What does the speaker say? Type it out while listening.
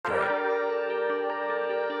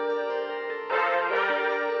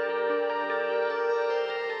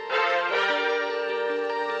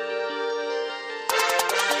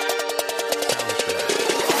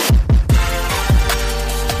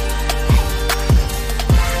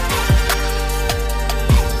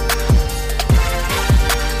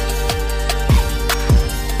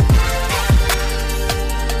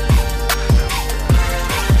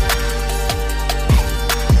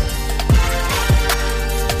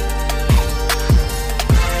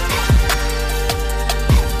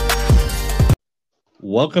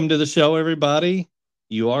Welcome to the show, everybody.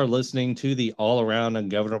 You are listening to the All Around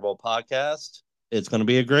Ungovernable podcast. It's going to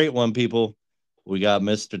be a great one, people. We got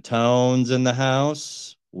Mr. Tones in the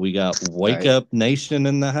house. We got Wake Hey, Up Nation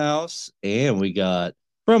in the house. And we got,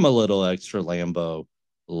 from a little extra Lambo,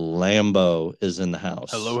 Lambo is in the Hello,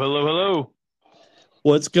 house. hello, hello.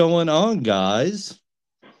 What's going on, guys?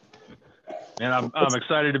 Man, I'm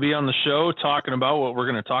excited to be on the show talking about what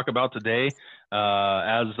we're going to talk about today.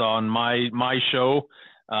 As on my show,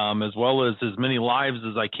 as well as many lives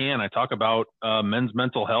as I can, I talk about men's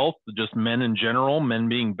mental health, just men in general, men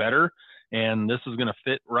being better, and this is going to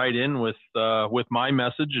fit right in with my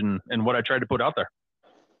message and what I tried to put out there.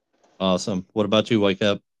 Awesome. What about you, Wake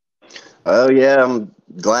Up? oh yeah, I'm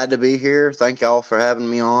glad to be here. Thank y'all for having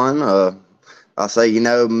me on. I say,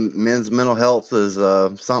 men's mental health is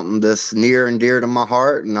something that's near and dear to my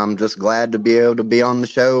heart, and I'm just glad to be able to be on the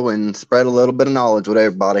show and spread a little bit of knowledge with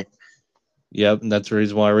everybody. Yep, and that's the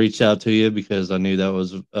reason why I reached out to you, because I knew that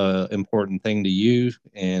was an important thing to you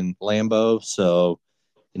and Lambo. So,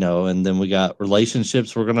 and then we got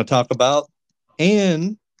relationships we're going to talk about.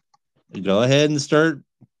 And go ahead and start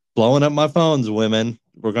blowing up my phones, women.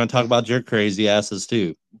 We're going to talk about your crazy asses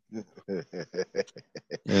too.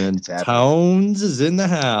 And It's happening. Tones is in the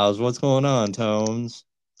house. What's going on, Tones?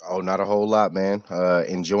 Oh, not a whole lot, man.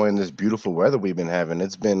 Enjoying this beautiful weather we've been having.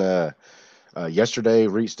 It's been yesterday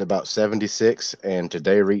reached about 76 and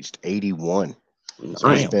today reached 81.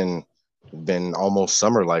 So it's Nice. been almost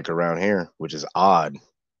summer like around here, which is odd. What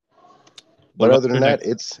But about other your than that,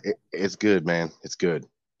 it's good, man. It's good.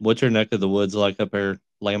 what's your neck of the woods like up there,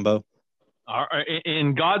 Lambo?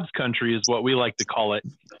 In God's country is what we like to call it.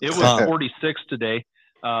 It was 46 today.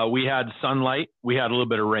 We had sunlight. We had a little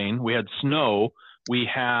bit of rain. We had snow. We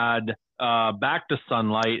had back to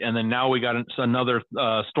sunlight, and then now we got another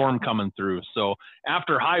storm coming through. So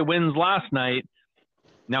after high winds last night,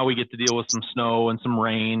 now we get to deal with some snow and some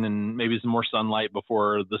rain and maybe some more sunlight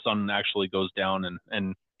before the sun actually goes down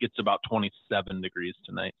and gets about 27 degrees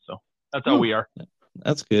tonight. So that's how we are.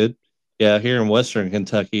 That's good. Yeah, here in Western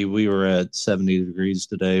Kentucky, we were at 70 degrees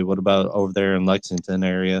today. What about over there in Lexington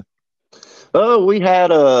area? Oh, we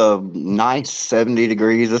had a nice 70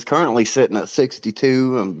 degrees. It's currently sitting at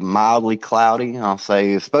 62 and mildly cloudy. I'll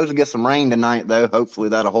say it's supposed to get some rain tonight, though. Hopefully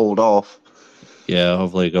that'll hold off. Yeah,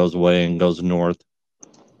 hopefully it goes away and goes north.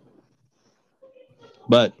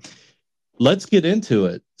 But let's get into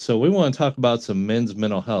it. So we want to talk about some men's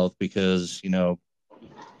mental health because, the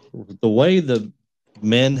way the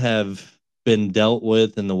men have been dealt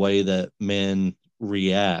with and the way that men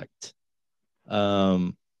react,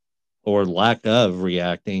 or lack of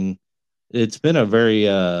reacting, it's been a very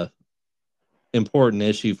important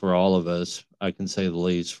issue for all of us. I can say the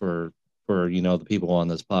least for the people on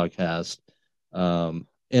this podcast, and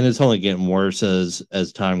it's only getting worse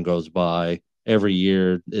as time goes by. Every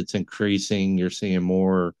year, it's increasing. You're seeing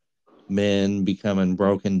more men becoming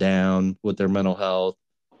broken down with their mental health.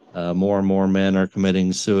 More and more men are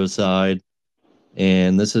committing suicide,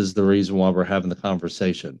 and this is the reason why we're having the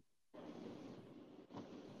conversation.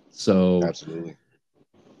 So, Absolutely.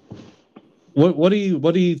 what do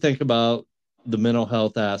you think about the mental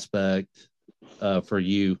health aspect for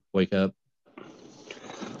you? Wake Up.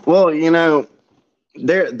 Well,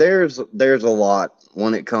 there's a lot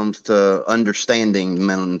when it comes to understanding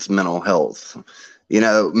men's mental health.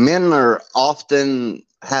 Men are often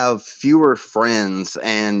have fewer friends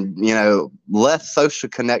and less social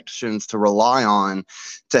connections to rely on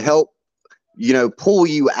to help pull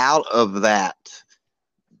you out of that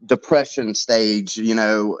depression stage.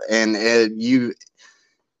 And you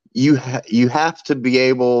have to be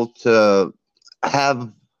able to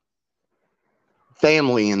have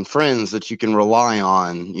family and friends that you can rely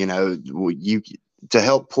on, you to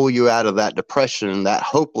help pull you out of that depression, that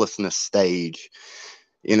hopelessness stage.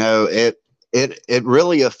 It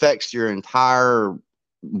really affects your entire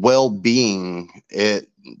well-being. It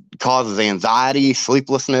causes anxiety,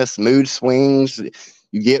 sleeplessness, mood swings.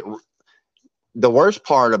 You get The worst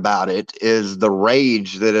part about it is the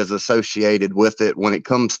rage that is associated with it when it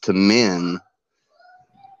comes to men.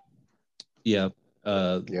 Yeah.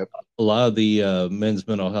 Yep. A lot of the men's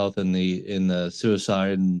mental health and the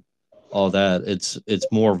suicide and all that, it's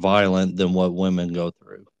more violent than what women go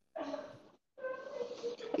through.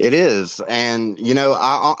 It is. And,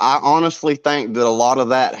 I honestly think that a lot of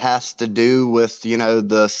that has to do with,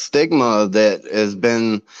 the stigma that has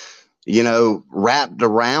been, wrapped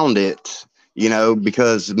around it,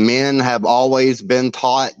 because men have always been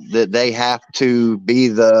taught that they have to be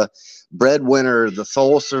the breadwinner, the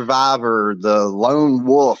sole survivor, the lone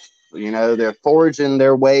wolf. They're forging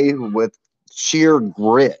their way with sheer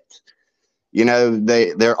grit. You know,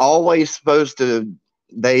 they're always supposed to.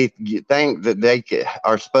 They think that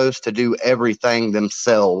are supposed to do everything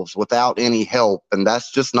themselves without any help, and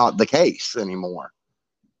that's just not the case anymore.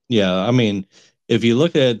 Yeah, I mean, if you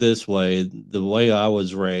look at it this way, the way I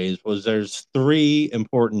was raised was there's three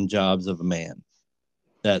important jobs of a man.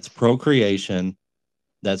 That's procreation,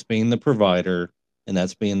 that's being the provider, and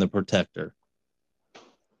that's being the protector.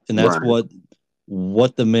 And that's Right.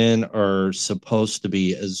 what the men are supposed to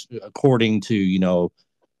be, as according to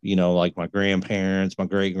like my grandparents, my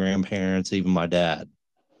great grandparents, even my dad.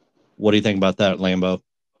 What do you think about that, Lambo?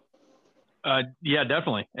 Yeah,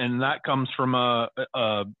 definitely, and that comes from a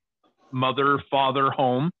mother-father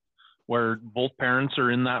home where both parents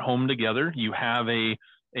are in that home together. You have a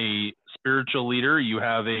spiritual leader, you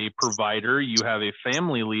have a provider, you have a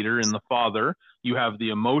family leader in the father, you have the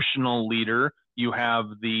emotional leader, you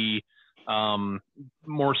have the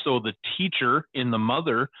more so the teacher in the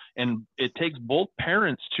mother, and it takes both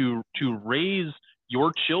parents to raise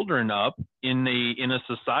your children up in a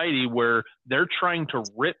society where they're trying to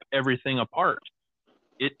rip everything apart.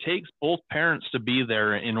 It takes both parents to be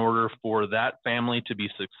there in order for that family to be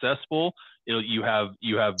successful. You have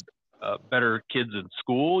better kids in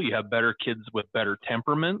school. You have better kids with better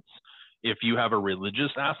temperaments. If you have a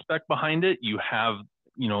religious aspect behind it, you have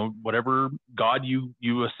whatever God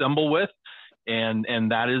you assemble with, and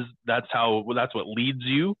that's what leads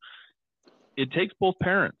you. It takes both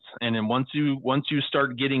parents, and then once you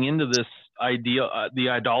start getting into this the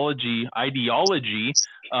ideology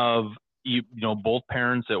of both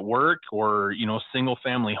parents at work or single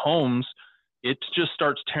family homes, it just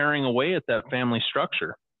starts tearing away at that family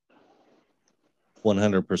structure.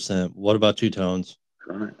 100%. What about you, Tones?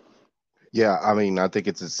 Right. Yeah, I mean, I think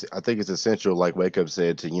it's essential, like Wake Up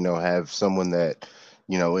said, to have someone that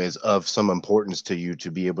is of some importance to you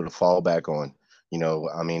to be able to fall back on.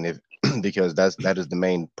 I mean, if because that is the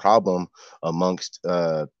main problem amongst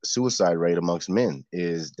suicide rate amongst men,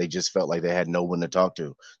 is they just felt like they had no one to talk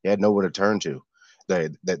to, they had nowhere to turn to.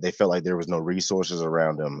 They felt like there was no resources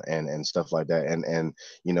around them and stuff like that. And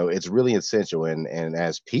it's really essential. And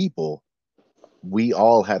as people, we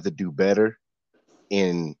all have to do better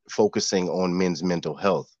in focusing on men's mental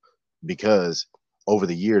health, because over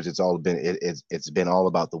the years it's been all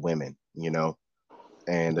about the women,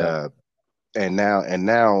 and Yep. now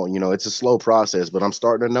it's a slow process, but I'm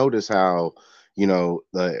starting to notice how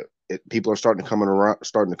people are starting to come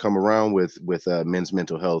around with men's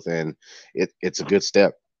mental health, and it's a good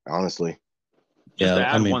step, honestly. Just to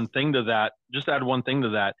Yeah, I add mean, one thing to that,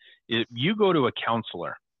 if you go to a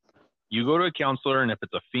counselor, and if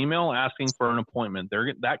it's a female asking for an appointment,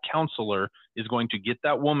 that counselor is going to get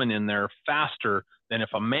that woman in there faster than if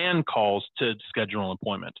a man calls to schedule an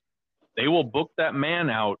appointment. They will book that man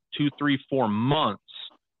out 2, 3, 4 months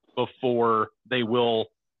before they will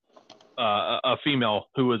a female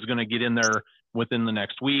who is going to get in there within the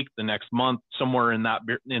next week, the next month, somewhere in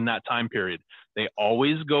that time period. They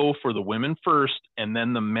always go for the women first, and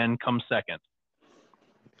then the men come second.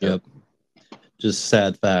 yep. Just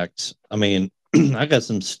sad facts. I mean, I got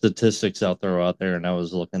some statistics out there, and I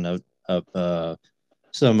was looking up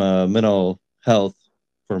some mental health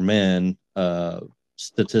for men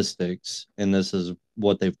statistics, and this is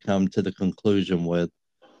what they've come to the conclusion with.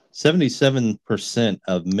 77%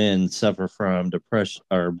 of men suffer from depression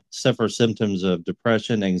or suffer symptoms of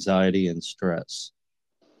depression, anxiety, and stress.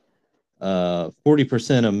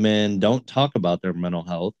 40% of men don't talk about their mental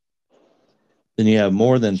health. Then you have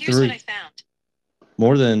more than Here's what I found.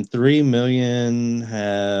 more than 3 million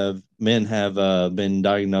have men have been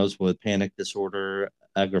diagnosed with panic disorder,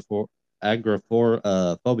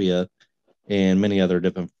 agoraphobia, and many other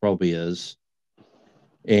different phobias.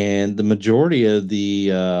 And the majority of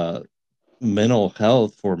the mental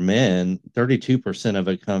health for men, 32% of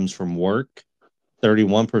it comes from work,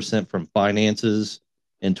 31% from finances,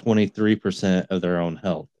 and 23% of their own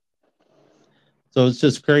health. So it's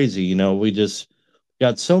just crazy. We just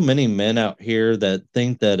got so many men out here that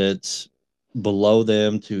think that it's below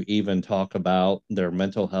them to even talk about their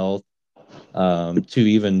mental health, to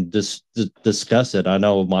even discuss it. I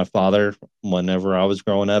know my father, whenever I was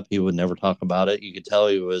growing up, he would never talk about it. You could tell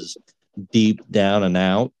he was deep down and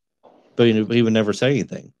out, but he would never say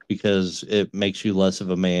anything because it makes you less of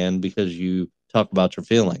a man because you talk about your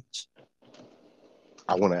feelings.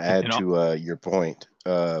 I want to add to your point.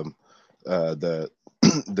 The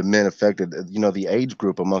the men affected, the age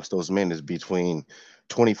group amongst those men is between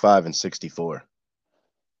 25 and 64.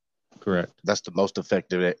 Correct. That's the most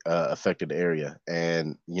affected area,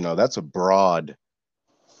 and that's a broad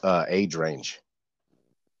age range.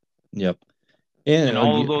 Yep. And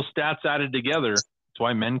all of those stats added together,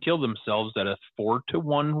 why men kill themselves at a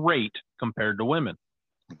 4-to-1 rate compared to women.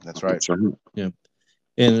 That's right. Yeah.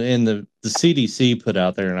 And the CDC put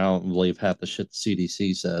out there, and I don't believe half the shit the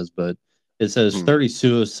CDC says, but it says 30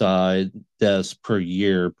 suicide deaths per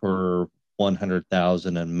year per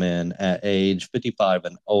 100,000 in men at age 55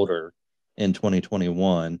 and older in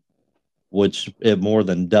 2021, which it more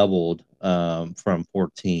than doubled from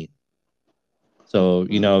 14. So,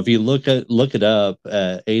 you know, if you look it up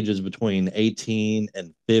at ages between 18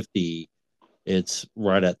 and 50, it's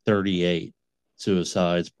right at 38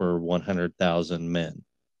 suicides per 100,000 men.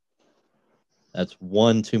 That's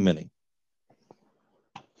one too many.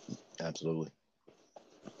 Absolutely.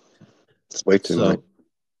 It's way too many.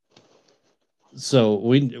 So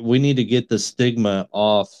we need to get the stigma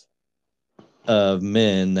off of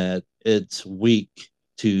men that it's weak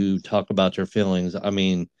to talk about your feelings. I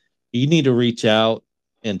mean, you need to reach out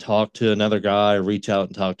and talk to another guy, reach out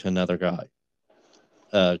and talk to another guy.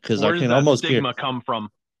 Because I can almost stigma come from?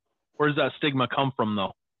 Where does that stigma come from,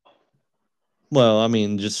 though? Well, I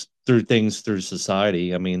mean, just through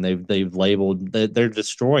society. I mean, they've labeled they're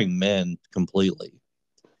destroying men completely.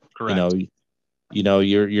 Correct. You know,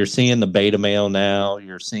 you're seeing the beta male now.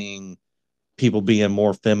 You're seeing people being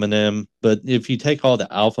more feminine. But if you take all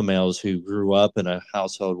the alpha males who grew up in a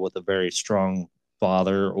household with a very strong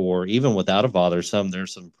father, or even without a father,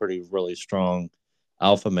 there's some pretty really strong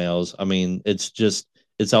alpha males. I mean,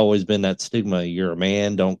 it's always been that stigma. You're a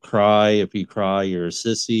man, don't cry. If you cry, you're a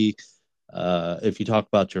sissy. If you talk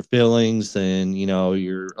about your feelings, then you know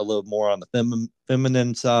you're a little more on the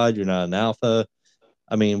feminine side. You're not an alpha.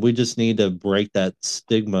 I mean, we just need to break that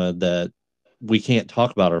stigma that we can't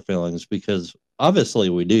talk about our feelings, because obviously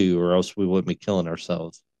we do, or else we wouldn't be killing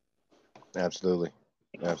ourselves. Absolutely.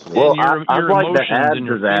 Well, And your like emotions and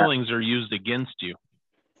your feelings are used against you.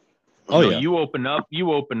 Oh, yeah. You open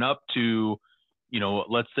up to, you know,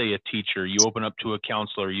 let's say a teacher, you open up to a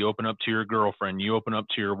counselor, you open up to your girlfriend, you open up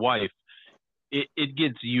to your wife. It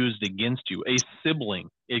gets used against you. A sibling,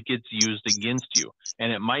 it gets used against you.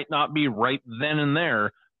 And it might not be right then and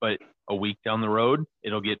there, but a week down the road,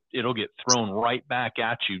 it'll get thrown right back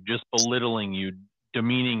at you, just belittling you,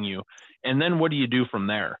 demeaning you. And then what do you do from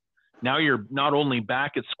there? Now you're not only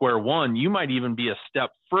back at square one, you might even be a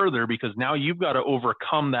step further, because now you've got to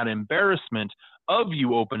overcome that embarrassment of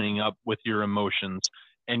you opening up with your emotions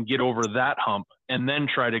and get over that hump, and then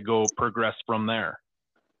try to go progress from there.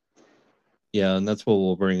 Yeah, and that's what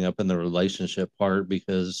we'll bring up in the relationship part,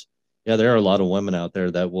 because yeah, there are a lot of women out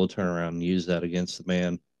there that will turn around and use that against the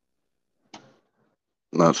man.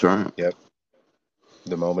 That's right. Yep.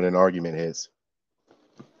 The moment an argument hits,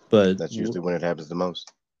 but that's usually when it happens the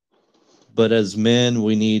most. But as men,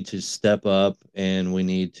 we need to step up and we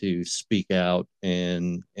need to speak out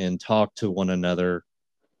and talk to one another.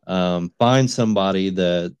 Find somebody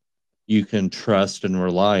that you can trust and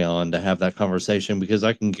rely on to have that conversation, because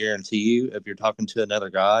I can guarantee you, if you're talking to another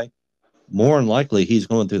guy, more than likely he's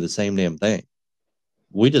going through the same damn thing.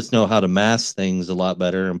 We just know how to mask things a lot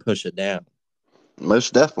better and push it down.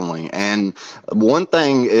 Most definitely. And one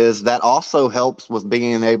thing is that also helps with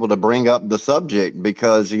being able to bring up the subject,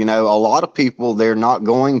 because, you know, a lot of people, they're not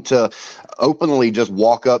going to openly just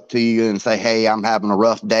walk up to you and say, hey, I'm having a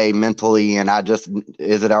rough day mentally, and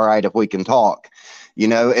is it all right if we can talk? You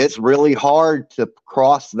know, it's really hard to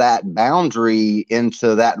cross that boundary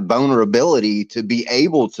into that vulnerability to be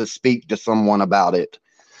able to speak to someone about it.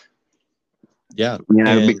 Yeah. You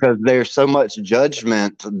know, because there's so much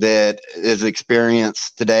judgment that is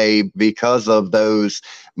experienced today because of those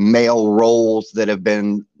male roles that have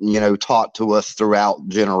been, you know, taught to us throughout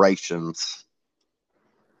generations.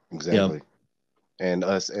 Exactly. Yeah. And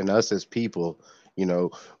us as people, you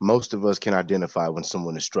know, most of us can identify when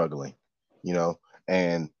someone is struggling, you know,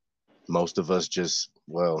 and most of us just,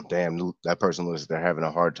 well, damn, that person looks like they're having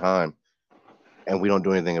a hard time, and we don't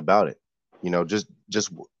do anything about it. You know, just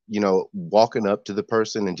you know, walking up to the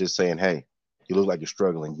person and just saying, hey, you look like you're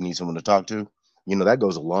struggling, you need someone to talk to, you know, that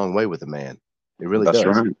goes a long way with a man. It really does.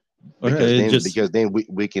 Right. Because then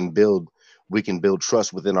we can build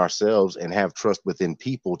trust within ourselves and have trust within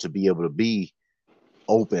people to be able to be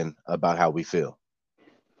open about how we feel.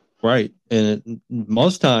 Right. And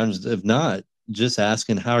most times, if not, just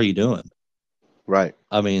asking, how are you doing? Right.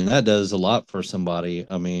 I mean, that does a lot for somebody.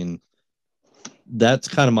 I mean, that's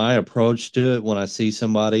kind of my approach to it when I see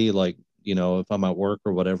somebody, like, you know, if I'm at work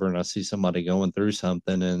or whatever, and I see somebody going through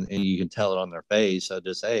something and you can tell it on their face, I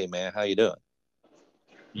just, hey, man, how you doing?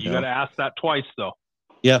 You got to ask that twice, though.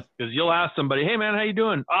 Yeah. Because you'll ask somebody, hey, man, how you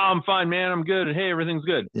doing? Oh, I'm fine, man. I'm good. Hey, everything's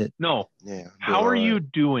good. No. Yeah. How are you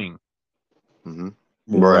doing? Mm-hmm.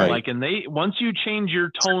 Right. Like, and once you change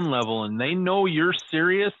your tone level and they know you're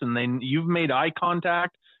serious and you've made eye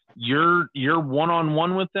contact, you're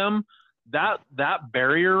one-on-one with them, that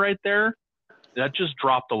barrier right there, that just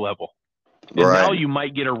dropped a level. And Right. now you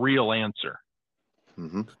might get a real answer.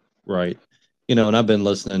 Mm-hmm. Right. And I've been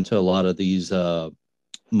listening to a lot of these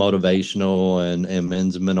motivational and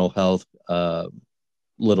men's mental health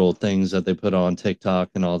little things that they put on TikTok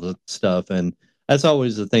and all the stuff. And that's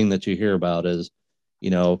always the thing that you hear about is,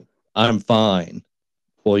 I'm fine.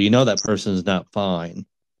 Well, that person's not fine.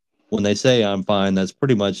 When they say I'm fine, that's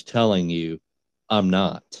pretty much telling you I'm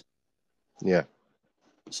not. Yeah.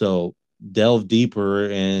 So delve deeper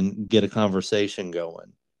and get a conversation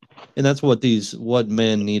going. And that's what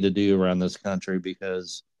men need to do around this country,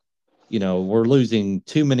 because, we're losing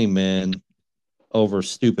too many men over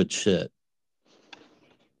stupid shit.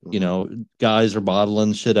 Guys are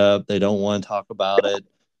bottling shit up. They don't want to talk about it.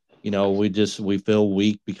 We feel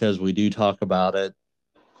weak because we do talk about it.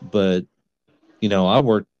 But, I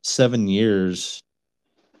worked 7 years,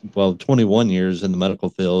 21 years in the medical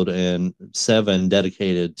field, and 7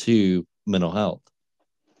 dedicated to mental health.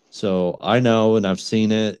 So I know, and I've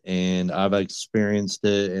seen it, and I've experienced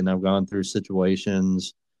it, and I've gone through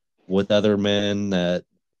situations with other men that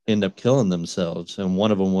end up killing themselves. And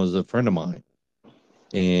one of them was a friend of mine.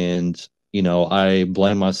 And, I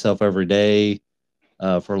blame myself every day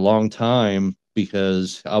for a long time,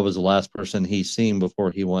 because I was the last person he seen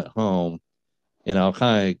before he went home. And I'll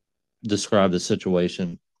kind of describe the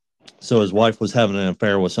situation. So his wife was having an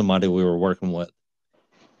affair with somebody we were working with,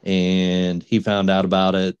 and he found out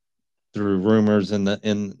about it through rumors in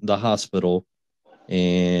the hospital.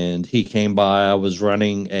 And he came by. I was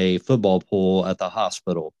running a football pool at the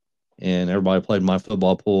hospital, and everybody played my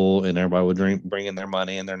football pool, and everybody would bring in their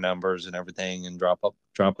money and their numbers and everything and drop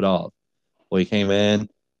it off. Well, he came in,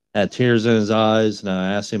 had tears in his eyes, and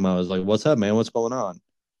I asked him, I was like, "What's up, man? What's going on?"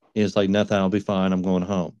 He was like, "Nothing. I'll be fine. I'm going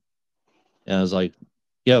home." And I was like,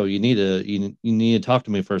 "Yo, you need to talk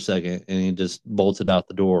to me for a second." And he just bolted out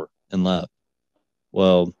the door and left.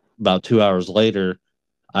 Well, about 2 hours later,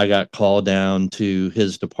 I got called down to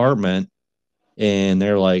his department, and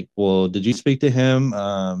they're like, "Well, did you speak to him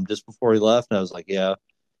just before he left?" And I was like, "Yeah."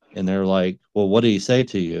 And they're like, "Well, what did he say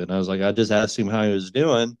to you?" And I was like, "I just asked him how he was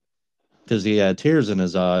doing, because he had tears in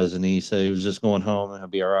his eyes, and he said he was just going home and he'll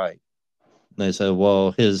be all right." And they said,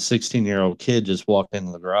 "Well, his 16-year-old kid just walked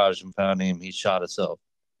into the garage and found him. He shot himself."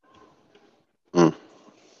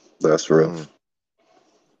 That's rough.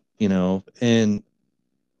 And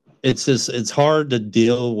it's hard to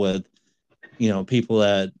deal with, people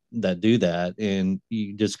that do that, and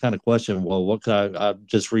you just kind of question, well, what could I've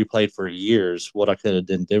just replayed for years what I could have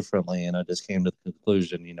done differently, and I just came to the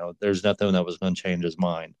conclusion, there's nothing that was going to change his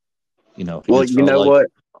mind. He Well, just you felt know like, what?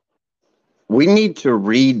 We need to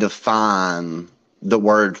redefine the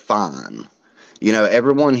word fine.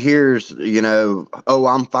 Everyone hears, "Oh,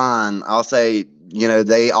 I'm fine." I'll say,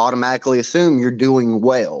 they automatically assume you're doing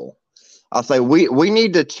well. I'll say we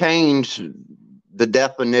need to change the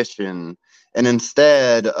definition, and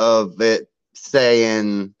instead of it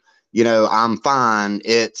saying, "I'm fine,"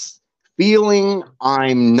 it's feeling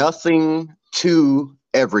I'm nothing to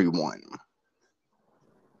everyone.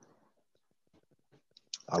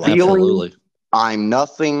 Feeling absolutely. I'm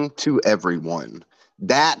nothing to everyone.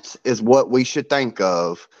 That is what we should think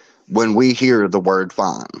of when we hear the word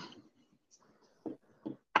fine.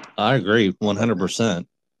 I agree 100%.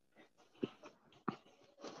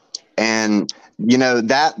 And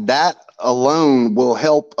that alone will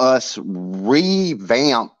help us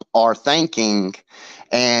revamp our thinking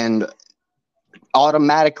and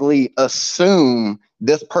automatically assume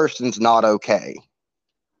this person's not okay.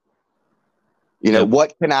 Yep.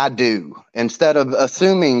 What can I do? Instead of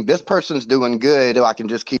assuming this person's doing good, I can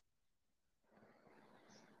just keep.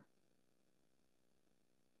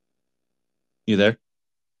 You there?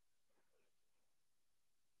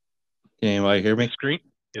 Can anybody hear me?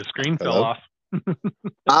 His screen fell Hello? off.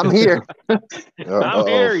 I'm here. I'm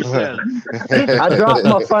here, he says. I dropped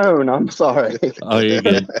my phone. I'm sorry. Oh, you're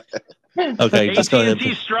good. Okay, just go ahead.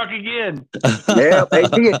 AT&T struck again. Yep,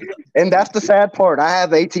 AT, and that's the sad part. I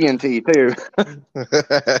have AT&T too.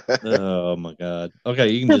 Oh my God. Okay,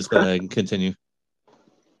 you can just go ahead and continue.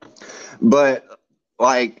 But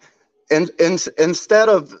like, instead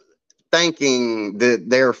of thinking that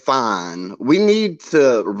they're fine, we need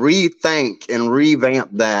to rethink and revamp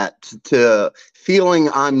that to feeling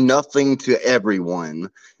I'm nothing to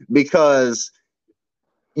everyone. Because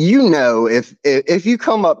if you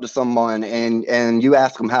come up to someone and you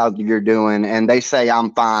ask them how you're doing and they say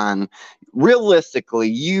I'm fine, realistically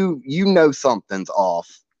you know something's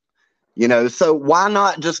off. You know, so why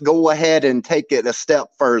not just go ahead and take it a step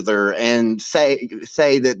further and say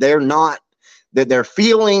that they're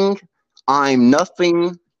feeling I'm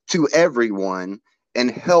nothing to everyone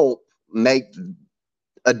and help make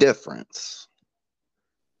a difference.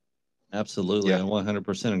 Absolutely. Yeah. I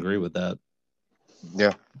 100% agree with that.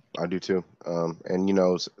 Yeah, I do too.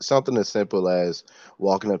 And something as simple as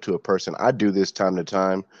walking up to a person. I do this time to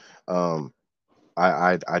time. Um,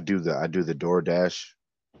 I do the DoorDash,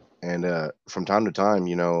 and from time to time,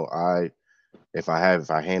 I if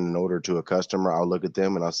I hand an order to a customer, I'll look at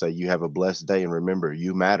them and I'll say, "You have a blessed day, and remember,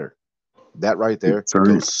 you matter." That right there That's right.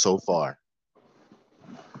 goes so far.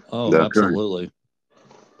 Oh, That's right. absolutely.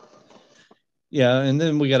 Yeah, and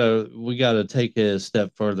then we gotta take it a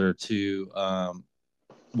step further to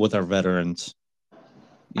with our veterans.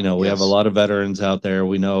 We have a Yes. lot of veterans out there.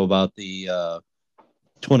 We know about the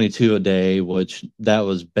 22 a day, which that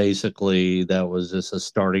was just a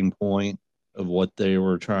starting point of what they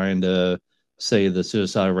were trying to say the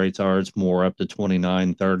suicide rates are. It's more up to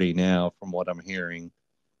 29, 30 now, from what I'm hearing.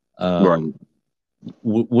 Right. Um,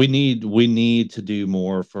 we need to do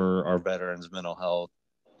more for our veterans' mental health.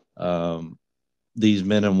 Um, these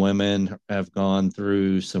men and women have gone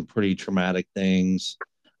through some pretty traumatic things.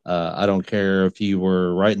 I don't care if you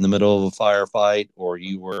were right in the middle of a firefight or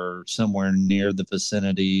you were somewhere near the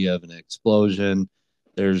vicinity of an explosion.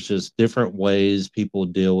 There's just different ways people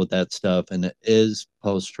deal with that stuff, and it is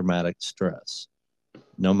post traumatic stress.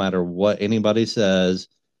 No matter what anybody says,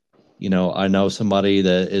 I know somebody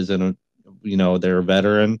that isn't they're a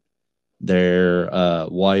veteran. Their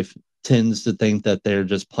wife tends to think that they're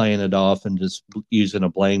just playing it off and just using a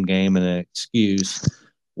blame game and an excuse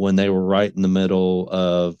when they were right in the middle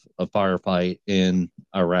of a firefight in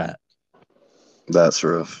Iraq. That's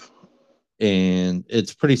rough. And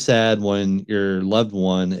it's pretty sad when your loved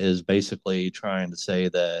one is basically trying to say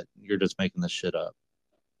that you're just making this shit up.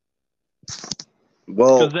 Because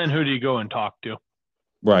Well, then who do you go and talk to?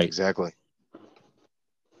 Right. Exactly.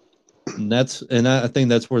 And I think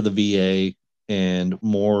that's where the VA and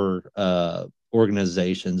more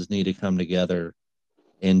organizations need to come together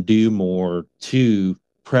and do more to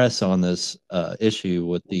press on this issue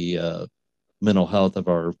with the mental health of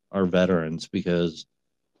our veterans. Because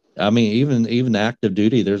I mean, even active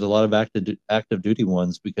duty, there's a lot of active duty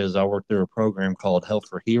ones, because I worked through a program called Health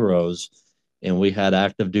for Heroes, and we had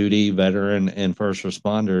active duty, veteran, and first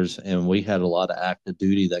responders, and we had a lot of active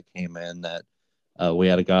duty that came in. That we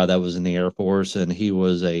had a guy that was in the Air Force, and he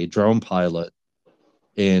was a drone pilot,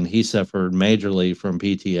 and he suffered majorly from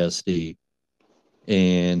PTSD.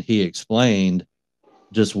 And he explained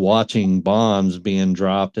just watching bombs being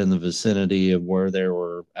dropped in the vicinity of where there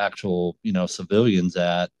were actual, civilians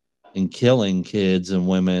at, and killing kids and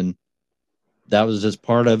women. That was just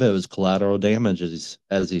part of it. It was collateral damage,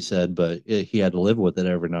 as he said, but he had to live with it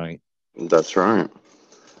every night. that's right.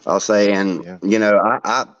 I'll say, and Yeah.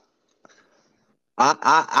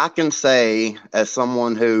 I can say, as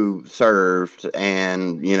someone who served,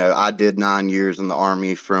 and I did 9 years in the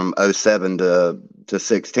Army from '07 to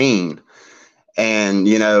 16, and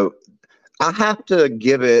I have to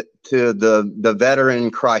give it to the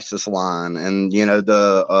veteran crisis line, and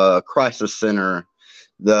the crisis center.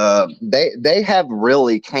 They have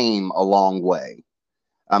really came a long way.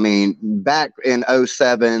 I mean, back in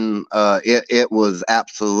 '07, it was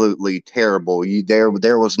absolutely terrible.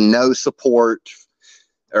 There was no support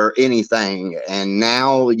or anything, and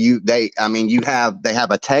now they have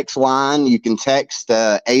a text line. You can text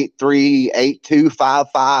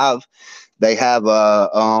 838255. They have a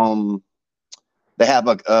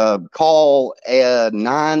call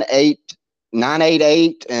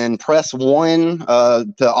 988 and press 1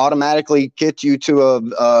 to automatically get you to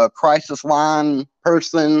a crisis line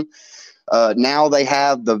person. Now they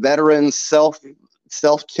have the veterans self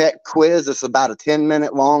check quiz. It's about a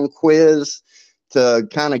 10-minute long quiz to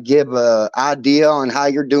kind of give a idea on how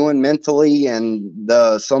you're doing mentally, and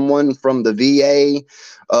someone from the VA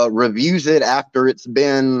reviews it after it's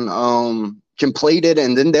been completed,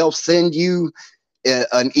 and then they'll send you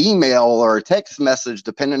an email or a text message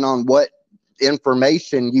depending on what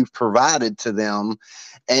information you've provided to them,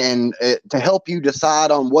 and to help you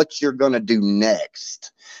decide on what you're going to do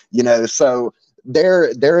next. So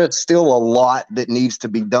there is still a lot that needs to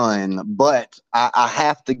be done, but I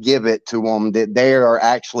have to give it to them that they are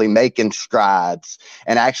actually making strides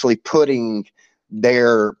and actually putting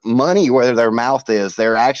their money where their mouth is.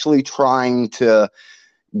 They're actually trying to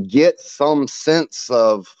get some sense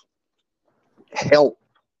of help,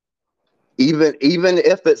 even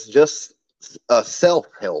if it's just a self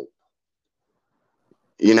help.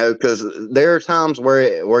 Because there are times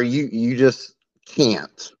where you just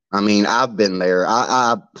can't. I mean, I've been there.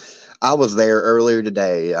 I was there earlier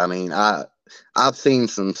today. I mean, I'm seeing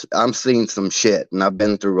some shit, and I've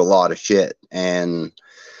been through a lot of shit. And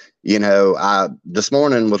I this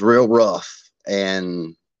morning was real rough,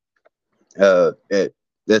 and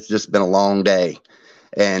it's just been a long day.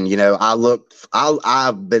 And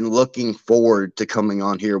I've been looking forward to coming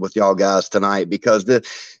on here with y'all guys tonight because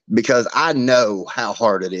I know how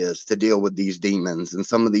hard it is to deal with these demons and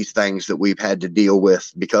some of these things that we've had to deal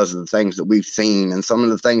with because of the things that we've seen and some of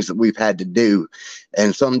the things that we've had to do.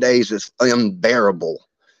 And some days it's unbearable.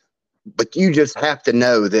 But you just have to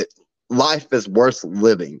know that life is worth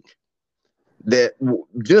living. That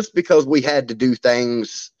just because we had to do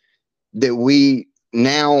things that we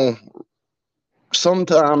now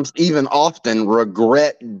sometimes even often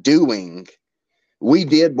regret doing, we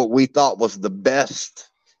did what we thought was the best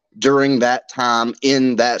during that time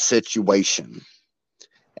in that situation.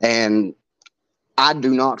 And I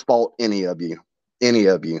do not fault any of you.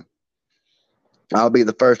 I'll be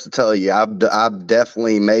the first to tell you, I've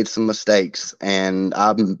definitely made some mistakes and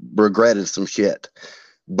I've regretted some shit.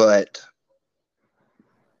 But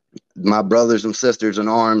my brothers and sisters in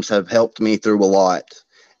arms have helped me through a lot,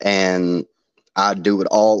 and I'd do it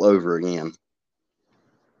all over again.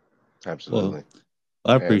 Absolutely.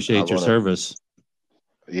 Well, I appreciate your service.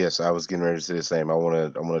 Yes, I was getting ready to say the same. I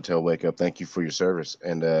want to tell Wake Up, thank you for your service,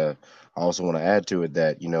 and I also want to add to it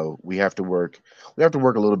that we have to work a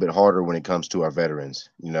little bit harder when it comes to our veterans.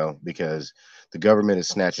 Because the government is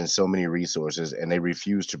snatching so many resources, and they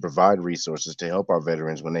refuse to provide resources to help our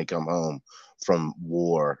veterans when they come home from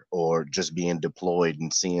war or just being deployed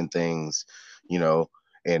and seeing things,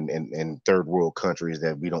 in third world countries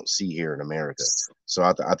that we don't see here in America. So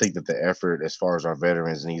I think that the effort as far as our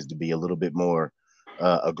veterans needs to be a little bit more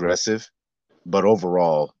aggressive, but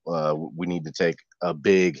overall, we need to take a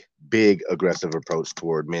big aggressive approach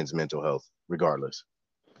toward men's mental health, regardless.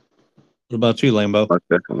 What about you, Lambo?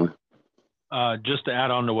 Definitely. Just to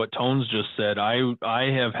add on to what Tones just said,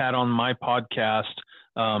 I have had on my podcast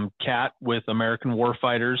Cat with American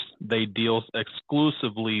Warfighters. They deal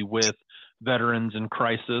exclusively with veterans in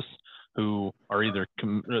crisis who are either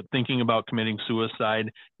thinking about committing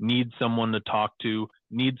suicide, need someone to talk to,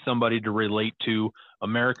 need somebody to relate to.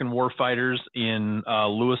 American Warfighters in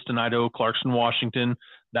Lewiston, Idaho, Clarkson, Washington,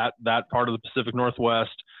 that part of the Pacific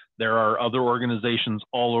Northwest. There are other organizations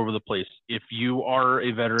all over the place. If you are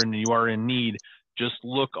a veteran and you are in need, just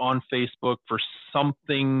look on Facebook for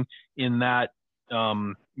something in that,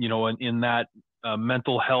 in that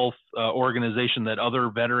mental health organization that other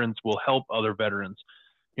veterans will help other veterans.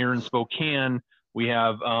 Here in Spokane, we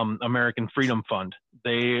have American Freedom Fund.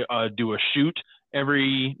 They do a shoot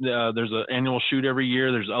there's an annual shoot every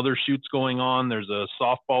year. There's other shoots going on. There's a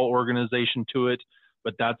softball organization to it,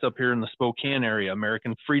 but that's up here in the Spokane area,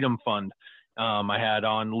 American Freedom Fund. I had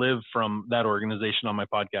on Liv from that organization on my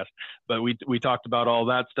podcast, but we talked about all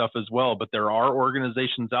that stuff as well. But there are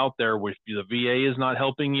organizations out there where the VA is not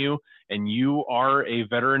helping you and you are a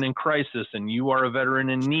veteran in crisis and you are a veteran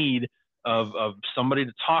in need of somebody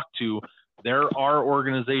to talk to. There are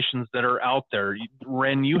organizations that are out there.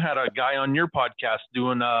 Ren, you had a guy on your podcast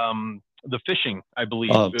doing the fishing, I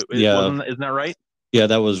believe. Yeah. Isn't that right? Yeah,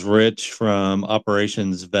 that was Rich from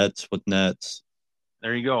Operations Vets with Nets.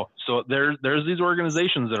 There you go. So there's these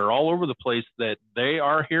organizations that are all over the place that they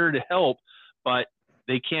are here to help, but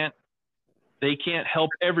they can't help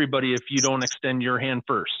everybody if you don't extend your hand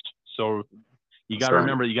first. So you got to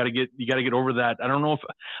remember, you got to get over that. I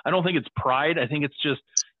don't think it's pride. I think it's just,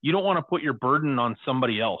 you don't want to put your burden on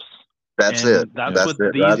somebody else. That's it. That's what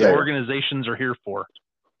these organizations are here for.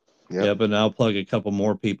 Yep. Yeah, but I'll plug a couple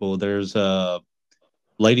more people. There's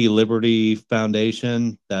Lady Liberty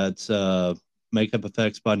Foundation. That's Makeup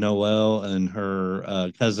Effects by Noelle and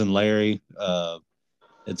her cousin Larry.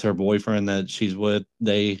 It's her boyfriend that she's with.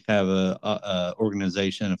 They have a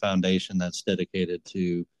organization, a foundation that's dedicated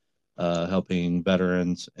to helping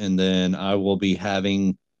veterans. And then I will be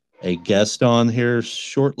having a guest on here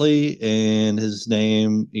shortly, and his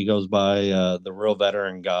name, he goes by the Real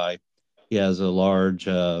Veteran Guy. He has a large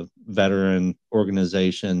veteran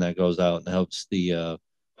organization that goes out and helps the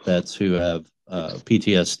vets who have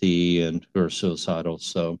PTSD and who are suicidal.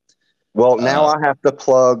 So, well, now I have to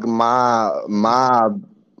plug my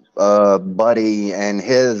buddy and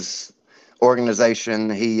his organization.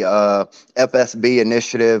 He FSB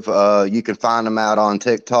Initiative. You can find them out on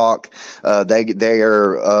TikTok.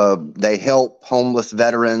 They help homeless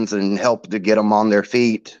veterans and help to get them on their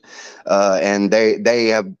feet. And they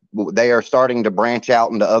have they are starting to branch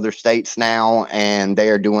out into other states now, and they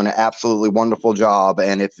are doing an absolutely wonderful job.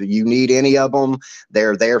 And if you need any of them,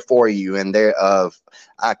 they're there for you. And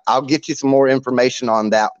I'll get you some more information on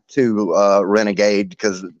that too, Renegade,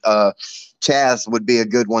 because Chaz would be a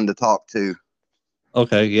good one to talk to.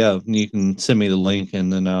 Okay, yeah, you can send me the link,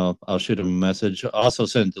 and then I'll shoot him a message. I'll also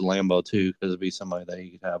send it to Lambo too, because it'd be somebody that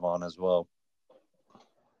he could have on as well.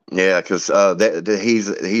 Yeah, because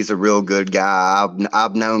he's a real good guy.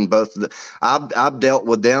 I've known both. I've dealt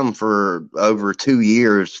with them for over 2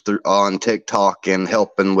 years on TikTok and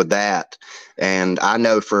helping with that, and I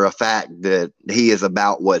know for a fact that he is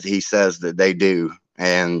about what he says that they do,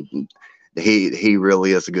 and he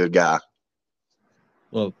really is a good guy.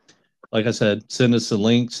 Well, like I said, send us the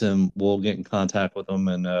links, and we'll get in contact with them,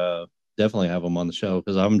 and definitely have them on the show,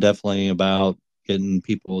 because I'm definitely about getting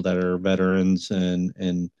people that are veterans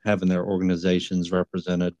and having their organizations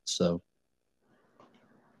represented. So,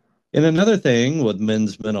 and another thing with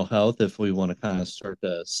men's mental health, if we want to kind of start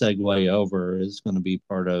to segue over, is going to be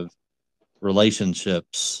part of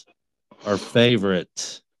relationships. Our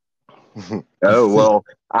favorite. Oh well,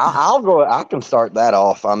 I'll go. I can start that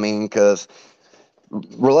off. I mean, because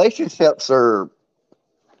relationships are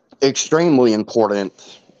extremely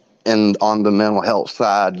important. And on the mental health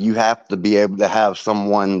side, you have to be able to have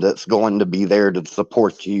someone that's going to be there to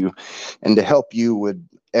support you and to help you with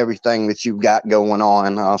everything that you've got going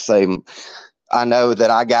on. I'll say, I know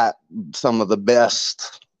that I got some of the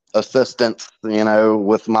best assistants,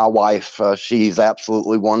 with my wife. She's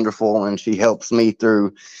absolutely wonderful, and she helps me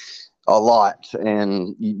through a lot.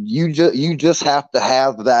 And you just have to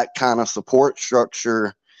have that kind of support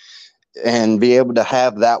structure and be able to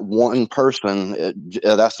have that one person.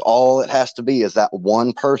 That's all it has to be, is that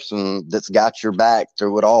one person that's got your back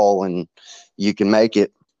through it all, and you can make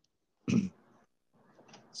it.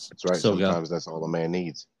 That's right. So, Sometimes that's all a man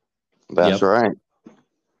needs. That's yep. right.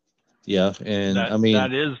 Yeah, and that I mean,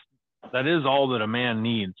 that is all that a man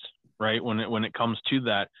needs, right? When it comes to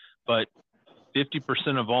that, but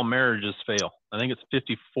 50% of all marriages fail. I think it's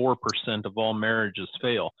 54% of all marriages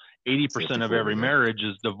fail. 80% of every marriage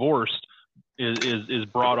is divorced, is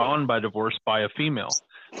brought on by divorce by a female.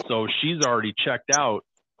 So she's already checked out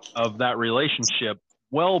of that relationship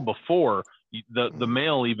well before the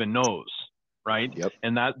male even knows, right? Yep.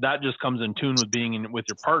 And that just comes in tune with being with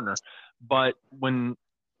your partner. But when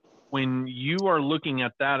you are looking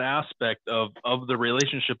at that aspect of the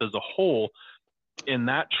relationship as a whole, and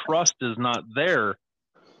that trust is not there,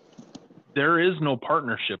 there is no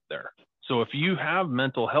partnership there. So if you have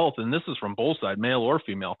mental health, and this is from both sides, male or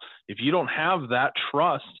female, if you don't have that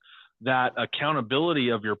trust, that accountability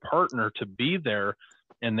of your partner to be there,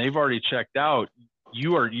 and they've already checked out,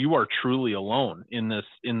 you are truly alone in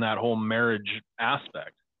that whole marriage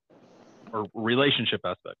aspect or relationship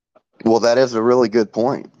aspect. Well, that is a really good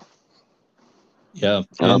point. yeah,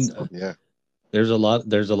 and Yeah. there's a lot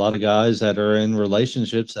of guys that are in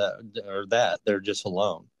relationships that they're just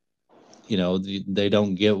alone. They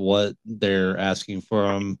don't get what they're asking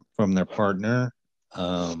from their partner.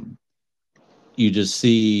 You just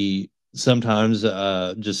see sometimes,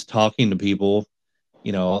 just talking to people.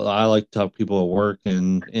 I like to talk to people at work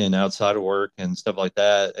and outside of work and stuff like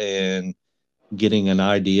that, and getting an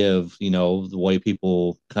idea of the way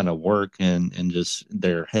people kind of work and just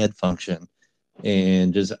their head function,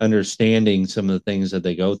 and just understanding some of the things that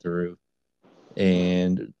they go through.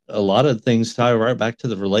 And a lot of things tie right back to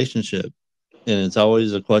the relationship. And it's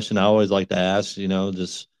always a question I always like to ask,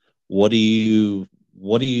 just what do you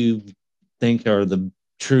think are the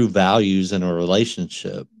true values in a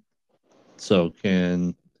relationship? So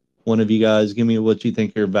can one of you guys give me what you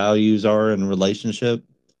think your values are in a relationship?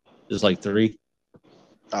 Just like three.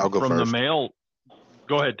 I'll go From the first. male,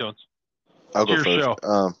 go ahead, Tones. I'll It's go your first.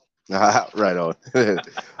 show. Right on.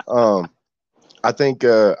 I think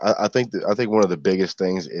I think one of the biggest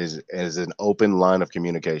things is an open line of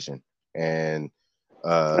communication. And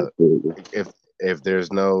if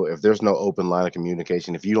there's no open line of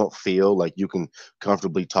communication, if you don't feel like you can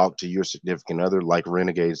comfortably talk to your significant other, like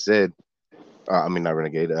Renegade said, I mean not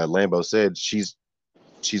Renegade, Lambo said, she's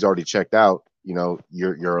already checked out.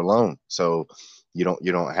 You're alone, so you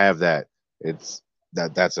don't have that. It's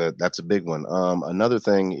that's a big one. Another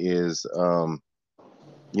thing is,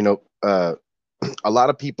 you know, uh, a lot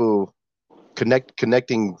of people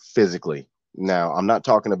connecting physically. Now, I'm not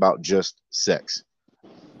talking about just sex.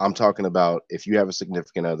 I'm talking about if you have a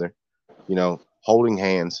significant other, holding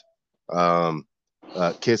hands, um,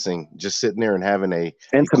 kissing, just sitting there and having a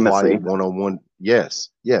Intimacy. quiet one-on-one. Yes,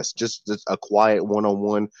 yes, just a quiet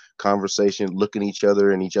one-on-one conversation, looking each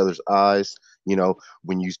other in each other's eyes. You know,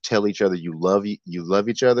 when you tell each other you love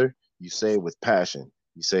each other, you say it with passion.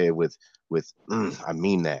 You say it with I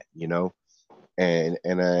mean that, you know. And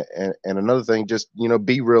another thing, just, you know,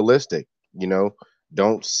 be realistic. You know,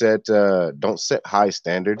 don't set high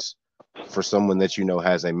standards for someone that you know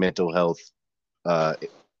has a mental health uh,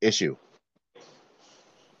 issue,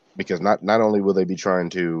 because not only will they be trying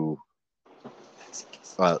to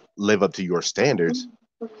live up to your standards,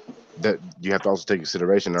 that you have to also take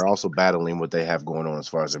consideration they're also battling what they have going on as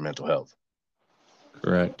far as their mental health.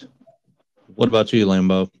 Correct. What about you,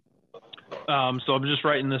 Lambo? So I'm just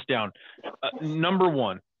writing this down. Number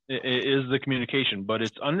one is the communication, but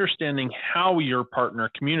it's understanding how your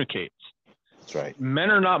partner communicates. That's right.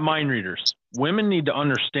 Men are not mind readers. Women need to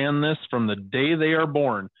understand this from the day they are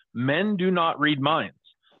born. Men do not read minds.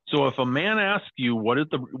 So if a man asks you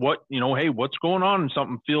hey, what's going on, and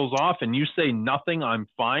something feels off, and you say nothing, I'm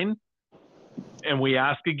fine, and we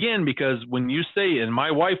ask again, because when you say, and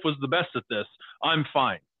my wife was the best at this, I'm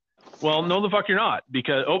fine. Well, no, the fuck you're not,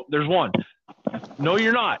 because there's one. No,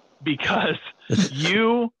 you're not, because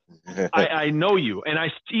I know you, and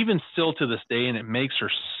I even still to this day, and it makes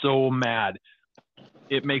her so mad.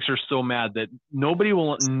 It makes her so mad that nobody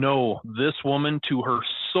will know this woman to her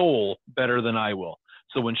soul better than I will.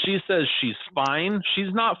 So when she says she's fine,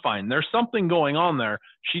 she's not fine. There's something going on there.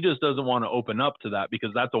 She just doesn't want to open up to that,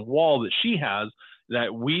 because that's a wall that she has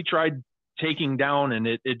that we tried taking down, and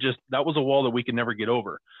it just, that was a wall that we could never get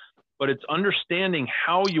over. But it's understanding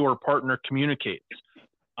how your partner communicates.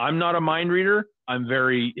 I'm not a mind reader. I'm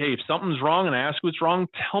hey, if something's wrong and I ask what's wrong,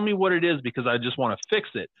 tell me what it is, because I just want to fix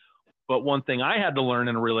it. But one thing I had to learn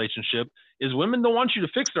in a relationship is women don't want you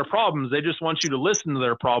to fix their problems. They just want you to listen to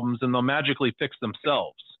their problems, and they'll magically fix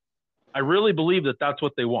themselves. I really believe that that's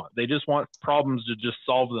what they want. They just want problems to just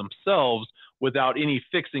solve themselves without any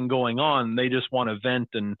fixing going on. They just want to vent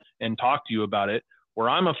and talk to you about it, where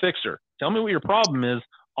I'm a fixer. Tell me what your problem is.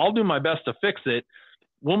 I'll do my best to fix it.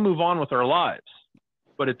 We'll move on with our lives.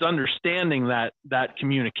 But it's understanding that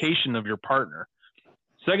communication of your partner.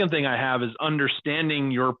 Second thing I have is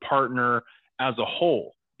understanding your partner as a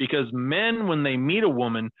whole, because men, when they meet a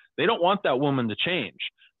woman, they don't want that woman to change.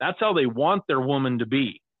 That's how they want their woman to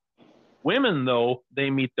be. Women, though,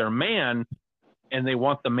 they meet their man and they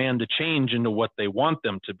want the man to change into what they want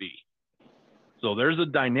them to be. So there's a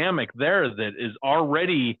dynamic there that is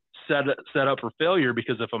already set up for failure,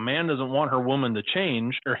 because if a man doesn't want her woman to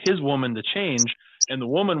change, or his woman to change, and the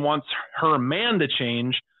woman wants her man to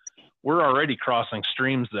change, we're already crossing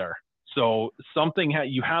streams there. So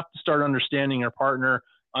you have to start understanding your partner,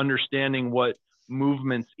 understanding what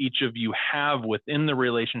movements each of you have within the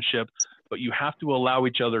relationship, but you have to allow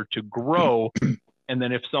each other to grow. And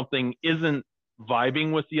then if something isn't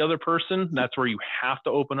vibing with the other person, that's where you have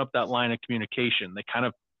to open up that line of communication. They kind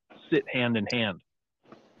of sit hand in hand.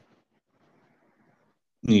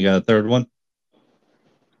 You got a third one?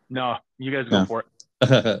 No, you guys go for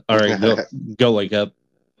it. All right, go Wake Up.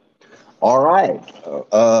 All right.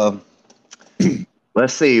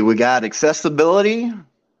 Let's see. We got accessibility,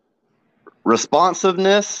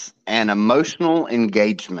 responsiveness, and emotional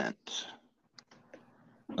engagement.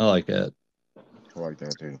 I like that. I like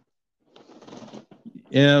that too.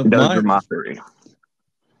 Yeah, those are my three.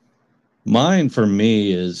 Mine for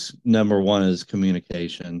me is number one is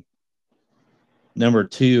communication. Number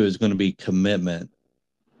two is going to be commitment,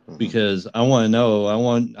 because I want to know, I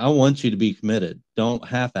want you to be committed. Don't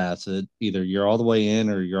half-ass it. Either you're all the way in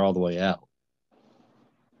or you're all the way out.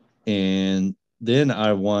 And then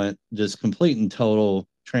I want just complete and total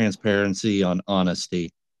transparency on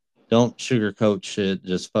honesty. Don't sugarcoat shit.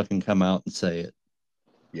 Just fucking come out and say it.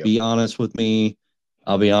 Yep. Be honest with me.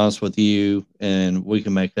 I'll be honest with you, and we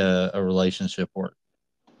can make a relationship work.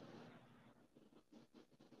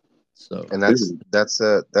 So, and that's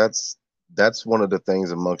one of the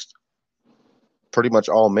things amongst pretty much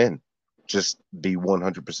all men. Just be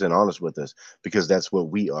 100% honest with us, because that's what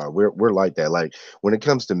we are. We're like that. Like when it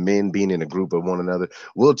comes to men being in a group of one another,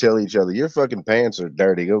 we'll tell each other, your fucking pants are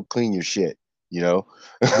dirty. Go clean your shit, you know,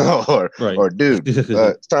 or dude,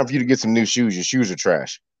 it's time for you to get some new shoes. Your shoes are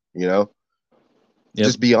trash, you know. Yep.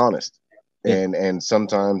 Just be honest. Yep. And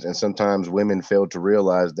sometimes women fail to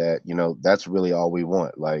realize that, you know, that's really all we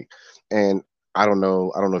want. Like, and I don't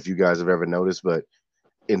know if you guys have ever noticed, but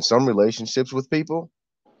in some relationships with people,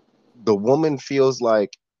 the woman feels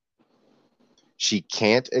like she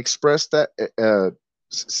can't express that,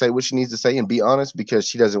 say what she needs to say and be honest, because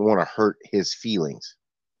she doesn't want to hurt his feelings.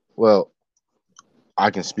 Well, I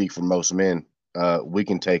can speak for most men. We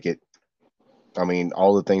can take it. I mean,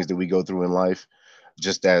 all the things that we go through in life,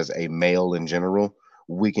 just as a male in general,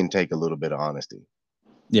 we can take a little bit of honesty.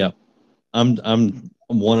 Yeah. I'm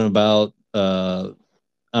one about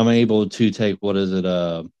I'm able to take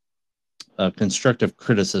constructive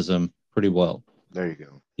criticism pretty well. There you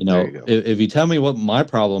go. You There know, you go. if you tell me what my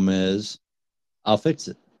problem is, I'll fix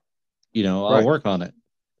it. You know, I'll Right. work on it.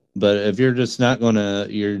 But if you're just not gonna,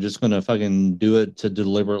 you're just gonna fucking do it to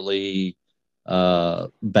deliberately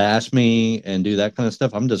bash me and do that kind of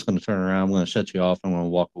stuff, I'm just gonna turn around, I'm gonna shut you off, I'm gonna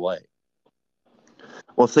walk away.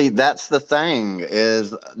 Well, see, that's the thing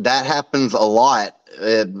is that happens a lot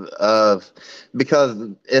because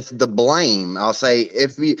it's the blame. I'll say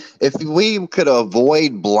if we could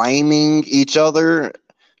avoid blaming each other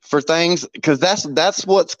for things, because that's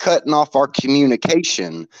what's cutting off our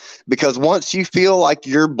communication. Because once you feel like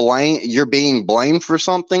you're being blamed for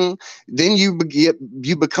something, then you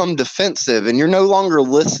become defensive, and you're no longer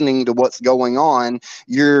listening to what's going on.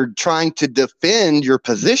 You're trying to defend your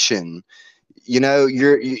position.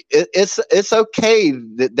 It's okay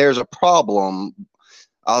that there's a problem.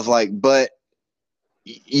 I was like, but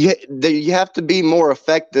you have to be more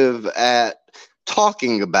effective at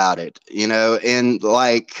talking about it, and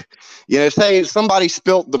like, say somebody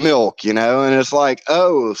spilt the milk, and it's like,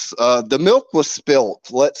 oh, the milk was spilt,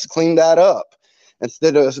 let's clean that up,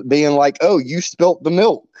 instead of being like, oh, you spilt the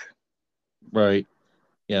milk. Right.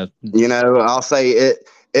 Yeah. I'll say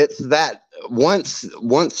it's that once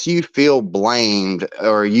you feel blamed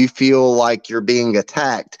or you feel like you're being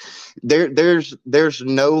attacked, there's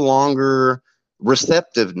no longer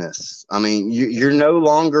receptiveness. I mean, you're no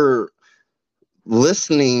longer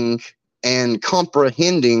listening and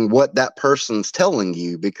comprehending what that person's telling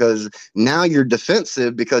you, because now you're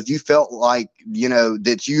defensive because you felt like,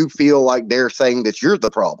 that you feel like they're saying that you're the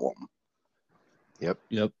problem.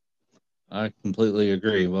 Yep. I completely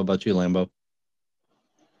agree. What about you, Lambo?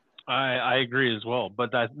 I agree as well,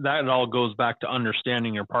 but that all goes back to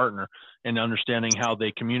understanding your partner and understanding how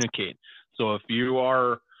they communicate. So if you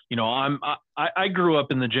are, I grew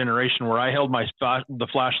up in the generation where I held the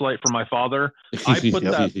flashlight for my father. I put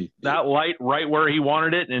that light right where he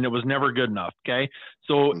wanted it, and it was never good enough. Okay,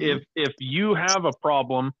 so if you have a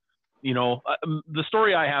problem, the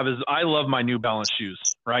story I have is I love my New Balance shoes.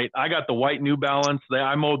 Right, I got the white New Balance.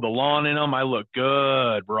 I mowed the lawn in them. I look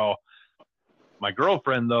good, bro. My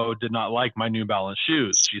girlfriend, though, did not like my New Balance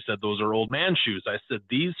shoes. She said, those are old man shoes. I said,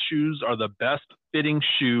 these shoes are the best fitting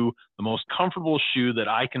shoe, the most comfortable shoe that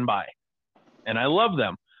I can buy. And I love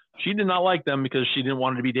them. She did not like them because she didn't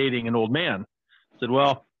want to be dating an old man. I said,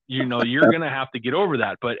 well, you're going to have to get over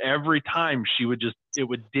that. But every time it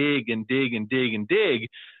would dig and dig and dig and dig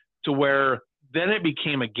to where then it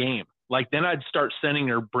became a game. Like then I'd start sending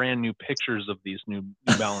her brand new pictures of these New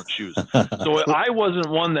Balance shoes. So I wasn't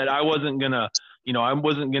one that I wasn't going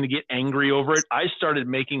to get angry over it. I started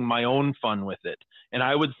making my own fun with it. And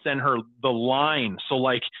I would send her the line. So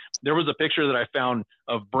like there was a picture that I found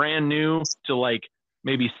of brand new to like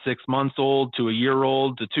maybe 6 months old to a year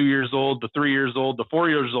old to 2 years old to 3 years old to 4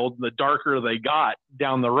 years old. The darker they got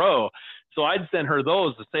down the row. So I'd send her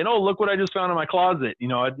those saying, oh, look what I just found in my closet,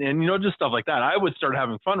 and just stuff like that. I would start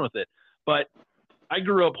having fun with it. But I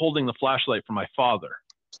grew up holding the flashlight for my father.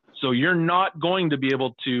 So you're not going to be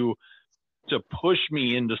able to push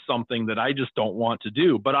me into something that I just don't want to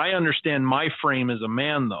do. But I understand my frame as a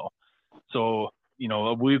man, though. So,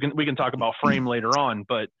 we can talk about frame later on,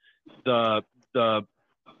 but the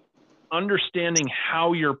understanding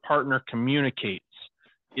how your partner communicates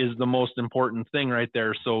is the most important thing right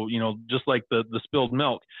there. So, just like the spilled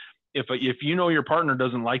milk, if your partner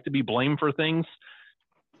doesn't like to be blamed for things,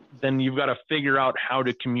 then you've got to figure out how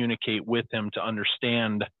to communicate with him to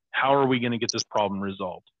understand how are we going to get this problem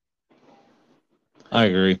resolved. I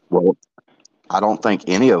agree. Well, I don't think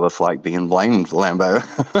any of us like being blamed, Lambo.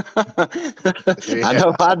 Yeah. I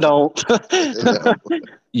know I don't.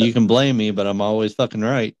 You can blame me, but I'm always fucking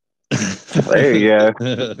right. There you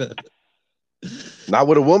go. Not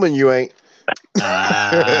with a woman, you ain't.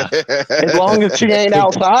 As long as she ain't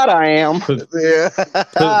outside, I am.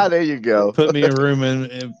 Yeah. There you go. Put me in a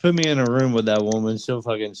room with that woman. She'll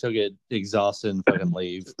get exhausted and fucking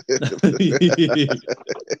leave.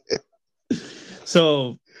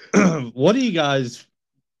 So, what do you guys?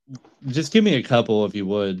 Just give me a couple, if you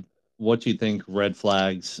would. What you think red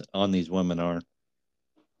flags on these women are?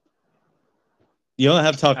 You don't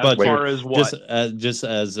have to talk about far as what? just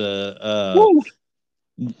as a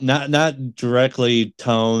not directly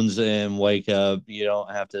tones and wake up. You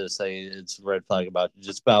don't have to say it's red flag about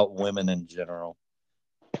just about women in general.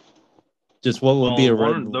 Just what would be a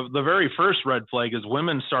the very first red flag is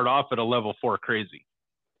women start off at a level 4 crazy.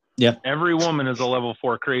 Yeah, every woman is a level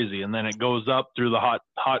 4 crazy, and then it goes up through the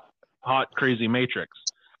hot crazy matrix.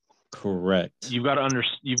 Correct. You've got to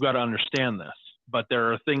understand this. But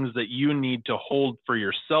there are things that you need to hold for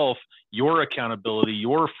yourself, your accountability,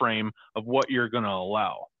 your frame of what you're going to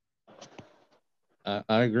allow. I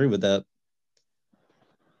agree with that.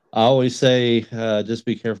 I always say, just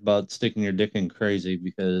be careful about sticking your dick in crazy,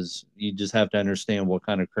 because you just have to understand what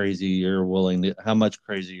kind of crazy you're willing to, how much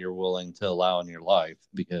crazy you're willing to allow in your life.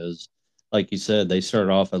 Because, like you said, they start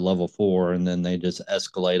off at level 4 and then they just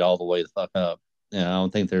escalate all the way the fuck up. And I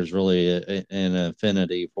don't think there's really an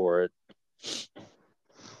affinity for it.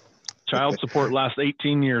 Child support lasts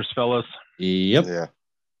 18 years, fellas. Yep. Yeah.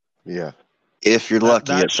 Yeah. If you're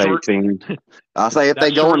lucky that at short- 18. I'll say if that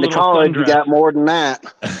they go short into little college, you sundress. got more than that.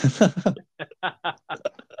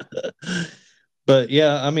 But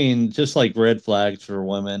yeah, I mean, just like red flags for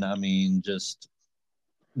women, I mean, just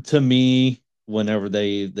to me, whenever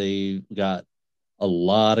they got a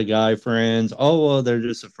lot of guy friends, oh well, they're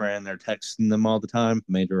just a friend, they're texting them all the time,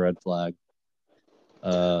 major red flag.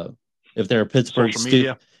 If they're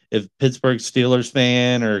a if Pittsburgh Steelers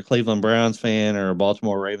fan or Cleveland Browns fan or a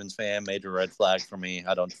Baltimore Ravens fan, major red flag for me.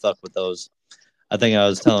 I don't fuck with those. I think I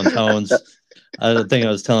was telling Tones.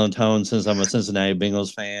 Since I'm a Cincinnati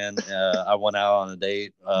Bengals fan, I went out on a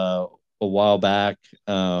date a while back,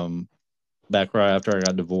 back right after I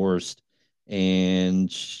got divorced,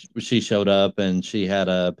 and she showed up and she had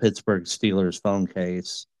a Pittsburgh Steelers phone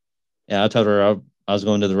case. And I told her I was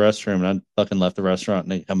going to the restroom, and I fucking left the restaurant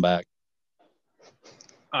and didn't come back.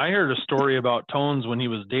 I heard a story about Tones when he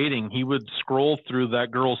was dating. He would scroll through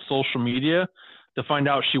that girl's social media to find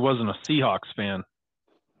out she wasn't a Seahawks fan.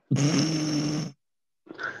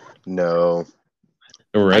 No.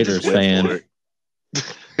 A Raiders fan.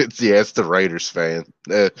 It's the Raiders fan.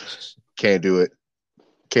 Can't do it.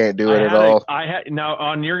 Can't do it at all. Now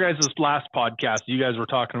on your guys' last podcast, you guys were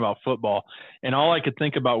talking about football, and all I could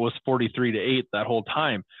think about was 43-8 that whole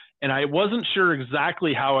time. And I wasn't sure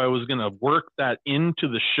exactly how I was going to work that into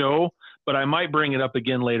the show, but I might bring it up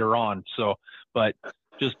again later on. So, but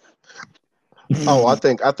just. Oh, I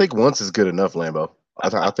think once is good enough, Lambo.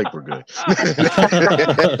 I think we're good.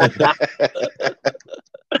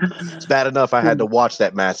 It's bad enough I had to watch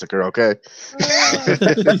that massacre. Okay.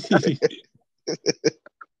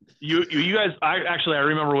 You guys, I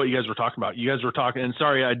remember what you guys were talking about. You guys were talking, and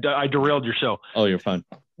sorry, I derailed your show. Oh, you're fine.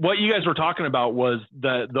 What you guys were talking about was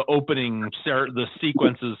the opening, the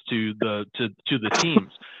sequences to the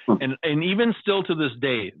teams, and even still to this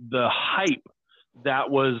day, the hype that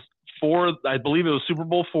was for, I believe it was Super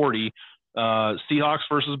Bowl 40, Seahawks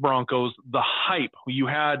versus Broncos. The hype you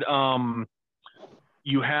had, God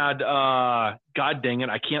dang it,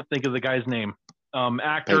 I can't think of the guy's name.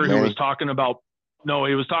 Actor who was talking about. No,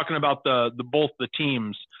 he was talking about the both the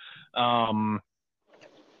teams.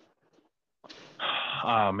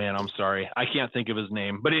 Oh man, I'm sorry, I can't think of his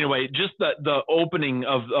name. But anyway, just the opening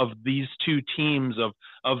of these two teams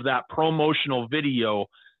of that promotional video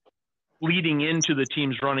leading into the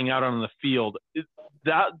teams running out on the field.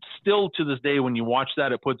 That still to this day, when you watch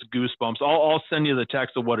that, it puts goosebumps. I'll send you the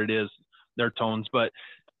text of what it is, their Tones, but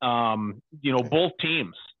both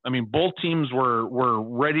teams. I mean, both teams were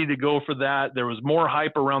ready to go for that. There was more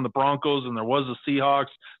hype around the Broncos than there was the Seahawks.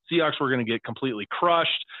 Seahawks were going to get completely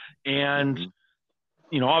crushed, and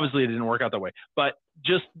obviously it didn't work out that way. But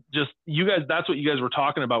just you guys, that's what you guys were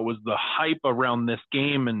talking about, was the hype around this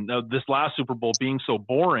game and this last Super Bowl being so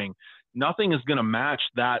boring. Nothing is going to match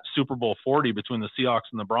that Super Bowl 40 between the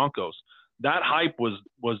Seahawks and the Broncos. That hype was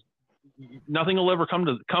nothing will ever come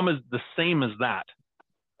as the same as that.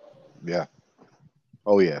 Yeah.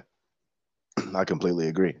 Oh yeah. I completely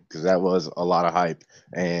agree, because that was a lot of hype.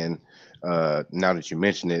 And now that you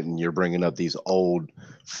mention it and you're bringing up these old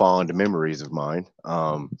fond memories of mine,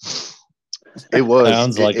 it was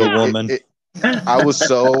sounds like a woman. I was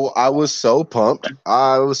so pumped.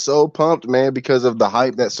 I was so pumped, man, because of the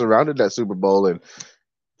hype that surrounded that Super Bowl, and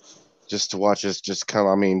just to watch us just come.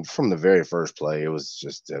 I mean, from the very first play, it was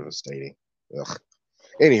just devastating. Ugh.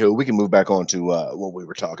 Anywho, we can move back on to what we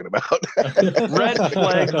were talking about. Red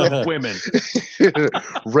flags of women.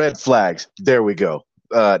 Red flags. There we go.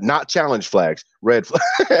 Not challenge flags. Red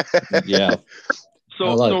flags. Yeah.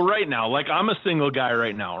 So right now, like, I'm a single guy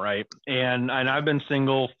right now, right? And I've been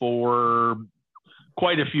single for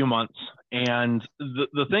quite a few months. And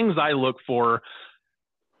the things I look for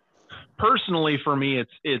personally, for me,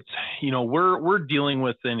 it's we're dealing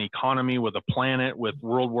with an economy, with a planet, with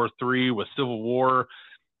World War III, with Civil War.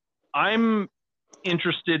 I'm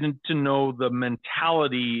interested to know the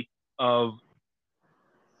mentality of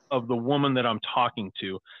the woman that I'm talking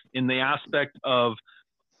to, in the aspect of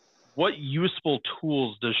what useful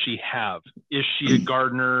tools does she have? Is she a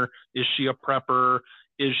gardener? Is she a prepper?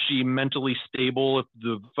 Is she mentally stable if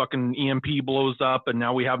the fucking EMP blows up and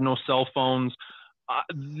now we have no cell phones?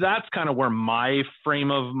 That's kind of where my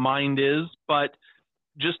frame of mind is. But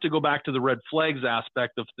just to go back to the red flags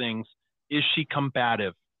aspect of things, is she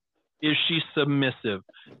combative? Is she submissive?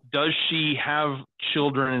 Does she have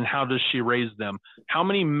children, and how does she raise them? How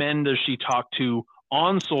many men does she talk to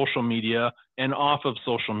on social media and off of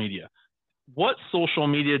social media? What social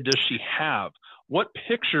media does she have? What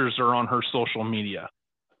pictures are on her social media?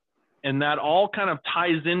 And that all kind of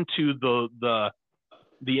ties into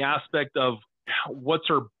the aspect of what's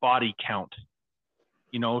her body count.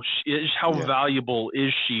 You know, how valuable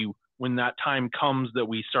is she when that time comes that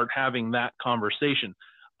we start having that conversation?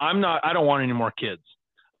 I don't want any more kids.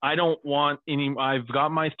 I don't want any. I've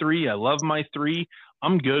got my 3. I love my 3.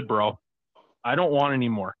 I'm good, bro. I don't want any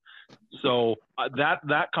more. So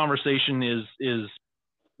that conversation is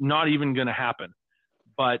not even going to happen.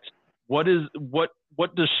 But what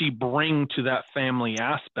does she bring to that family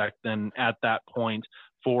aspect then at that point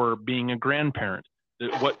for being a grandparent?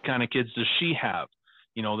 What kind of kids does she have?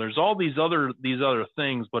 You know, there's all these other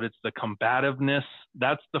things, but it's the combativeness.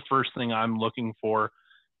 That's the first thing I'm looking for.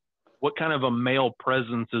 What kind of a male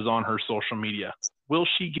presence is on her social media? Will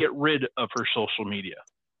she get rid of her social media?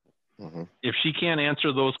 Mm-hmm. If she can't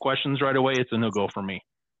answer those questions right away, it's a no-go for me.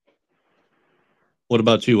 What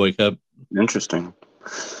about you, Wake Up? Interesting.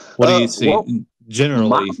 What do you see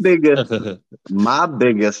generally? My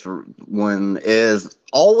biggest one is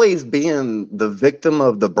always being the victim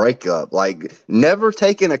of the breakup, like never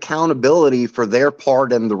taking accountability for their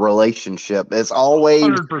part in the relationship. It's always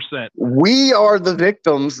 100%. We are the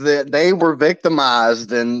victims, that they were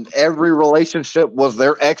victimized, and every relationship was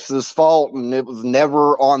their ex's fault, and it was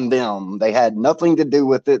never on them. They had nothing to do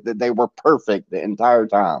with it, that they were perfect the entire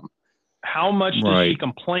time. How much does she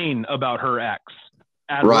complain about her ex?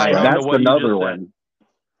 Right, that's another one.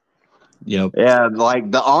 Yep. Yeah,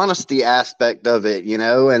 like the honesty aspect of it, you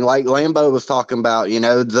know, and like Lambo was talking about, you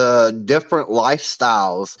know, the different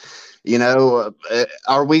lifestyles. You know,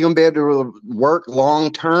 are we going to be able to work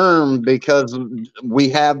long term because we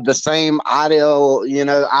have the same ideals,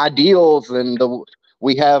 and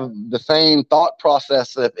we have the same thought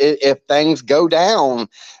process? If things go down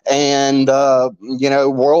and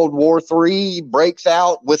World War III breaks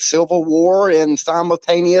out with Civil War and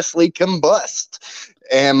simultaneously combust,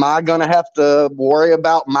 am I going to have to worry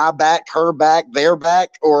about my back, her back, their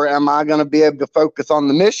back, or am I going to be able to focus on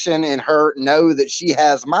the mission and her know that she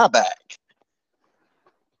has my back?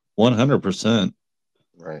 100%.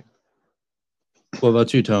 Right. What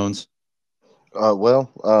about you, Tones? Well,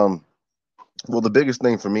 the biggest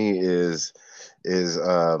thing for me is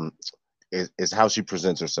how she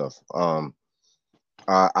presents herself.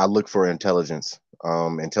 I look for intelligence.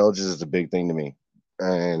 Intelligence is a big thing to me,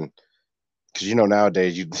 and because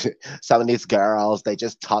nowadays some of these girls, they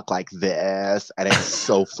just talk like this, and it's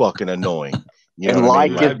so fucking annoying. You know what I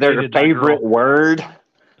mean? Is their favorite word?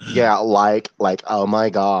 Yeah, like oh my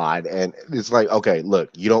god, and it's like, okay, look,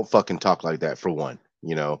 you don't fucking talk like that, for one,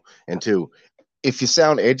 and two, if you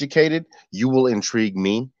sound educated, you will intrigue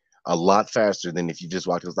me a lot faster than if you just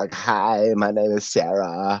walk. It's like, hi, my name is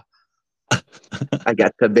Sarah. I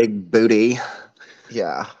got the big booty.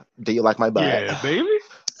 Yeah. Do you like my butt? Yeah, baby.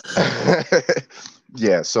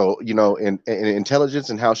 Yeah. So, in intelligence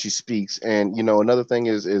and how she speaks. And, another thing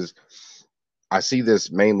is I see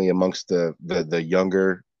this mainly amongst the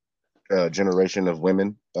younger generation of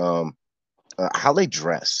women, how they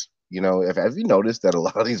dress. Have you noticed that a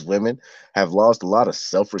lot of these women have lost a lot of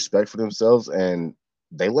self-respect for themselves, and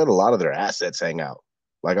they let a lot of their assets hang out?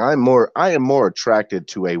 Like, I am more attracted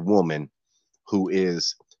to a woman who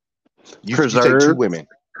is you take two women.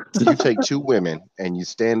 You take two women and you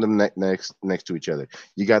stand them next to each other.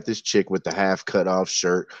 You got this chick with the half cut off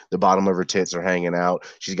shirt, the bottom of her tits are hanging out.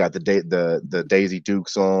 She's got the Daisy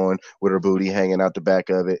Dukes on with her booty hanging out the back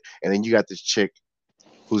of it, and then you got this chick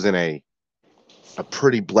who's in a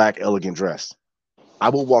pretty black elegant dress. I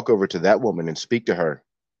will walk over to that woman and speak to her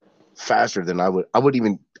faster than I would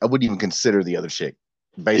even consider the other chick.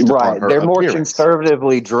 Based upon her they're more appearance.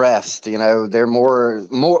 Conservatively dressed, they're more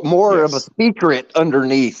yes. of a secret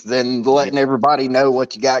underneath than letting everybody know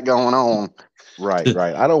what you got going on. Right.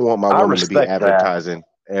 I don't want my woman to be advertising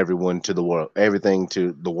everyone to the world, everything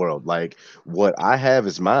to the world. Like, what I have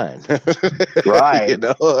is mine. Right.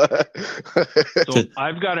 So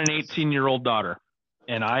I've got an 18-year-old daughter,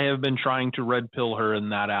 and I have been trying to red pill her in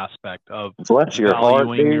that aspect of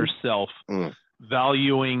valuing yourself.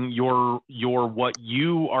 Valuing your what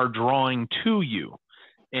you are drawing to you.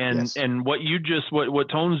 And what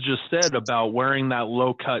Tones just said about wearing that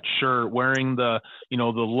low cut shirt, wearing the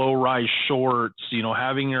low rise shorts,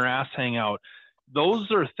 having your ass hang out,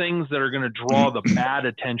 those are things that are going to draw the bad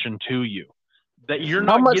attention to you. That you're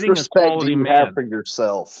How not much getting a respect do quality you man. have for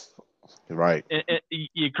yourself? Right.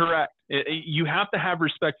 You're correct. You have to have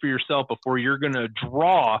respect for yourself before you're going to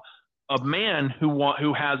draw a man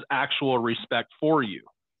who has actual respect for you.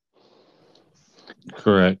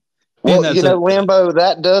 Correct. Well, Lambo,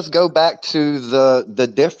 that does go back to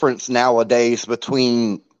the difference nowadays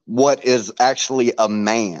between what is actually a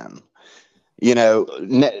man.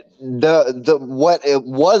 The what it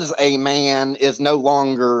was a man is no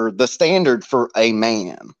longer the standard for a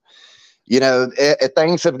man.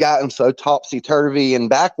 Things have gotten so topsy-turvy and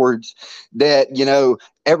backwards that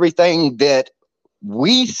everything that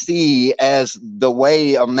we see as the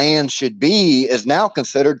way a man should be is now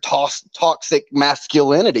considered toxic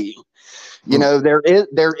masculinity. There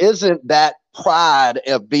isn't that pride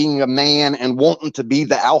of being a man and wanting to be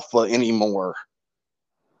the alpha anymore.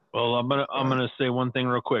 Well, I'm gonna say one thing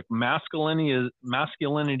real quick. Masculinity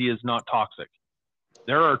is not toxic.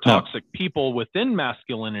 There are toxic people within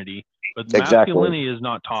masculinity, but masculinity is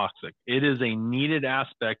not toxic. It is a needed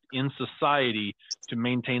aspect in society to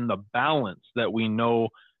maintain the balance that we know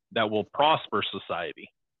that will prosper society.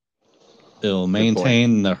 It'll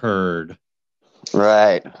maintain the herd.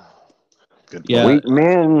 Right. Good point. Yeah. Weak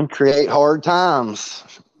men create hard times.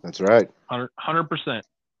 That's right. 100%.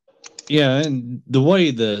 Yeah, and the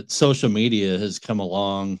way that social media has come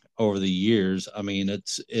along over the years, I mean,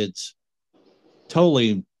 it's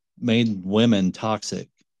totally made women toxic.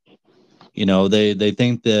 They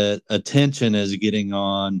think that attention is getting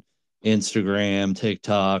on Instagram,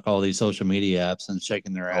 TikTok, all these social media apps and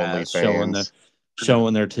shaking their ass,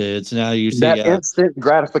 showing their tits. Now you see that instant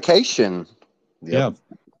gratification. Yep.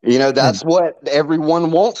 That's what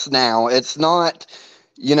everyone wants now. It's not,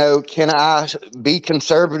 can I be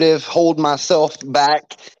conservative, hold myself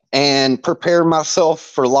back, and prepare myself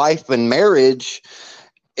for life and marriage?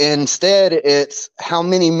 Instead, it's how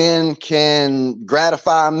many men can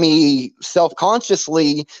gratify me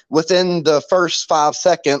self-consciously within the first 5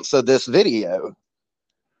 seconds of this video.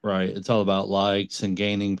 Right. It's all about likes and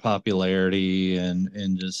gaining popularity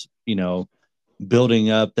and just, building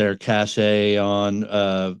up their cachet on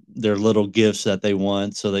their little gifts that they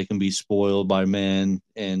want so they can be spoiled by men,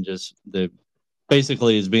 and just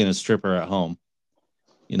basically is being a stripper at home.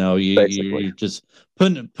 You're just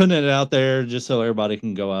putting it out there just so everybody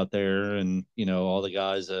can go out there and, all the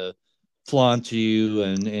guys flaunt you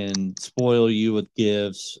and spoil you with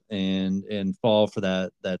gifts and fall for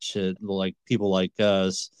that shit. Like people like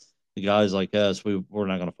us, the guys like us, we're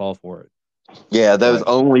not going to fall for it. Yeah, those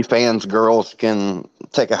OnlyFans girls can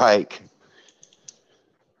take a hike.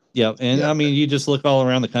 Yeah, and I mean, you just look all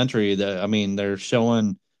around the country. They're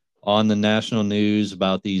showing on the national news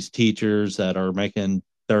about these teachers that are making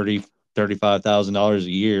 $35,000 a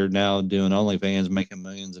year now doing OnlyFans, making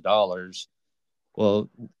millions of dollars. Well,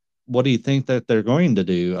 what do you think that they're going to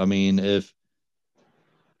do? I mean, if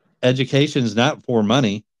education is not for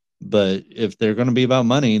money, but if they're going to be about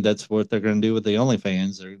money, that's what they're going to do with the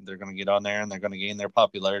OnlyFans. They're going to get on there and they're going to gain their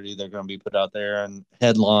popularity. They're going to be put out there in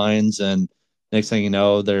headlines, and next thing you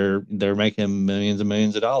know, they're making millions and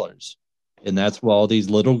millions of dollars. And that's why all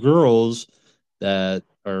these little girls that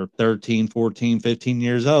are 13, 14, 15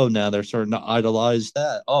 years old now, they're starting to idolize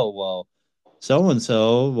that. Oh, well,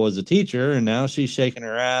 so-and-so was a teacher and now she's shaking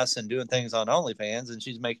her ass and doing things on OnlyFans and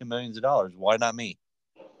she's making millions of dollars. Why not me?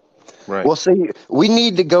 Right. Well, see, we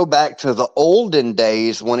need to go back to the olden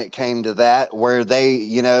days when it came to that, where they,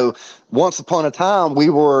 once upon a time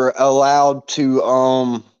we were allowed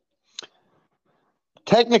to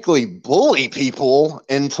technically bully people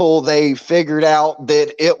until they figured out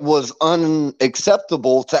that it was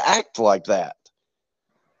unacceptable to act like that.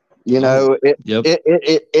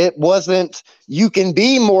 It wasn't, you can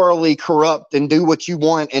be morally corrupt and do what you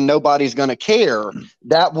want and nobody's going to care.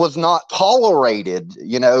 That was not tolerated.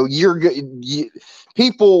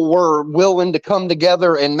 People were willing to come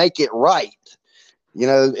together and make it right.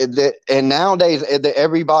 And nowadays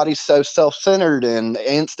everybody's so self-centered and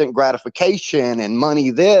instant gratification and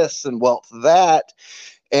money this and wealth that.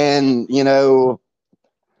 And,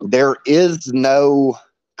 there is no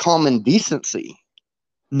common decency.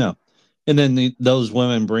 No. And then those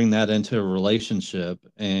women bring that into a relationship,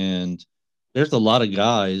 and there's a lot of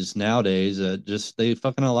guys nowadays that just, they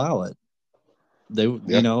fucking allow it. They'll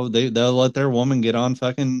let their woman get on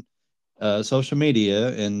fucking social media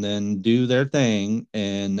and then do their thing,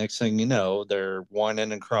 and next thing you know, they're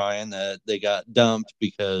whining and crying that they got dumped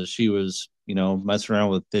because she was, messing around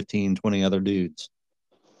with 15, 20 other dudes.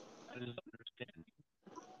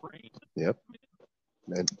 Yep.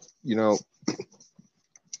 And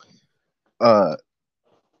uh,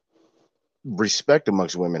 respect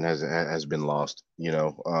amongst women has been lost. You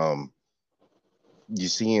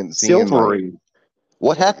seeing like Chivalry.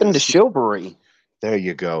 What happened to chivalry? there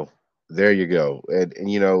you go, and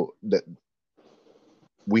that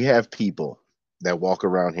we have people that walk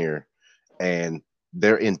around here and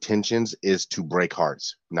their intentions is to break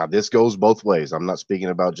hearts. Now, this goes both ways. I'm not speaking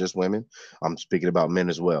about just women. I'm speaking about men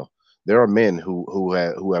as well. There are men who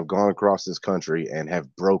have gone across this country and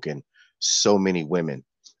have broken so many women,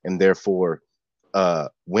 and therefore,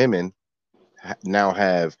 women now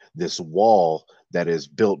have this wall that is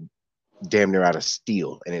built damn near out of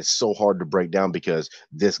steel, and it's so hard to break down because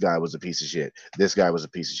this guy was a piece of shit, this guy was a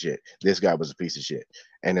piece of shit, this guy was a piece of shit.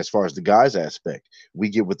 And as far as the guys aspect, we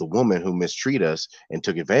get with the woman who mistreat us and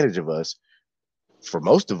took advantage of us. For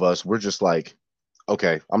most of us, we're just like,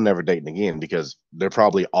 okay, I'm never dating again, because they're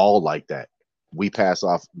probably all like that. We pass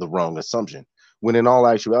off the wrong assumption, when in all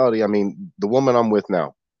actuality, I mean, the woman I'm with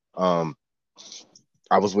now, um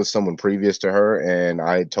I was with someone previous to her, and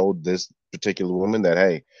I told this particular woman that,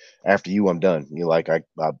 hey, after you, I'm done.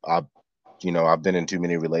 I've been in too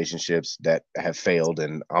many relationships that have failed,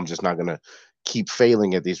 and I'm just not gonna keep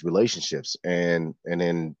failing at these relationships. And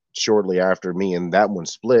then shortly after me and that one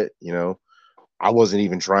split, I wasn't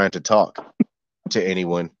even trying to talk to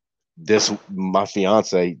anyone. My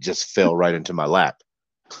fiance just fell right into my lap.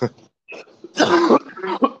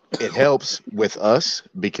 It helps with us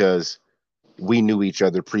because we knew each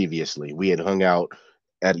other previously. We had hung out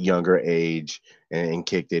at a younger age and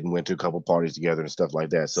kicked it and went to a couple parties together and stuff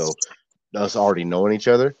like that. So us already knowing each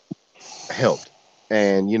other helped.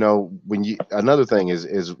 And when you another thing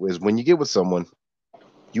is when you get with someone,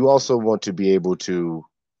 you also want to be able to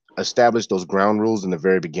establish those ground rules in the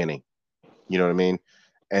very beginning. You know what I mean?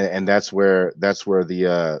 And that's where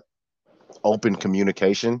the open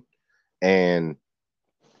communication and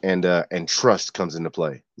and trust comes into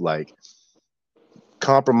play. Like,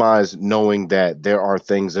 compromise knowing that there are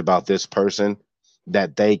things about this person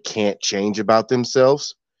that they can't change about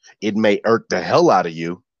themselves. It may irk the hell out of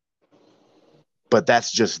you, but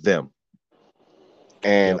that's just them.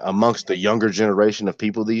 And Yep. amongst the younger generation of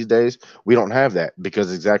people these days, we don't have that,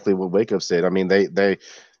 because exactly what Wake Up said. I mean, they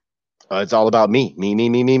it's all about me, me, me,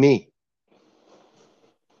 me, me, me.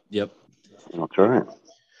 Yep. That's right.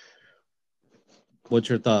 What's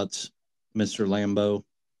your thoughts, Mr. Lambo?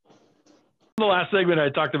 The last segment I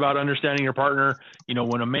talked about understanding your partner.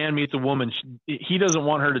 When a man meets a woman, he doesn't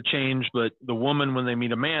want her to change, but the woman, when they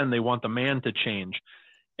meet a man, they want the man to change.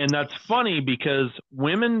 And that's funny because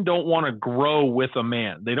women don't want to grow with a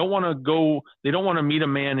man. They don't want to meet a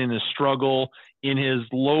man in his struggle, in his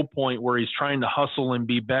low point where he's trying to hustle and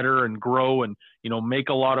be better and grow and, make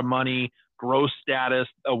a lot of money, grow status.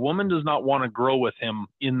 A woman does not want to grow with him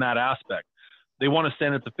in that aspect. They want to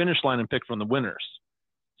stand at the finish line and pick from the winners.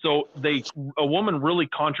 So a woman really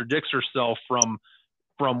contradicts herself from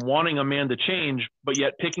wanting a man to change, but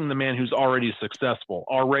yet picking the man who's already successful,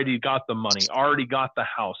 already got the money, already got the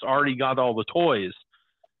house, already got all the toys.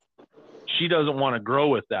 She doesn't want to grow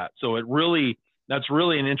with that. So that's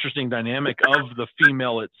really an interesting dynamic of the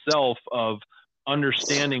female itself, of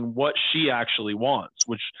understanding what she actually wants,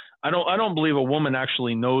 which I don't believe a woman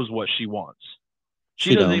actually knows what she wants.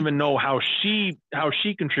 She doesn't even know how she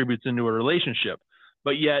contributes into a relationship.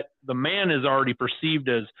 But yet the man is already perceived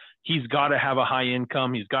as, he's got to have a high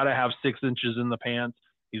income. He's got to have 6 inches in the pants.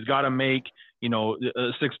 He's got to make, a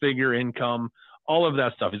 6-figure income, all of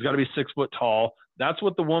that stuff. He's got to be 6 foot tall. That's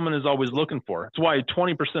what the woman is always looking for. That's why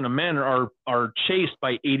 20% of men are chased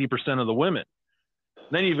by 80% of the women.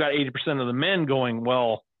 Then you've got 80% of the men going,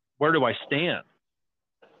 well, where do I stand?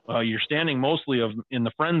 Well, you're standing mostly in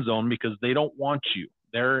the friend zone because they don't want you.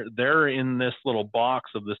 They're in this little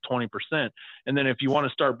box of this 20%. And then if you want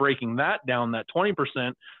to start breaking that down, that 20%,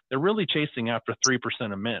 they're really chasing after 3%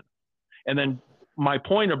 of men. And then my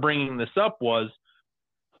point of bringing this up was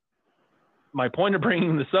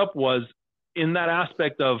in that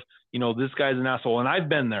aspect of, this guy's an asshole. And I've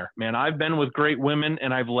been there, man. I've been with great women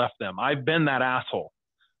and I've left them. I've been that asshole.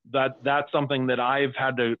 That's something that I've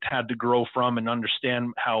had to grow from and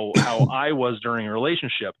understand how I was during a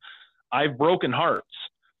relationship. I've broken hearts,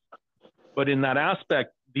 but in that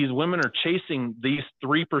aspect, these women are chasing these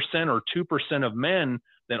 3% or 2% of men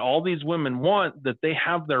that all these women want, that they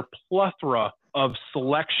have their plethora of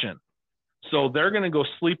selection. So they're going to go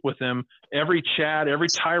sleep with him, every Chad, every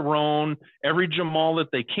Tyrone, every Jamal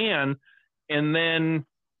that they can, and then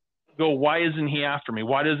go, why isn't he after me?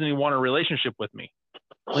 Why doesn't he want a relationship with me?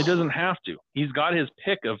 Well, he doesn't have to. He's got his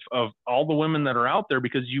pick of all the women that are out there,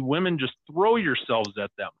 because you women just throw yourselves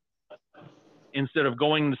at them. instead of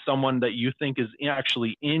going to someone that you think is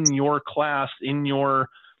actually in your class, in your,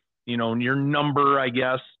 your number, I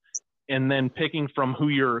guess, and then picking from who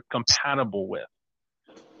you're compatible with.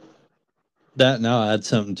 That now add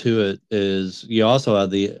something to it is you also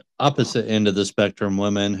have the opposite end of the spectrum,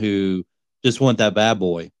 women who just want that bad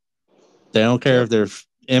boy. They don't care if they're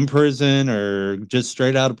in prison or just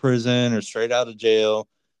straight out of prison or straight out of jail,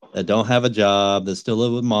 that don't have a job, that still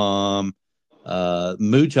live with mom,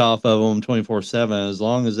 mooch off of them 24/7. As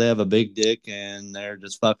long as they have a big dick and they're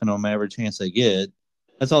just fucking them every chance they get,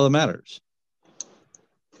 that's all that matters.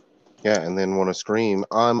 Yeah, and then want to scream,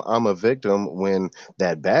 I'm a victim, when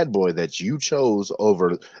that bad boy that you chose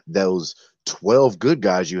over those 12 good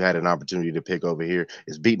guys you had an opportunity to pick over here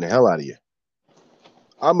is beating the hell out of you.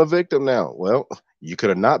 I'm a victim now. Well, you could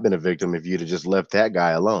have not been a victim if you'd have just left that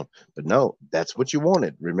guy alone. But no, that's what you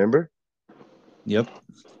wanted, remember? Yep.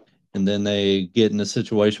 And then they get in a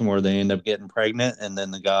situation where they end up getting pregnant, and then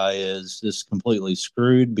the guy is just completely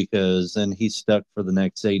screwed because then he's stuck for the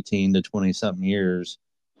next 18 to 20 something years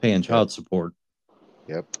paying child support.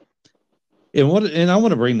 Yep. And I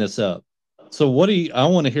want to bring this up. So I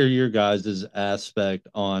want to hear your guys' aspect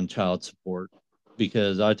on child support,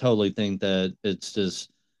 because I totally think that it's just,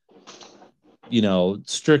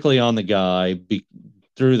 strictly on the guy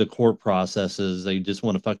through the court processes. They just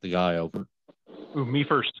want to fuck the guy over. Ooh, me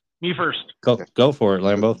first. Go for it,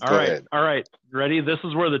 Lambo. All right. Ready? This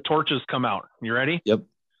is where the torches come out. You ready? Yep.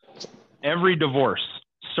 Every divorce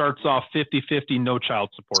starts off 50-50, no child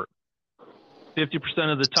support.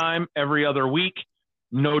 50% of the time, every other week,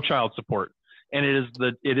 no child support. And it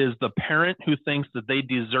is the parent who thinks that they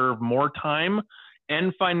deserve more time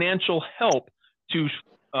and financial help to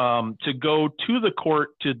go to the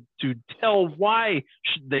court to tell why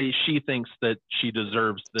she thinks that she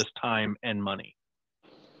deserves this time and money.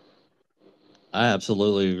 I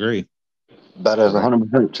absolutely agree. That is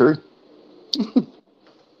 100% true.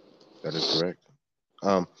 That is correct.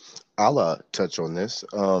 I'll touch on this.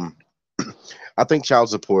 I think child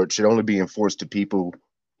support should only be enforced to people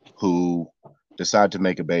who decide to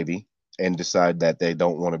make a baby and decide that they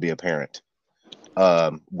don't want to be a parent.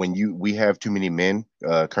 We have too many men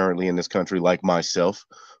currently in this country, like myself,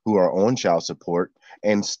 who are on child support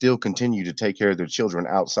and still continue to take care of their children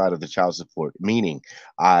outside of the child support. Meaning,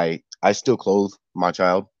 I still clothe my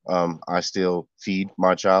child. I still feed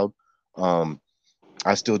my child.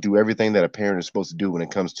 I still do everything that a parent is supposed to do when it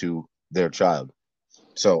comes to their child.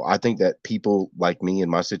 So I think that people like me in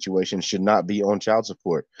my situation should not be on child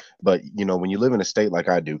support. But, when you live in a state like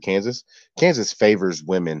I do, Kansas favors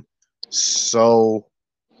women so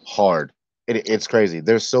hard. It's crazy.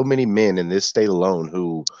 There's so many men in this state alone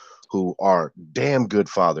who are damn good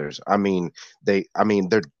fathers. They're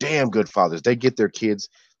damn good fathers. They get their kids.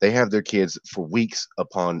 They have their kids for weeks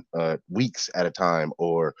upon weeks at a time,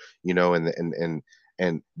 or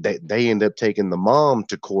and they end up taking the mom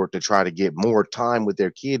to court to try to get more time with their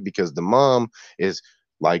kid, because the mom is,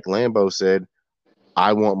 like Lambo said,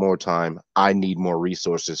 I want more time. I need more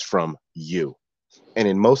resources from you. And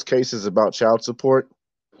in most cases about child support,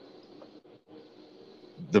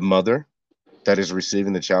 the mother that is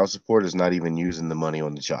receiving the child support is not even using the money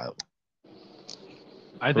on the child.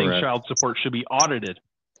 I think child support should be audited.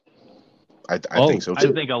 I think so too.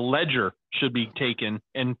 I think a ledger should be taken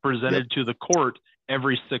and presented to the court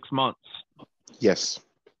every 6 months. Yes.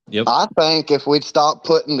 Yep. I think if we'd stop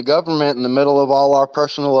putting the government in the middle of all our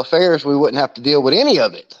personal affairs, we wouldn't have to deal with any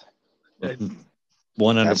of it. 100%.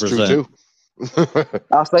 That's true too.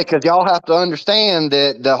 I say, because y'all have to understand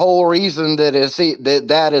that the whole reason that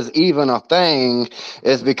is even a thing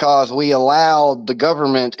is because we allowed the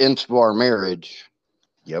government into our marriage.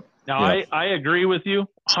 Yep. Now, I agree with you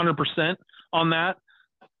 100% on that.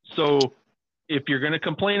 So if you're going to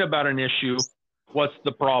complain about an issue, what's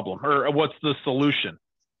the problem, or what's the solution?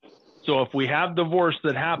 So if we have divorce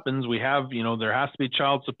that happens, we have, there has to be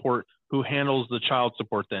child support. Who handles the child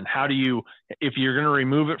support then? How do you, if you're going to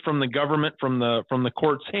remove it from the government, from the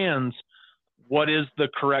court's hands, what is the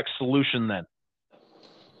correct solution then?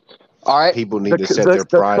 All right. People need to set their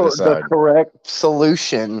pride aside. The correct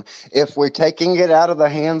solution, if we're taking it out of the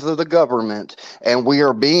hands of the government and we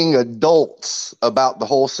are being adults about the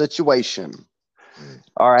whole situation.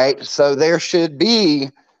 All right. So there should be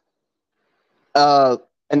an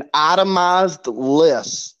itemized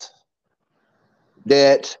list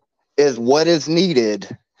that is what is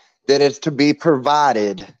needed, that is to be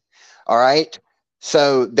provided. All right.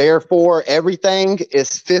 So therefore, everything is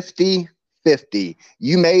 50-50.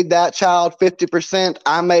 You made that child 50%.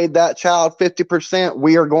 I made that child 50%.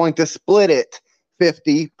 We are going to split it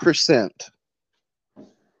 50%.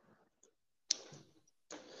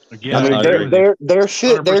 Again, I mean, I agree with you. there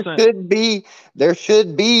should 100%. there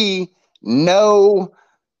should be no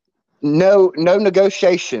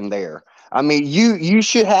negotiation there. I mean, you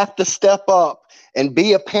should have to step up and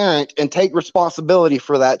be a parent and take responsibility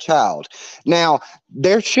for that child. Now,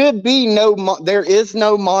 there is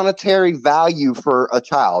no monetary value for a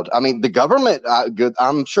child. I mean, the government,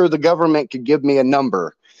 I'm sure the government could give me a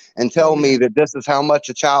number and tell me that this is how much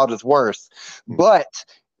a child is worth, but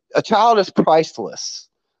a child is priceless.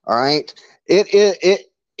 All right.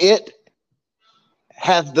 It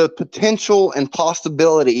has the potential and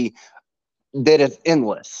possibility that is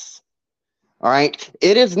endless. All right.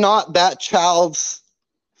 It is not that child's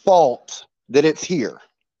fault that it's here.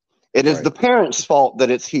 It is the parent's fault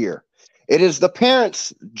that it's here. It is the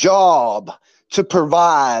parent's job to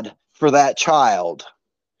provide for that child,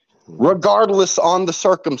 regardless on the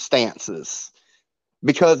circumstances,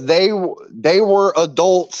 because they were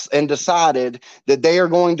adults and decided that they are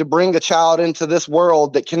going to bring a child into this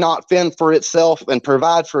world that cannot fend for itself and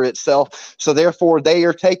provide for itself. So therefore, they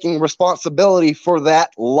are taking responsibility for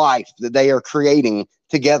that life that they are creating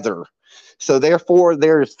together. So therefore,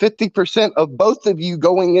 there's 50% of both of you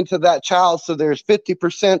going into that child. So there's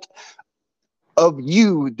 50% of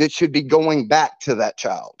you that should be going back to that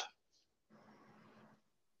child.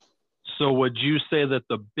 So would you say that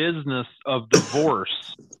the business of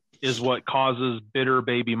divorce is what causes bitter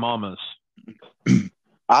baby mamas?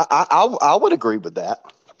 I would agree with that.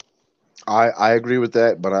 I agree with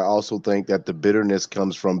that, but I also think that the bitterness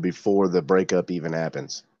comes from before the breakup even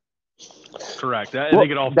happens. Correct. I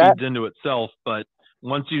think it all feeds into itself, but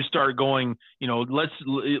once you start going, let's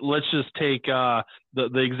just take the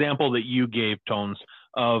example that you gave, Tones,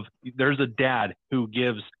 of there's a dad who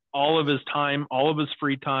gives all of his time, all of his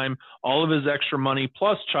free time, all of his extra money,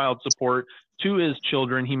 plus child support to his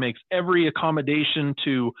children. He makes every accommodation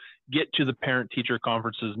to get to the parent-teacher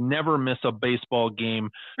conferences, never miss a baseball game,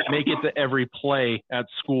 make it to every play at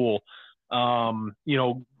school.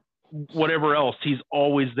 Whatever else, he's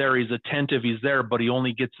always there. He's attentive. He's there, but he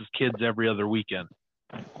only gets his kids every other weekend.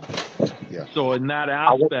 Yeah. So in that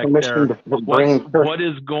aspect there,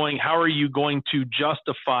 how are you going to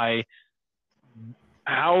justify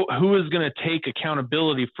who is going to take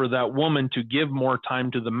accountability for that woman to give more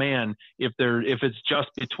time to the man if it's just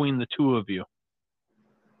between the two of you?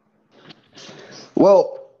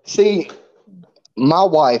 Well, see, my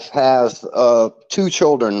wife has 2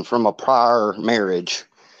 children from a prior marriage.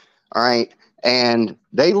 All right. And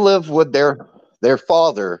they live with their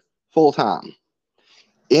father full time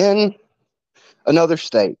in another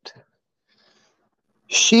state.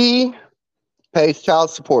 She pays child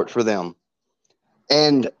support for them.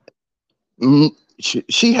 And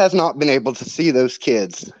she has not been able to see those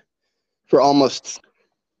kids for almost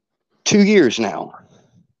 2 years now,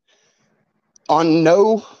 on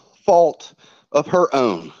no fault of her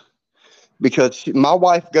own, because my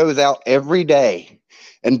wife goes out every day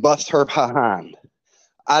and busts her behind.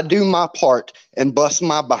 I do my part and bust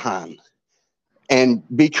my behind. And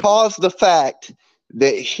because the fact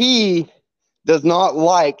that he does not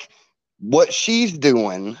like what she's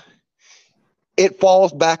doing, it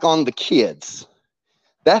falls back on the kids.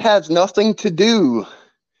 That has nothing to do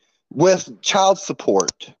with child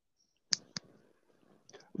support,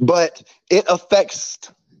 but it affects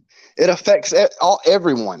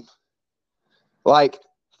everyone. Like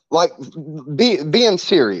being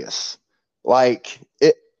serious,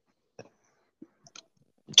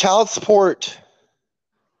 child support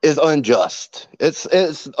is unjust. It's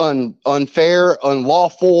unfair,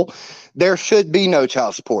 unlawful. There should be no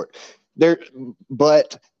child support.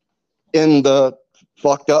 But in the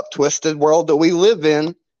fucked up, twisted world that we live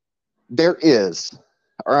in, there is.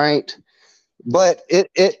 All right. But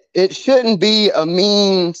it shouldn't be a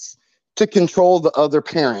means to control the other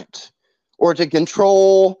parent or to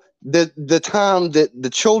control the time that the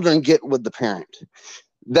children get with the parent.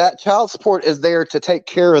 That child support is there to take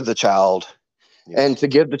care of the child and to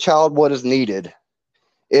give the child what is needed.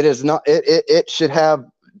 It is not. It should have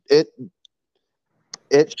it.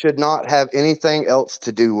 It should not have anything else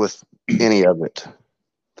to do with any of it.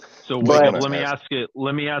 So let me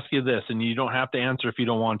ask you this, and you don't have to answer if you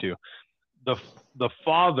don't want to. The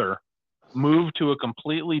father moved to a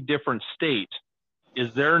completely different state.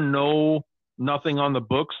 Is there nothing on the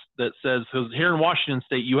books that says, because here in Washington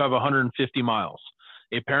State you have 150 miles.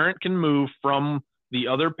 A parent can move from the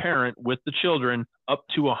other parent with the children up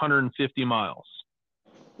to 150 miles.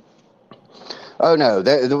 Oh no,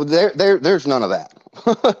 there's none of that.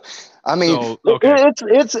 I mean, so, okay.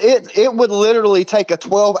 it would literally take a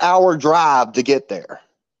 12-hour drive to get there.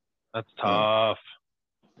 That's tough.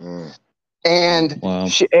 And wow.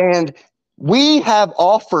 and We have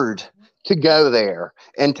offered to go there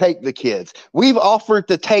and take the kids. We've offered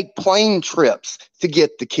to take plane trips to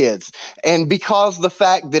get the kids. And because of the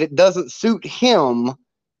fact that it doesn't suit him,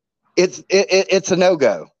 it's a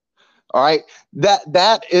no-go. All right. That's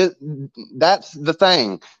the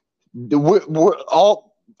thing.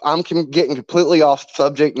 I'm getting completely off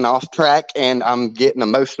subject and off track, and I'm getting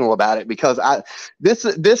emotional about it because this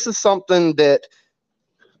is something that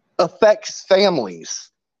affects families,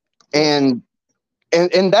 and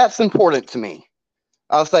that's important to me.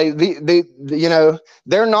 I'll say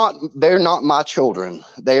they're not my children.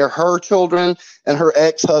 They are her children and her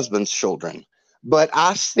ex-husband's children. But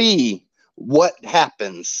I see what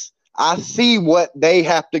happens. I see what they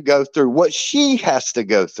have to go through, what she has to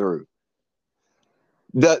go through.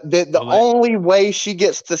 The only way she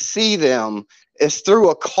gets to see them is through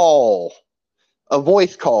a call, a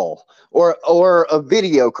voice call, or a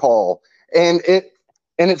video call, and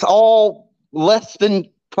it's all less than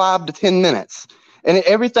 5 to 10 minutes, and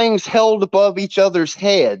everything's held above each other's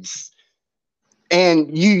heads, and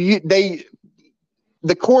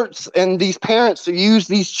the courts and these parents use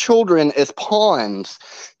these children as pawns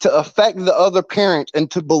to affect the other parent and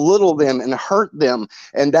to belittle them and hurt them.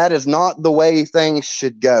 And that is not the way things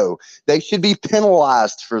should go. They should be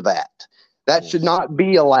penalized for that. That should not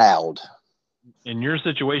be allowed. And your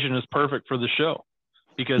situation is perfect for the show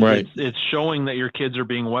because it's showing that your kids are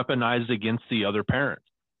being weaponized against the other parent.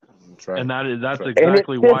 That's right. And that's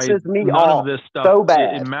exactly why none of this stuff so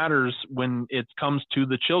bad. It matters when it comes to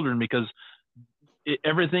the children, because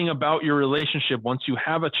everything about your relationship, once you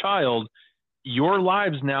have a child, your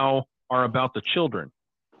lives now are about the children.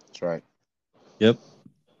 That's right. Yep.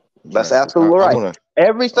 That's absolutely right.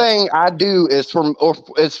 Everything I do is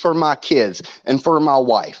for my kids and for my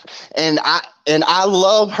wife. And I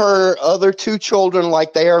love her other 2 children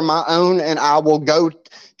like they are my own, and I will go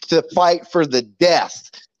to fight for the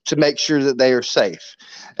death to make sure that they are safe.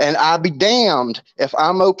 And I'd be damned if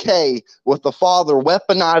I'm okay with the father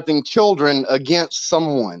weaponizing children against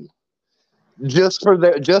someone just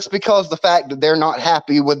because the fact that they're not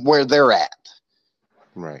happy with where they're at.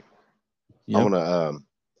 Right. Yep.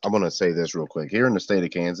 I'm gonna say this real quick. Here in the state of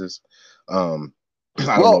Kansas, I don't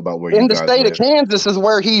know about where you guys in the state live. of Kansas is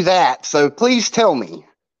where he's at. So please tell me.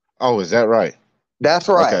 Oh, is that right? That's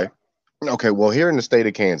right. Okay. Well, here in the state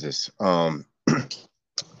of Kansas,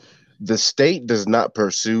 the state does not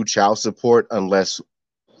pursue child support unless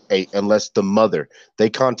the mother, they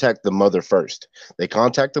contact the mother first. They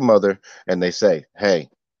contact the mother and they say, hey,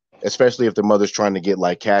 especially if the mother's trying to get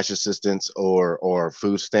like cash assistance or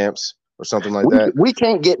food stamps or something like that. We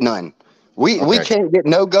can't get none. We can't get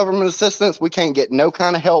no government assistance. We can't get no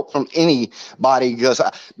kind of help from anybody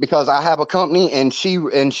because I have a company and she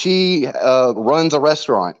runs a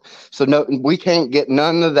restaurant. So no, we can't get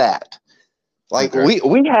none of that. Like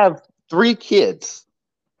we have 3 kids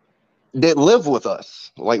that live with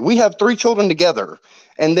us. Like we have 3 children together,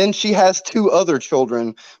 and then she has 2 other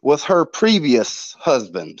children with her previous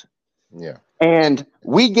husband. Yeah. And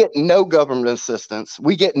we get no government assistance.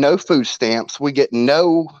 We get no food stamps. We get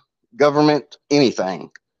no government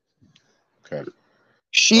anything. Okay.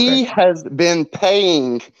 She has been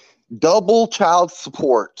paying double child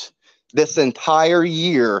support this entire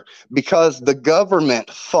year because the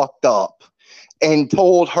government fucked up and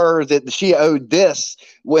told her that she owed this,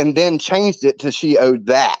 and then changed it to she owed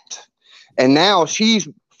that. And now she's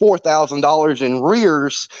 $4,000 in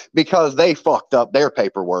arrears because they fucked up their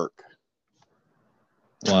paperwork.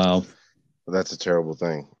 Wow. That's a terrible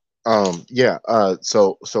thing.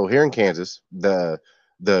 So here in Kansas, the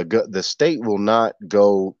state will not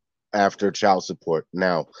go after child support.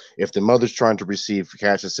 Now, if the mother's trying to receive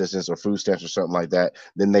cash assistance or food stamps or something like that,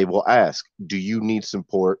 then they will ask, do you need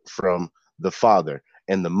support from the father?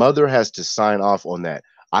 And the mother has to sign off on that.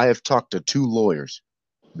 I have talked to 2 lawyers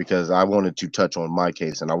because I wanted to touch on my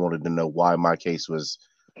case, and I wanted to know why my case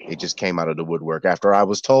it just came out of the woodwork after I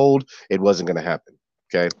was told it wasn't going to happen.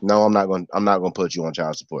 Okay. No, I'm not going to put you on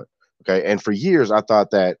child support. Okay. And for years, I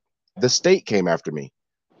thought that the state came after me.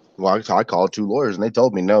 Well, I called 2 lawyers and they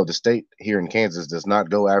told me, no, the state here in Kansas does not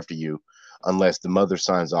go after you unless the mother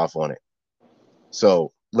signs off on it.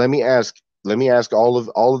 So let me ask all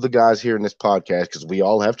of the guys here in this podcast, because we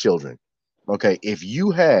all have children. Okay. If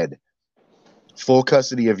you had full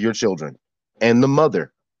custody of your children and the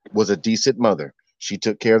mother was a decent mother, she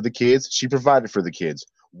took care of the kids, she provided for the kids,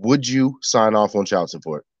 would you sign off on child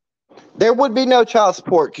support? There would be no child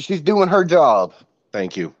support because she's doing her job.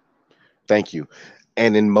 Thank you.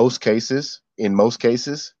 And in most cases, women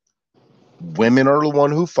are the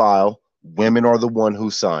one who file, women are the one who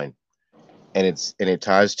sign. And it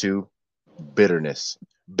ties to bitterness.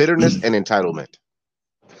 bitterness and entitlement.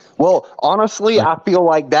 Well, honestly, I feel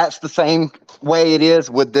like that's the same way it is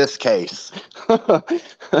with this case.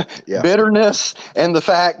 Yeah. Bitterness and the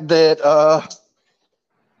fact that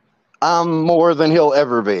I'm more than he'll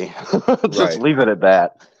ever be. Just Right. leave it at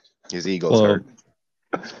that. His ego's hurt.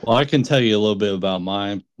 Well, I can tell you a little bit about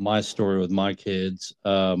my story with my kids.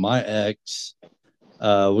 My ex,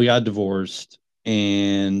 we got divorced,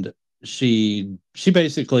 and she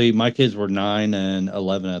basically, my kids were 9 and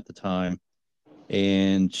 11 at the time,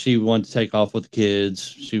 and she wanted to take off with the kids.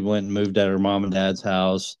 She went and moved at her mom and dad's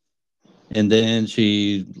house, and then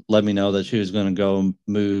she let me know that she was going to go and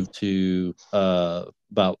move to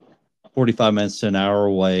about 45 minutes to an hour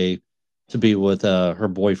away to be with her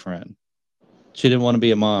boyfriend. She didn't want to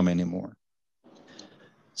be a mom anymore.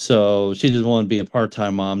 So she just wanted to be a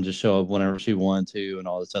part-time mom, just show up whenever she wanted to and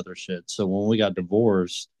all this other shit. So when we got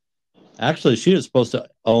divorced, actually she was supposed to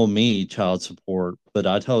owe me child support, but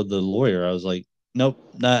I told the lawyer, I was like, nope,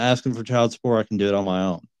 not asking for child support. I can do it on my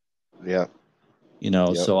own. Yeah.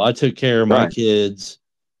 Yep. So I took care of my Right. kids,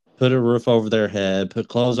 put a roof over their head, put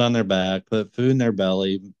clothes on their back, put food in their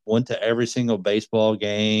belly, went to every single baseball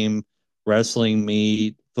game, wrestling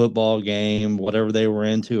meet, football game, whatever they were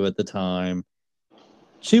into at the time.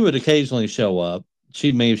 She would occasionally show up.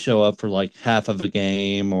 She may show up for like half of a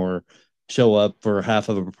game or show up for half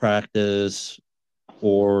of a practice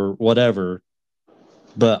or whatever.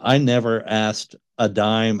 But I never asked a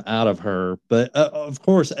dime out of her. But of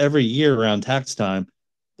course, every year around tax time,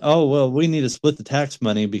 oh, well, we need to split the tax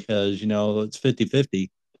money because, it's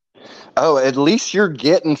 50-50. Oh, at least you're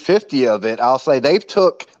getting 50 of it. I'll say they've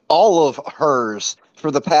took all of hers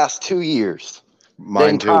for the past 2 years. The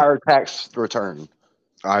Mine too. entire tax return.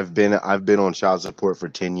 I've been on child support for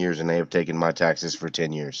 10 years, and they have taken my taxes for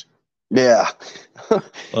 10 years. Yeah.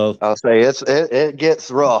 Well, I'll say it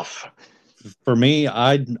gets rough. for me,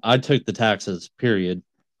 I took the taxes, period.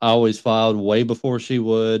 I always filed way before she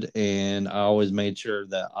would, and I always made sure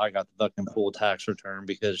that I got the fucking full tax return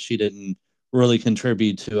because she didn't really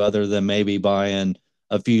contribute to other than maybe buying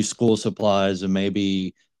a few school supplies and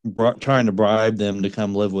maybe trying to bribe them to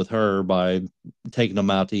come live with her by taking them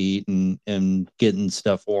out to eat and getting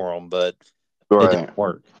stuff for them. But it Right. didn't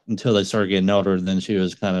work until they started getting older. Then she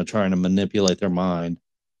was kind of trying to manipulate their mind.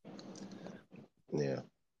 Yeah.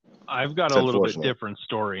 I've got It's a little bit unfortunate. different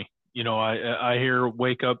story. I hear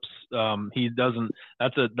Wake Up's. He doesn't.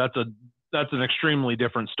 That's an extremely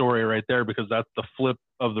different story right there because that's the flip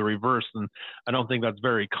of the reverse, and I don't think that's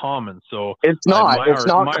very common. So It's not. It's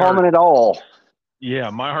not common at all. Yeah,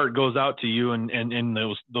 my heart goes out to you and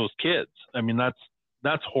those kids. I mean,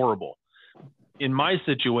 that's horrible. In my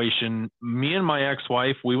situation, me and my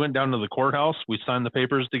ex-wife, we went down to the courthouse. We signed the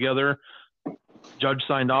papers together. Judge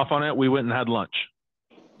signed off on it. We went and had lunch.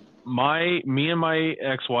 Me and my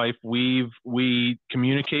ex-wife, we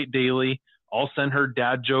communicate daily. I'll send her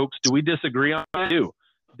dad jokes. Do we disagree on it? Do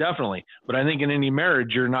definitely. But I think in any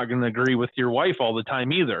marriage, you're not going to agree with your wife all the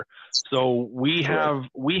time either. So we have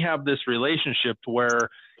this relationship where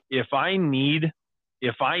if I need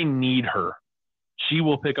her, she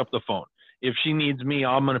will pick up the phone. If she needs me,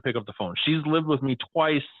 I'm going to pick up the phone. She's lived with me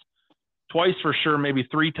twice for sure, maybe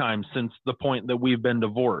 3 times since the point that we've been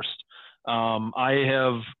divorced.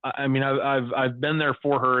 I've been there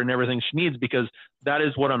for her and everything she needs because that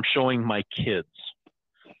is what I'm showing my kids,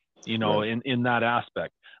 right. in that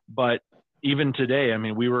aspect. But even today, I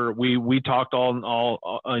mean, we talked all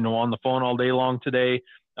on the phone all day long today.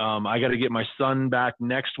 I got to get my son back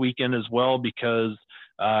next weekend as well because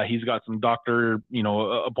he's got some doctor,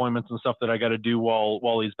 appointments and stuff that I got to do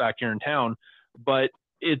while he's back here in town. But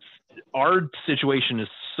our situation is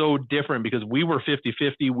so different because we were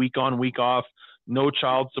 50-50 week on, week off, no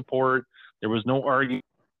child support. There was no argument.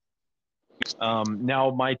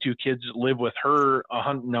 Now my 2 kids live with her.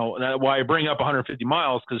 Why I bring up 150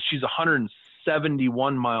 miles because she's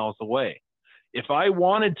 171 miles away. If I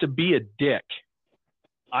wanted to be a dick,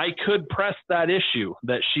 I could press that issue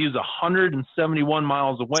that she's 171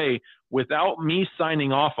 miles away without me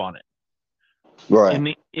signing off on it. Right.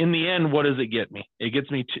 In the end, what does it get me? It gets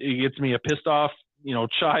me a pissed off,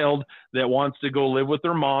 child that wants to go live with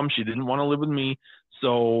their mom. She didn't want to live with me.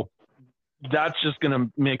 So that's just going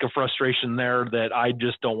to make a frustration there that I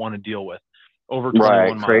just don't want to deal with over 21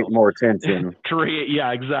 miles. Create more tension.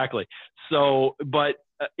 Yeah, exactly. So, but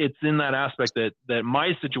it's in that aspect that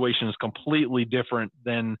my situation is completely different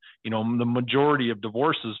than, the majority of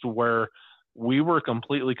divorces where we were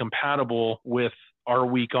completely compatible with our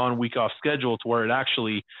week on, week off schedule to where it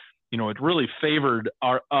actually, it really favored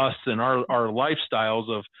us and our lifestyles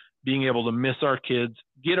of being able to miss our kids,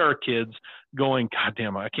 get our kids going, God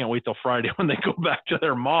damn, I can't wait till Friday when they go back to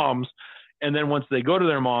their moms. And then once they go to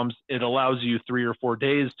their moms, it allows you 3 or 4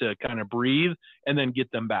 days to kind of breathe and then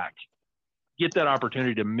get them back. Get that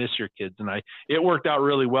opportunity to miss your kids. And it worked out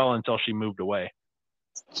really well until she moved away.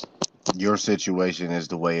 Your situation is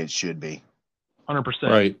the way it should be. 100%.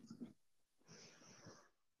 Right.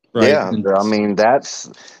 Yeah, I mean that's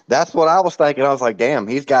what I was thinking. I was like, damn,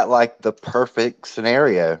 he's got like the perfect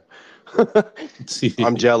scenario.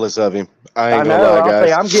 I'm jealous of him. I ain't I gonna know. lie, I'll guys.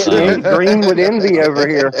 say I'm getting green with envy over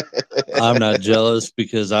here. I'm not jealous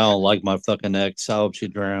because I don't like my fucking ex. I hope she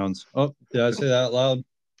drowns. Oh, did I say that out loud?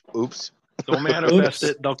 Oops. Don't manifest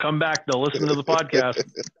it. They'll come back. They'll listen to the podcast.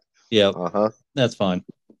 Yep. That's fine.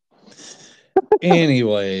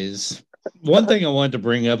 Anyways, one thing I wanted to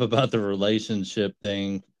bring up about the relationship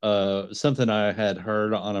thing, something I had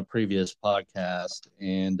heard on a previous podcast,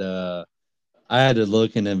 and I had to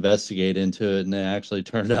look and investigate into it, and it actually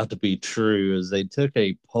turned out to be true. Is they took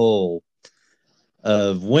a poll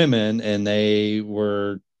of women, and they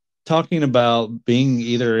were talking about being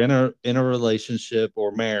either in a relationship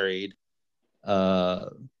or married. Do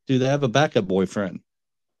they have a backup boyfriend?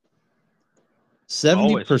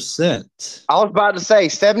 70%. I was about to say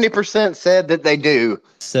 70% said that they do.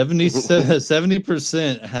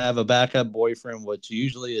 70% have a backup boyfriend, which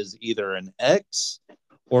usually is either an ex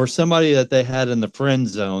or somebody that they had in the friend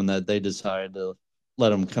zone that they decided to let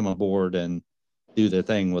them come aboard and do their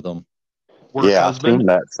thing with them. Work husband. I've seen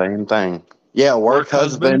that same thing. Yeah, work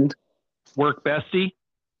husband. Work bestie.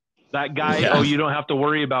 That guy, you don't have to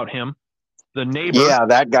worry about him. The neighbor. Yeah,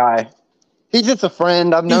 that guy. He's just a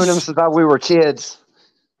friend. I've known him since we were kids.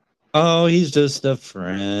 Oh, he's just a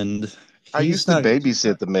friend. I used to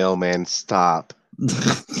babysit the mailman. Stop.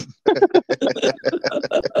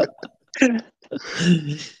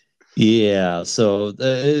 Yeah, so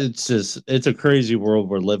it's a crazy world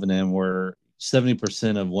we're living in where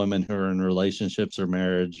 70% of women who are in relationships or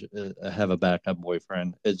marriage have a backup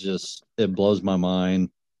boyfriend. It blows my mind.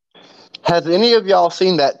 Has any of y'all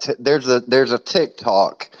seen that? There's a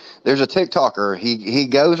TikTok. There's a TikToker. He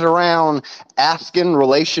goes around asking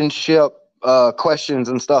relationship questions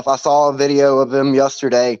and stuff. I saw a video of him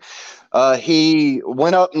yesterday. He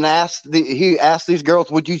went up and asked these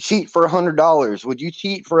girls, "Would you cheat for $100? Would you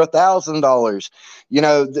cheat for $1,000?" You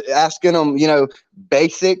know, asking them,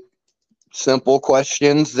 basic, simple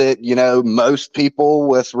questions that most people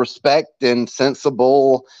with respect and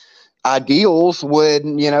sensible ideals would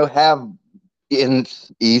have in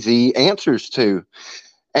easy answers to.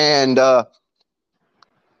 And I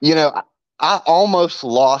almost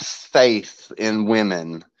lost faith in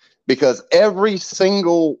women because every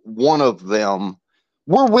single one of them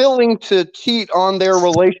were willing to cheat on their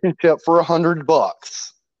relationship for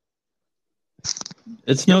 $100.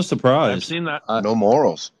 It's no surprise. I've seen that. No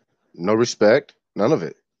morals, no respect, none of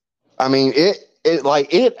it. I mean, I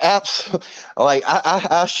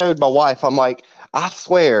showed my wife, I'm like, I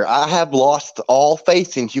swear I have lost all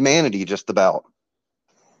faith in humanity just about.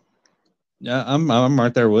 Yeah, I'm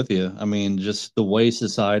right there with you. I mean, just the way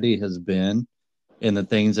society has been and the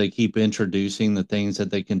things they keep introducing, the things that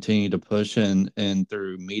they continue to push and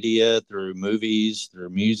through media, through movies, through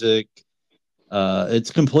music, it's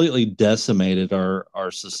completely decimated our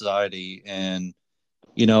society. And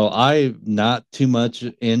I'm not too much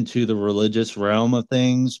into the religious realm of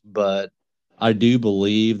things, but I do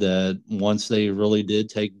believe that once they really did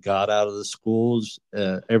take God out of the schools,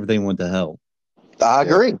 everything went to hell. I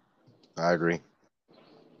agree. I agree.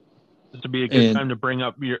 This would be a good time to bring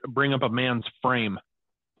up a man's frame.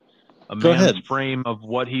 Frame of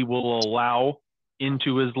what he will allow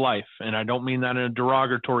into his life. And I don't mean that in a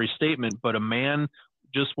derogatory statement, but a man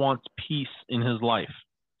just wants peace in his life.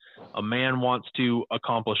 A man wants to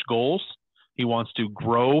accomplish goals. He wants to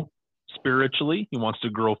grow spiritually. He wants to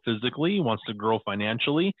grow physically. He wants to grow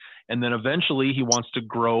financially. And then eventually he wants to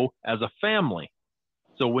grow as a family.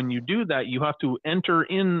 So when you do that, you have to enter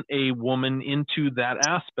in a woman into that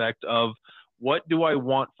aspect of what do I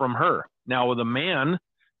want from her? Now, the man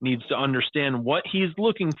needs to understand what he's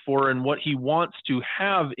looking for and what he wants to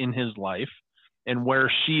have in his life and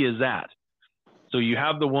where she is at. So you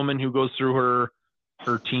have the woman who goes through her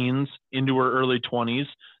teens into her early 20s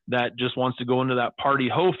that just wants to go into that party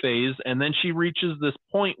hoe phase. And then she reaches this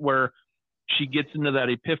point where she gets into that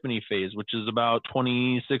epiphany phase, which is about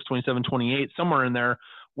 26, 27, 28, somewhere in there,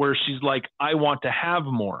 where she's like, I want to have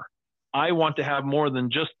more. I want to have more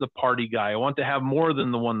than just the party guy. I want to have more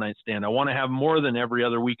than the one night stand. I want to have more than every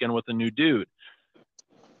other weekend with a new dude.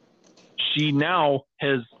 She now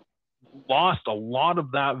has lost a lot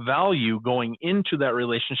of that value going into that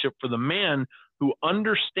relationship for the man who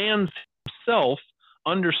understands himself,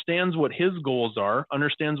 understands what his goals are,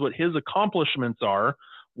 understands what his accomplishments are,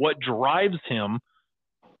 what drives him,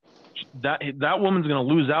 that woman's going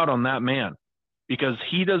to lose out on that man, because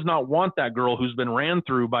he does not want that girl who's been ran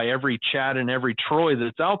through by every Chad and every Troy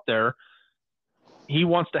that's out there. He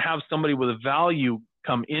wants to have somebody with a value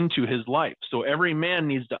come into his life. So every man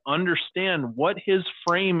needs to understand what his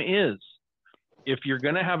frame is. If you're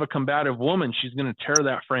going to have a combative woman, she's going to tear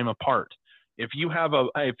that frame apart. If you have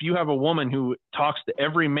a woman who talks to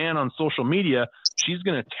every man on social media, she's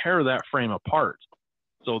going to tear that frame apart.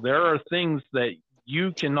 So there are things that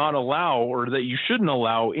you cannot allow, or that you shouldn't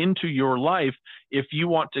allow, into your life if you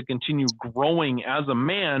want to continue growing as a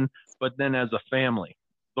man, but then as a family.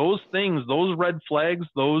 Those things, those red flags,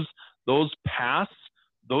 those paths,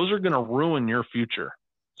 those are going to ruin your future.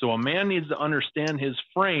 So a man needs to understand his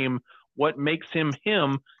frame, what makes him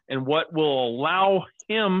him, and what will allow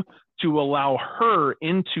him to allow her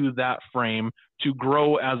into that frame to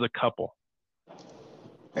grow as a couple.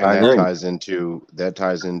 And that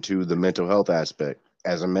ties into the mental health aspect.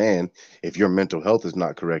 As a man, if your mental health is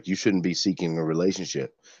not correct, you shouldn't be seeking a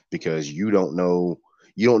relationship, because you don't know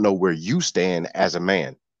where you stand as a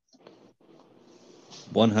man.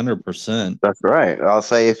 100%. That's right. I'll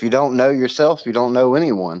say, if you don't know yourself, you don't know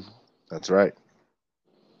anyone. That's right.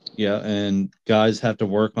 Yeah, and guys have to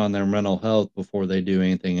work on their mental health before they do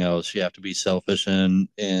anything else. You have to be selfish and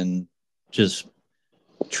just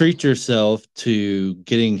treat yourself to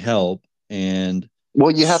getting help. And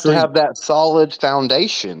well, you have to have that solid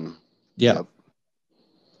foundation. Yeah.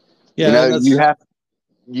 Yeah, you know,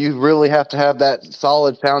 you really have to have that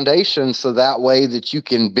solid foundation, so that way that you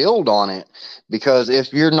can build on it. Because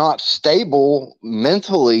if you're not stable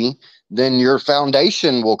mentally, then your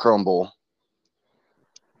foundation will crumble.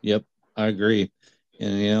 Yep, I agree.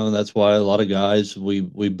 And that's why a lot of guys, we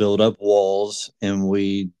build up walls, and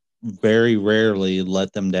we very rarely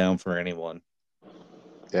let them down for anyone.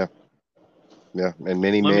 Yeah. Yeah, and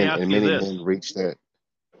many men reach that.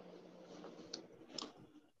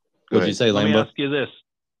 What'd you say, Lambo? Let me ask you this.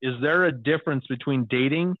 Is there a difference between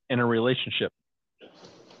dating and a relationship?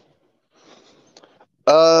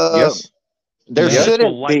 Yes. There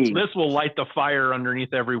shouldn't be. This will light the fire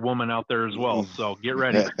underneath every woman out there as well. So get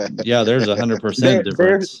ready. Yeah, there's 100%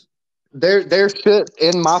 difference. There should,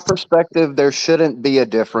 in my perspective, there shouldn't be a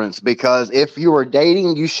difference, because if you are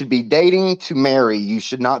dating, you should be dating to marry. You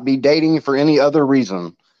should not be dating for any other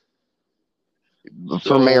reason.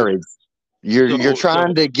 For marriage, you're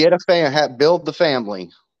trying to get a build the family.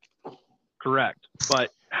 Correct, but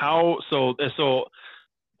how? So I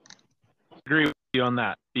agree with you on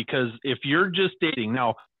that, because if you're just dating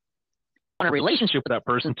now, on a relationship with that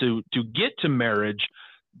person to get to marriage,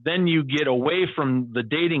 then you get away from the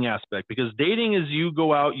dating aspect, because dating is you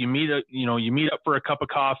go out, you meet up for a cup of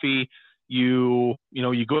coffee, you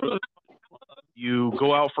go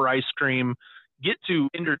out for ice cream, get to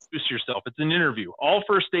introduce yourself. It's an interview. All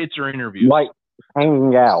first dates are interviews. Like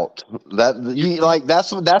hanging out.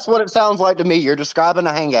 That's what it sounds like to me. You're describing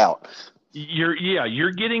a hangout.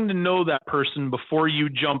 You're getting to know that person before you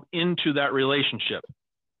jump into that relationship.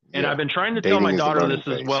 And I've been trying to tell my daughter this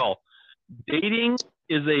as well. Dating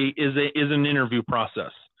is an interview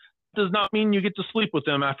process. It does not mean you get to sleep with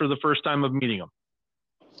them after the first time of meeting them.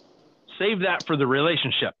 Save that for the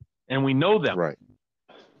relationship, and we know them. Right.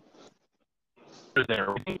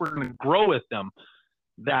 There, we think we're going to grow with them.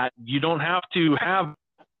 That you don't have to have.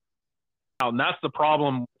 And that's the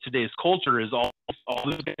problem with today's culture, is all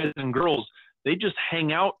these guys and girls, they just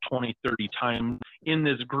hang out 20, 30 times in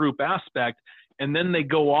this group aspect, and then they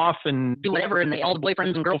go off and do whatever, and all the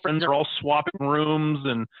boyfriends and girlfriends are all swapping rooms,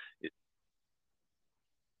 and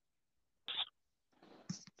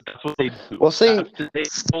that's what they do. Well, see, that's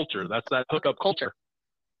today's culture. That's that hookup culture.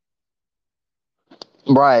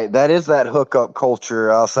 Right, that is that hookup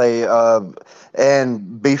culture, I'll say.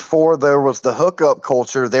 And before there was the hookup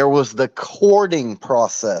culture, there was the courting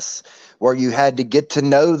process, where you had to get to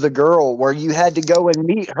know the girl, where you had to go and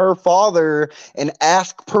meet her father and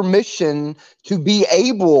ask permission to be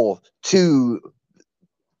able to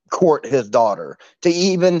court his daughter, to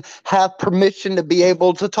even have permission to be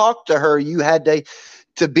able to talk to her. You had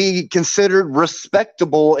to be considered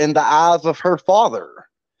respectable in the eyes of her father.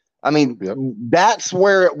 I mean, yep. That's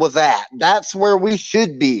where it was at. That's where we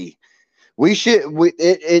should be. You should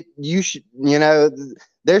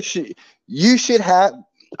have,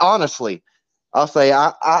 honestly, I'll say,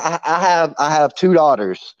 I have two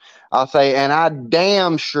daughters. I'll say, and I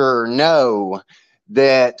damn sure know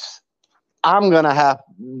that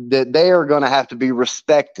they are going to have to be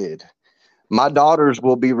respected. My daughters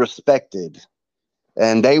will be respected,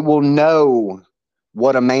 and they will know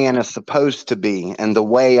what a man is supposed to be and the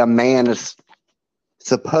way a man is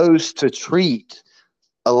supposed to treat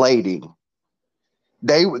a lady.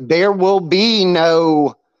 There will be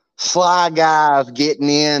no sly guys getting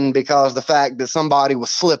in because the fact that somebody was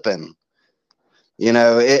slipping. You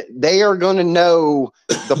know, they are going to know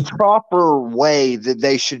the proper way that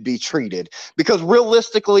they should be treated. Because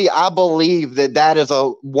realistically, I believe that is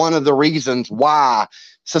one of the reasons why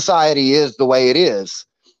society is the way it is.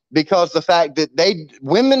 Because the fact that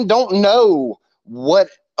women don't know what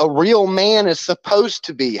a real man is supposed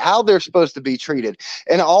to be, how they're supposed to be treated.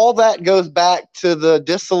 And all that goes back to the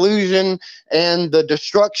disillusion and the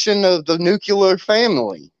destruction of the nuclear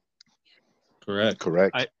family. Correct.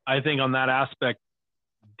 I think on that aspect,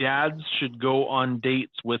 dads should go on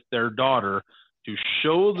dates with their daughter to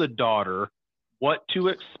show the daughter what to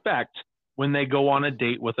expect when they go on a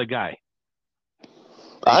date with a guy.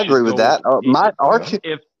 I agree with that.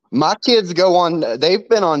 My kids they've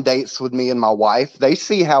been on dates with me and my wife. They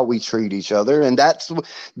see how we treat each other, and that's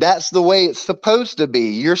the way it's supposed to be.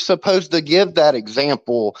 You're supposed to give that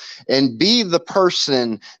example and be the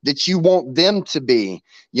person that you want them to be.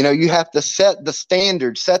 You know, you have to set the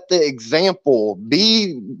standard, set the example,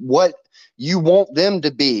 be what you want them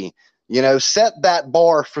to be. You know, set that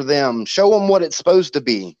bar for them, show them what it's supposed to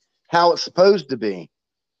be, how it's supposed to be.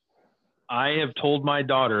 I have told my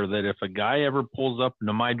daughter that if a guy ever pulls up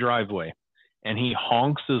into my driveway and he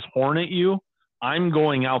honks his horn at you, I'm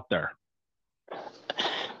going out there.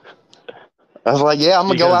 I was like, yeah, I'm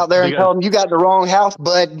going to go out there and tell him you got the wrong house,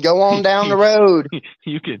 bud. Go on down the road.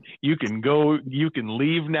 You can go, you can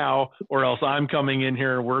leave now, or else I'm coming in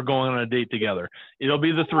here and we're going on a date together. It'll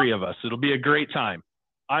be the three of us. It'll be a great time.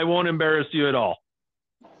 I won't embarrass you at all.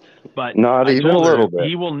 But not even a little bit.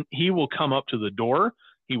 He will come up to the door.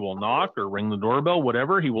 He will knock or ring the doorbell,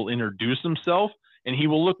 whatever. He will introduce himself, and he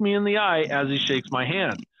will look me in the eye as he shakes my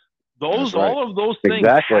hand. All of those things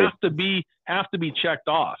have to be checked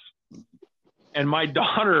off. And my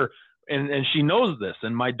daughter, and she knows this,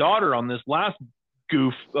 and my daughter on this last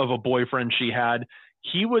goof of a boyfriend she had,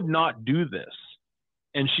 he would not do this.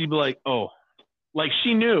 And she'd be like, oh, like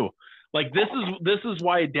she knew. Like this is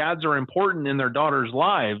why dads are important in their daughters'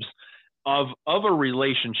 lives. Of a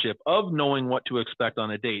relationship, of knowing what to expect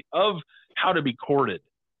on a date, of how to be courted.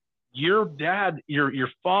 Your dad, your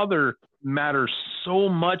father matters so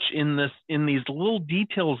much in these little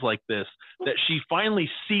details like this that she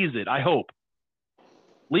finally sees it. I hope. At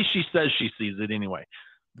least she says she sees it anyway.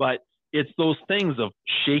 But it's those things of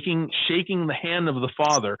shaking the hand of the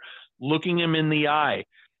father, looking him in the eye,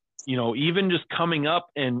 you know, even just coming up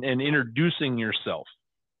and introducing yourself.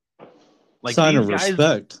 Like sign of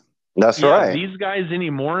respect. That's right. These guys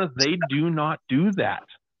anymore, they do not do that.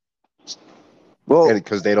 Well,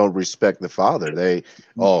 because they don't respect the father.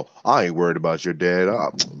 I ain't worried about your dad.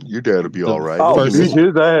 Your dad will be all right. Oh, beat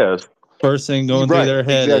his ass. First thing going through their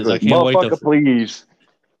head is, I can't wait to please.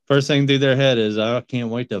 First thing through their head is, I can't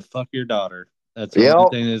wait to fuck your daughter. That's the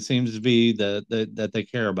only thing that seems to be that they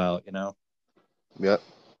care about, you know. Yep.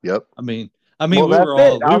 I mean, we were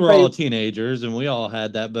all teenagers and we all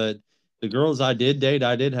had that, but the girls I did date,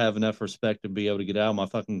 I did have enough respect to be able to get out of my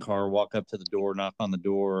fucking car, walk up to the door, knock on the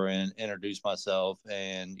door, and introduce myself,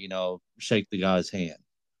 and shake the guy's hand.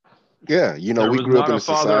 Yeah, we grew up in a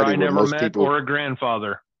society where most people, or a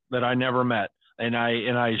grandfather that I never met, and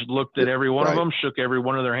I looked at every one of them, shook every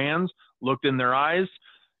one of their hands, looked in their eyes,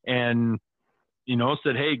 and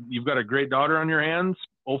said, "Hey, you've got a great daughter on your hands.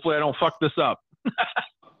 Hopefully, I don't fuck this up."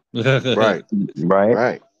 Right.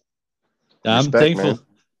 I'm Respect, thankful. Man.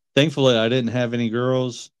 Thankfully, I didn't have any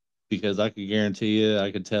girls, because I could guarantee you,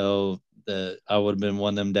 I could tell that I would have been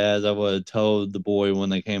one of them dads. I would have told the boy when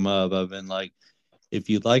they came up, I've been like, if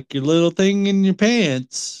you like your little thing in your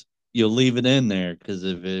pants, you'll leave it in there, because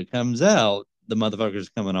if it comes out, the motherfucker's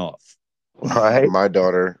coming off. Right. My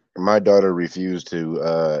daughter refused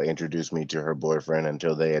to introduce me to her boyfriend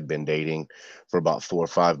until they had been dating for about 4 or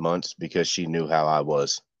 5 months, because she knew how I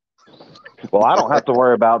was. Well, I don't have to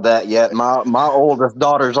worry about that yet. My oldest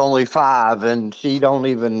daughter's only 5, and she don't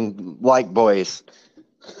even like boys.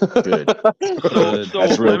 Good. So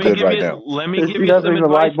that's real good right now. Let me give she you doesn't some even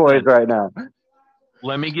advice like boys then. right now.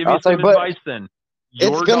 Let me give you some advice then.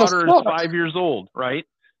 Your daughter is 5 years old, right?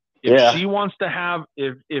 If she wants to have,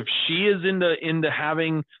 if she is into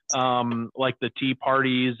having like the tea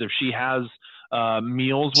parties, if she has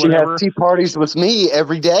meals, whatever. She has tea parties with me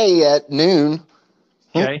every day at noon.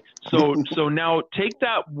 Okay, so now take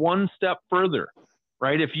that one step further,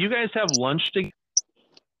 right? If you guys have lunch together,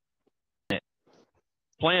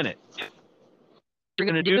 plan it. You're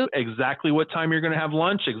going to do exactly what time you're going to have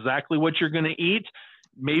lunch, exactly what you're going to eat.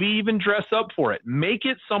 maybe even dress up for it. Make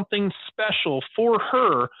it something special for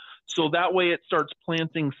her, so that way it starts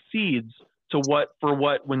planting seeds to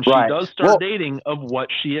when she does start dating, of what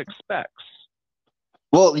she expects.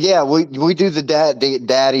 Well, yeah, we do the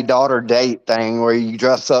daddy daughter date thing where you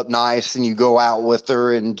dress up nice and you go out with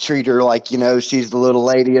her and treat her like, she's the little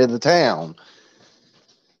lady of the town.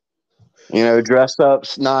 Dress up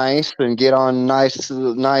nice and get on nice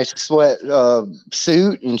sweat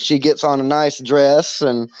suit, and she gets on a nice dress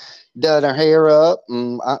and does her hair up.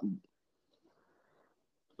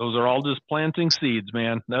 Those are all just planting seeds,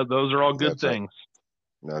 man. Those are all good things.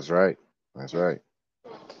 That's right. That's right.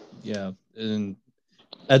 Yeah, and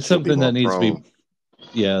that's something that needs to be.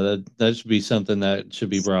 Yeah, that should be something that should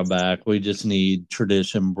be brought back. We just need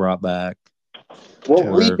tradition brought back.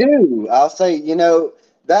 Well, we do. I'll say,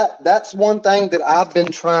 that's one thing that I've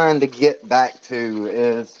been trying to get back to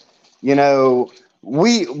is,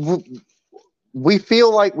 we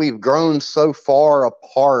feel like we've grown so far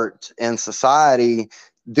apart in society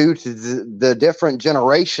due to the different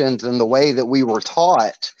generations and the way that we were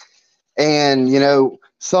taught. And,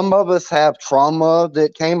 some of us have trauma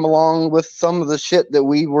that came along with some of the shit that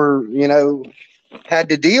we were, had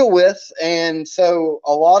to deal with. And so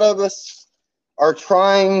a lot of us are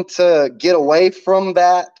trying to get away from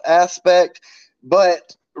that aspect.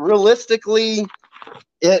 But realistically,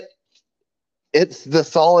 it's the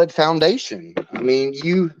solid foundation. I mean,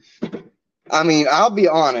 I'll be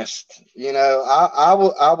honest, I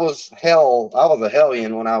was a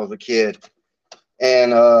hellion when I was a kid.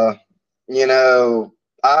 And,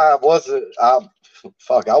 I wasn't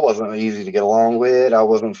easy to get along with. I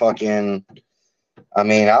wasn't I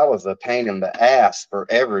was a pain in the ass for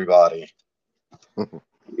everybody, but,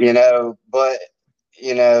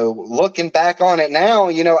 looking back on it now,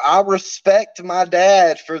 I respect my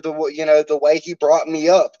dad for the way he brought me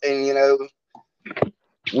up. And,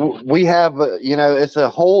 we have, it's a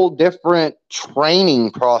whole different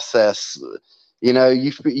training process.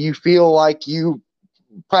 You feel like you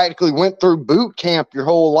practically went through boot camp your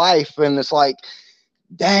whole life, and it's like,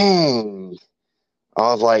 dang. I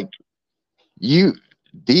was like, you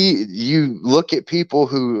look at people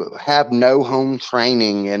who have no home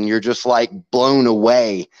training, and you're just like blown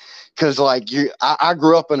away. Because I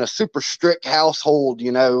grew up in a super strict household,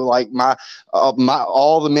 like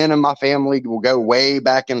all the men in my family will go way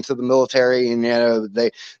back into the military, and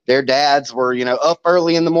their dads were up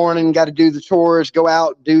early in the morning, got to do the chores, go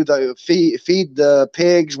out, do the feed the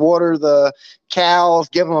pigs, water the cows,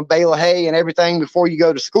 give them a bale of hay and everything before you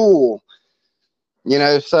go to school.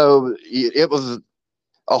 So it was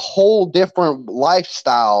a whole different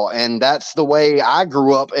lifestyle, and that's the way I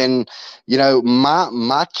grew up. And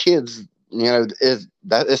my kids,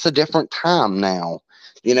 it's a different time now.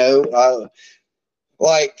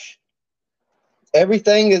 Like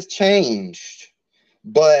everything has changed,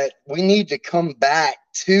 but we need to come back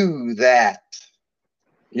to that.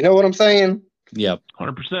 You know what I'm saying? Yeah,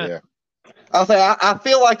 100%. Yeah. I'll say I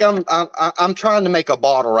feel like I'm trying to make a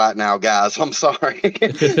bottle right now, guys. I'm sorry.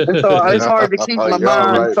 And so it's hard to keep my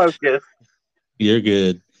mind focused. You're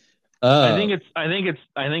good. I think it's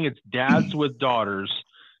dads with daughters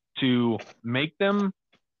to make them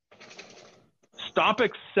stop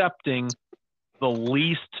accepting the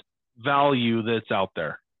least value that's out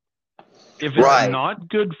there. If it's not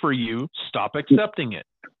good for you, stop accepting it.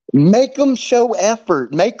 Make them show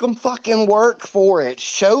effort. Make them fucking work for it.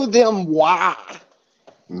 Show them why.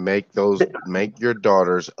 Make your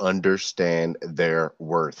daughters understand their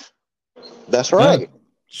worth. That's right.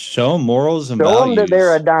 Show them morals and values. Show them that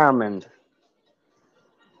they're a diamond.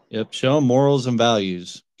 Yep. Show them morals and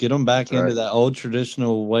values. Get them back into that old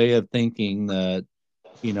traditional way of thinking that,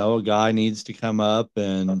 a guy needs to come up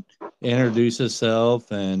and introduce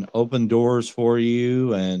himself and open doors for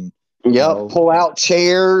you and pull out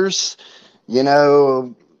chairs,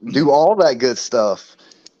 do all that good stuff.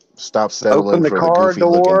 Stop settling for the goofy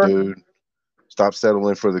looking dude. Stop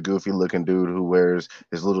settling for the goofy looking dude who wears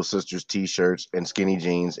his little sister's t-shirts and skinny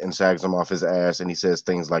jeans and sags them off his ass, and he says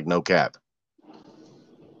things like "no cap."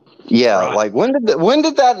 Yeah, right. Like when did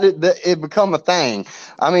it become a thing?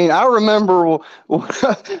 I mean, I remember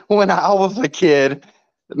when I was a kid,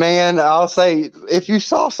 man, I'll say if you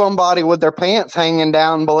saw somebody with their pants hanging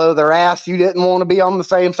down below their ass, you didn't want to be on the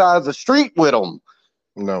same side of the street with them.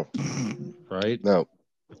 No. Right? No.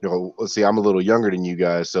 Let's see, I'm a little younger than you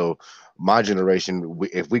guys, so my generation,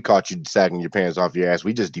 if we caught you sagging your pants off your ass,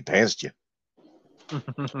 we just depantsed you.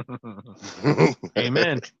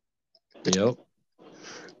 Amen. Yep.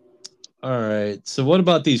 All right. So what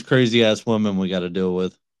about these crazy ass women we got to deal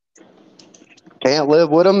with? Can't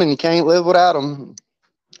live with them, and you can't live without them.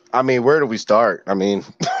 I mean, where do we start? I mean,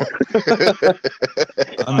 That's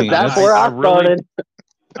where I started.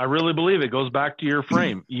 I really believe it goes back to your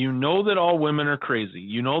frame. You know that all women are crazy.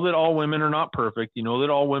 You know that all women are not perfect. You know that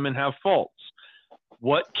all women have faults.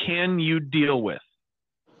 What can you deal with?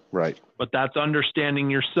 right. But that's understanding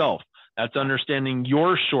yourself. That's understanding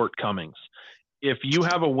your shortcomings. If you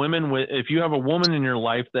have a woman in your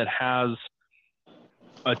life that has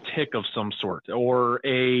a tick of some sort, or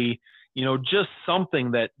just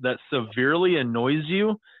something that severely annoys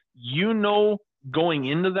you, going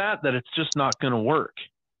into that it's just not going to work.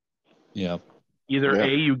 Yeah. Either A,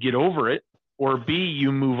 you get over it, or B,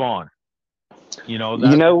 you move on. You know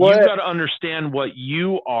what? You've got to understand what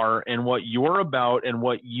you are and what you're about and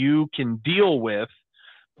what you can deal with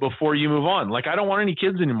before you move on. Like, I don't want any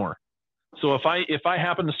kids anymore. So if I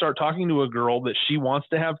happen to start talking to a girl that she wants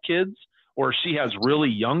to have kids, or she has really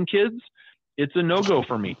young kids, it's a no-go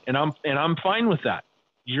for me. And I'm fine with that.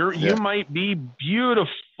 You might be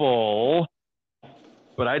beautiful,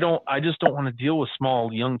 but I just don't want to deal with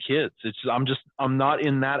small young kids. I'm not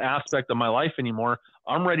in that aspect of my life anymore.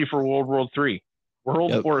 I'm ready for World War III.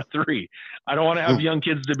 War III. I don't want to have young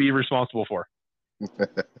kids to be responsible for.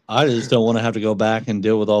 I just don't want to have to go back and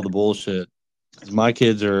deal with all the bullshit. 'Cause my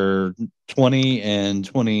kids are 20 and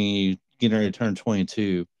 20, getting ready to turn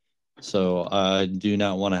 22. So I do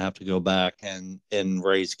not want to have to go back and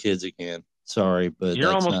raise kids again. Sorry, but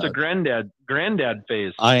you're almost a granddad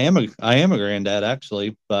phase. I am a granddad,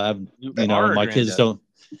 actually, but my kids don't.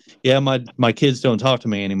 Yeah, my kids don't talk to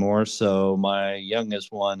me anymore. So my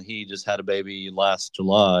youngest one, he just had a baby last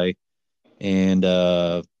July, and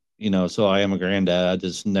so I am a granddad. I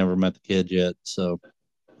just never met the kid yet. So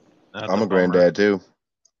I'm a granddad too,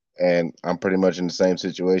 and I'm pretty much in the same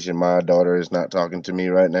situation. My daughter is not talking to me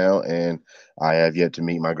right now, and I have yet to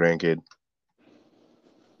meet my grandkid.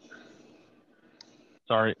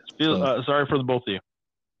 Sorry, sorry for the both of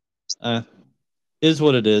you. Is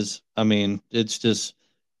what it is. I mean, it's just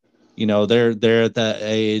they're at that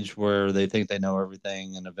age where they think they know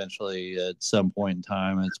everything, and eventually at some point in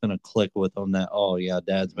time it's going to click with them that, oh yeah,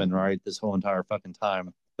 dad's been right this whole entire fucking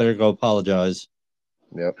time. Better go apologize.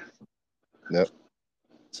 Yep.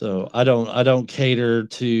 So I don't cater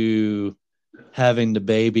to having the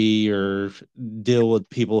baby or deal with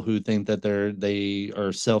people who think that they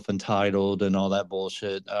are self-entitled and all that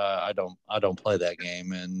bullshit. I don't play that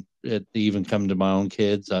game, and it even come to my own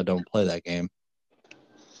kids, I don't play that game.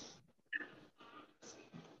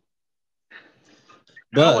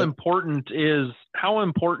 But how important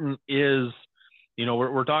is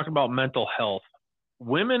we're talking about mental health.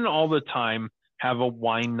 Women all the time have a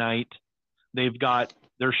wine night. They've got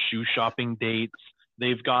their shoe shopping dates.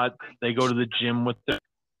 They go to the gym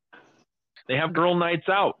they have girl nights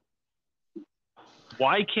out.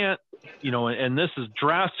 Why can't, and this is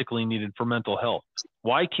drastically needed for mental health.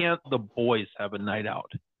 Why can't the boys have a night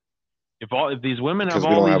out? If these women have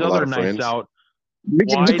all these other nights out,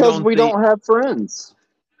 because we don't have friends.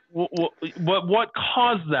 What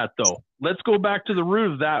caused that, though? Let's go back to the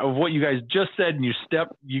root of what you guys just said, and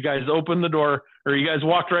you guys opened the door, or you guys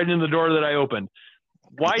walked right in the door that I opened.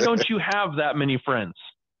 Why don't you have that many friends?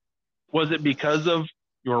 Was it because of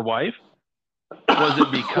your wife? Was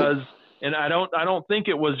it because, and I don't think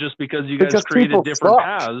it was just because you guys created different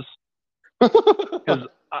paths. Because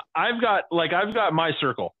I've got my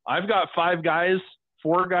circle. I've got 4 guys,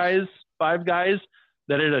 5 guys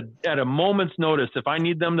that at a moment's notice, if I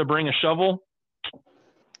need them to bring a shovel,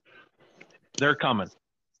 they're coming.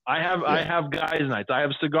 I have guys nights. I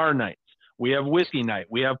have cigar nights. We have whiskey night.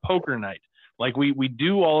 We have poker night. Like we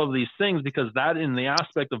do all of these things because that, in the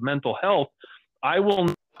aspect of mental health, I will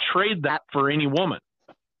not trade that for any woman.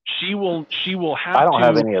 She will have to. I don't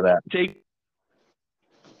have any of that. Take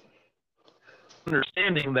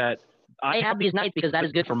understanding that I have these nights because that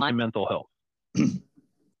is good for my mental health.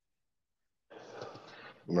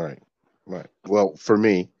 Right. Well, for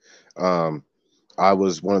me, I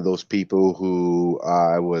was one of those people who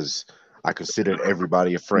I considered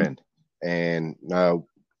everybody a friend, and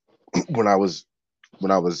when I was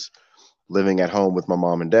living at home with my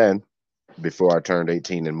mom and dad before I turned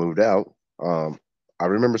 18 and moved out, I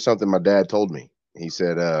remember something my dad told me. He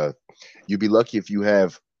said, "You'd be lucky if you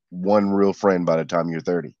have one real friend by the time you're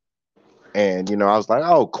 30." And I was like,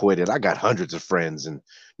 "Oh, quit it! I got hundreds of friends." And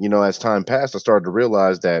as time passed, I started to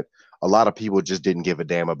realize that a lot of people just didn't give a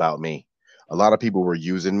damn about me. A lot of people were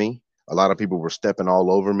using me. A lot of people were stepping all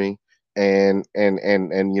over me, and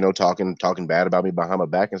talking bad about me behind my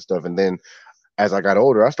back and stuff. And then as I got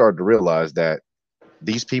older, I started to realize that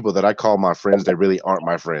these people that I call my friends, they really aren't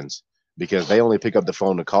my friends, because they only pick up the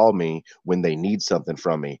phone to call me when they need something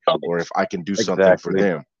from me, or if I can do something for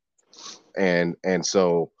them. And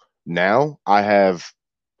so now I have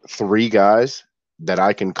 3 guys that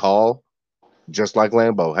I can call, just like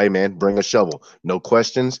Lambo. Hey man, bring a shovel. No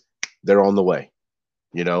questions. They're on the way.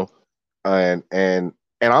 You know, and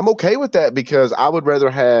I'm okay with that, because I would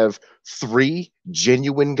rather have 3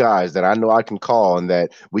 genuine guys that I know I can call, and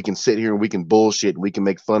that we can sit here and we can bullshit, and we can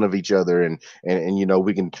make fun of each other, and you know,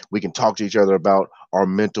 we can talk to each other about our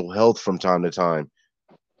mental health from time to time.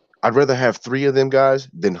 I'd rather have 3 of them guys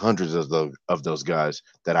than hundreds of those guys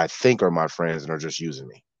that I think are my friends and are just using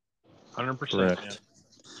me. 100%. Correct.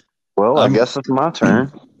 Well, I guess it's my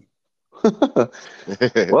turn.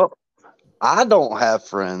 Well, I don't have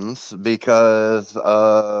friends because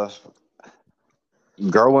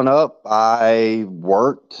growing up, I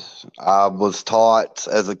worked. I was taught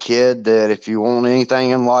as a kid that if you want anything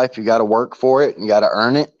in life, you got to work for it and you got to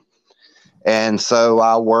earn it. And so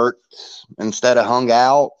I worked instead of hung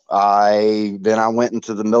out. I went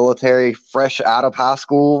into the military fresh out of high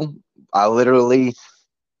school. I literally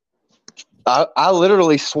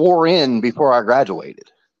swore in before I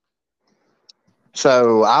graduated.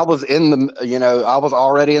 So I was I was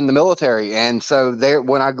already in the military. And so there,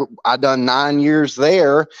 when I done 9 years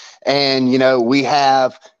there, and, we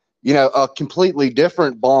have, a completely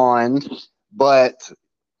different bond, but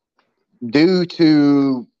due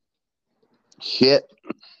to shit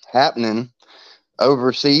happening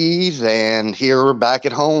overseas and here back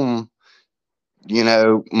at home,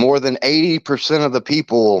 more than 80% of the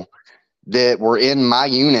people that were in my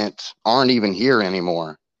unit aren't even here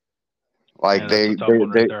anymore. Like Man,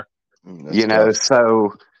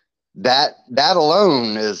 so that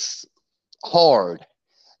alone is hard.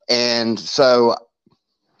 And so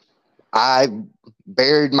I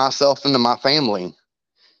buried myself into my family,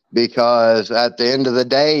 because at the end of the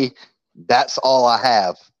day, that's all I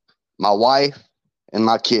have, my wife and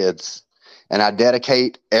my kids. And I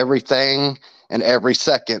dedicate everything and every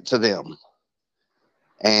second to them.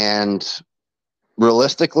 And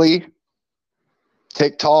realistically,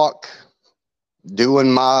 TikTok,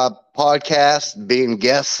 doing my podcast, being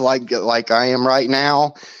guests like I am right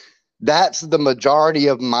now, that's the majority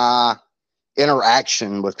of my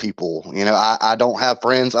interaction with people. I don't have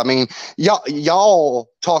friends. I mean, y'all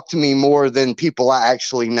talk to me more than people I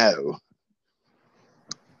actually know.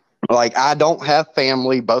 Like, I don't have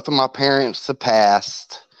family. Both of my parents have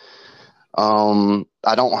passed.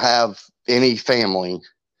 I don't have any family.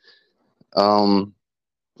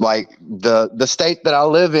 Like the state that I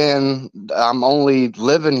live in, I'm only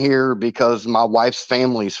living here because my wife's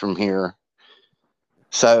family's from here.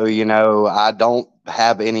 So, I don't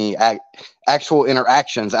have any actual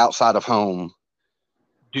interactions outside of home.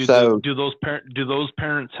 Do those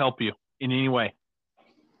parents help you in any way?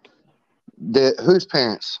 Whose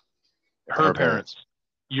parents? Her parents.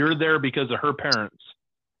 You're there because of her parents.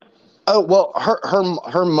 Oh, well,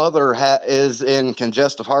 her mother is in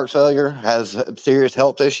congestive heart failure, has serious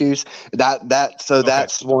health issues. That's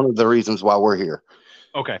one of the reasons why we're here.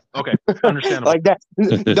 Okay, understandable. Like that.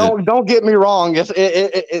 Don't get me wrong.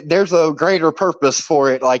 There's a greater purpose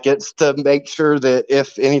for it. Like, it's to make sure that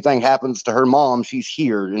if anything happens to her mom, she's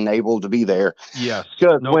here and able to be there. Yes.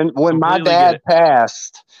 Because when my dad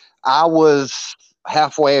passed, I was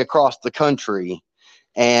halfway across the country,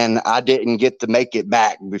 and I didn't get to make it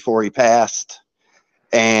back before he passed.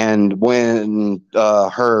 And when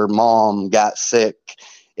her mom got sick,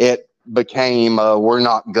 it became we're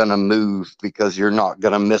not gonna move because you're not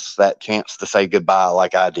gonna miss that chance to say goodbye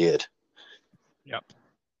like I did. Yep.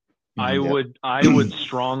 I would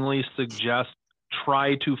strongly suggest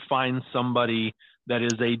try to find somebody that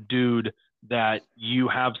is a dude that you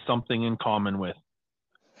have something in common with.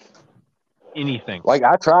 Anything. Like,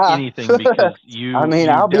 I try. Anything, because you. I mean,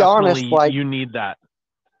 I'll be honest. Like, you need that.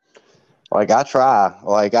 Like, I try.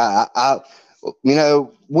 Like, I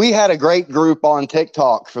we had a great group on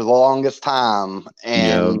TikTok for the longest time,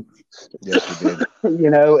 and yes, we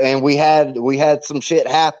did. And we had some shit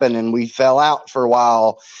happen, and we fell out for a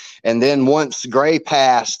while, and then once Gray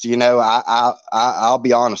passed, I'll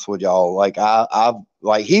be honest with y'all. Like,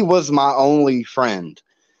 like, he was my only friend.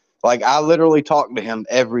 Like, I literally talked to him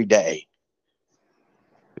every day.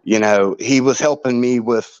 He was helping me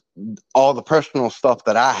with all the personal stuff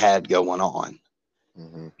that I had going on.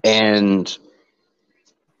 Mm-hmm. And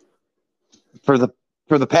for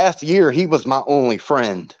the past year, he was my only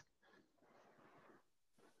friend.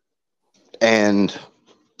 And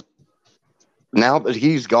now that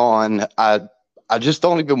he's gone, I just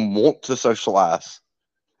don't even want to socialize.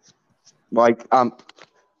 Like, I'm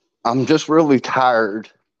just really tired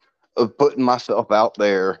of putting myself out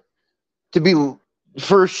there to be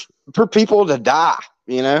for people to die.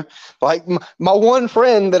 You know, like my one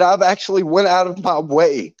friend that I've actually went out of my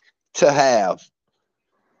way to have,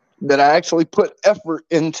 that I actually put effort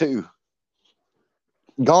into,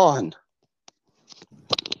 gone.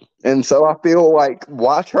 And so I feel like,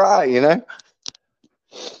 why try, you know?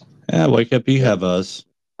 Yeah, Wake Up, you have us.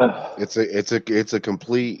 It's a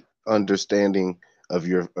complete understanding of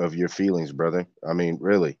your feelings, brother. I mean,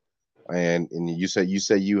 really. And you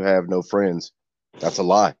say you have no friends. That's a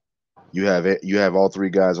lie. You have all three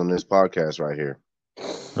guys on this podcast right here.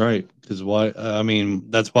 Right. Because why? I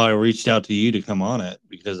mean, that's why I reached out to you to come on it,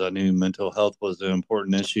 because I knew mental health was an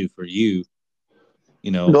important issue for you.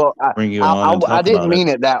 You know, Well, bring you on and I talk didn't about it. mean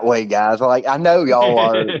it that way, guys. Like, I know y'all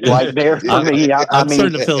are like there for me. I I'm mean,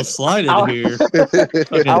 starting to feel slighted here.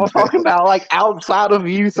 I was talking about like outside of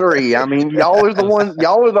you three. I mean, y'all are the ones.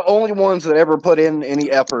 Y'all are the only ones that ever put in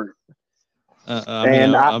any effort. I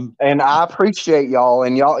mean, I'm And I appreciate y'all,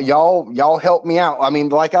 and y'all help me out. I mean,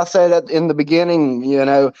 like I said in the beginning, you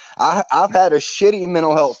know, I've had a shitty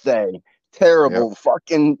mental health day, terrible,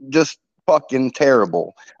 Yep. fucking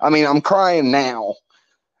terrible. I mean, I'm crying now,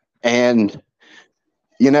 and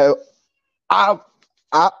you know, I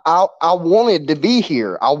I wanted to be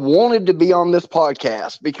here. I wanted to be on this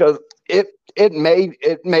podcast because it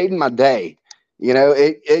made my day. You know,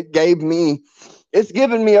 it's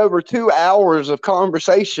given me over 2 hours of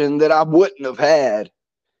conversation that I wouldn't have had.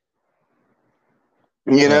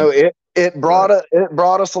 You know, right. it brought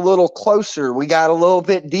us a little closer. We got a little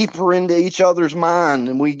bit deeper into each other's mind,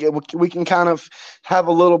 and we can kind of have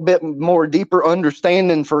a little bit more deeper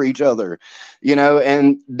understanding for each other. You know,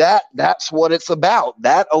 and that's what it's about.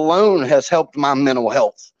 That alone has helped my mental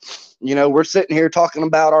health. You know, we're sitting here talking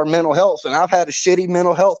about our mental health, and I've had a shitty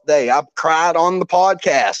mental health day. I've cried on the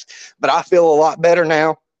podcast, but I feel a lot better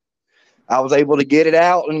now. I was able to get it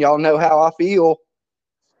out, and y'all know how I feel.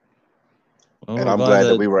 Well, And we're I'm glad glad that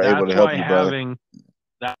that we were able That's to help why you, brother. having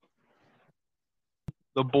that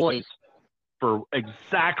the boys for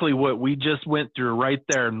exactly what we just went through right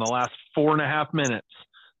there in the last 4.5 minutes.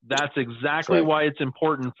 That's exactly Right. why it's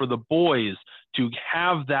important for the boys to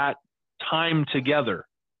have that time together,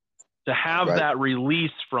 to have Right. that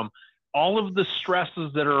release from all of the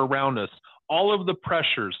stresses that are around us, all of the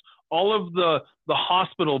pressures, all of the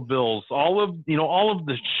hospital bills, all of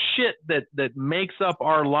the shit that makes up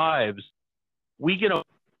our lives. We get a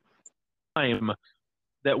time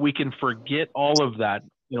that we can forget all of that,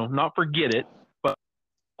 not forget it, but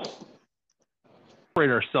separate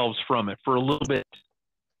ourselves from it for a little bit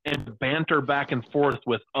and banter back and forth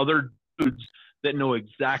with other dudes that know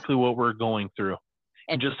exactly what we're going through.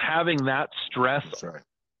 And just having that stress That's right.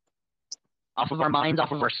 off of our minds,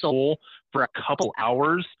 off of our soul for a couple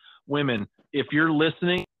hours. Women, if you're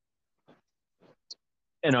listening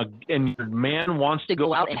and your man wants to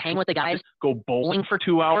go out and hang with the guys, go bowling for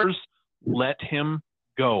 2 hours, let him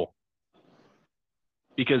go.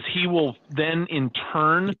 Because he will then in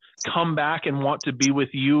turn come back and want to be with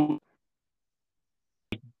you.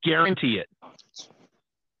 I guarantee it.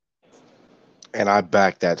 And I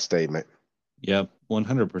back that statement. Yep,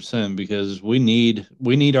 100%. Because we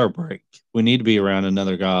need our break. We need to be around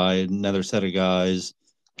another guy, another set of guys.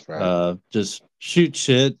 Right. Just shoot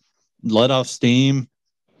shit, let off steam,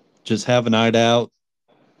 just have a night out.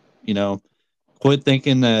 You know, quit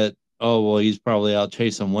thinking that, oh well, he's probably out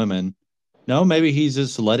chasing women. No, maybe he's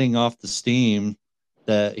just letting off the steam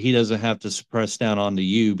that he doesn't have to suppress down onto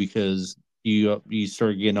you because you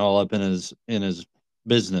start getting all up in his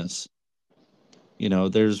business. You know,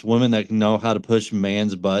 there's women that can know how to push a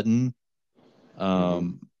man's button.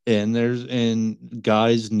 And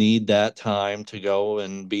guys need that time to go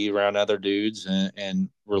and be around other dudes and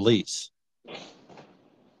release.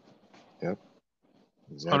 Yep.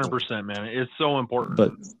 Exactly. 100%, man. It's so important.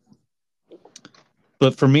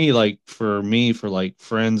 But for me, for like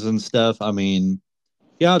friends and stuff, I mean,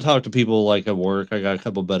 yeah, I talk to people like at work. I got a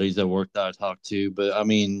couple buddies at work that I talk to, but I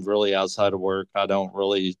mean, really outside of work, I don't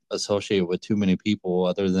really associate with too many people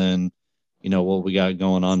other than, what we got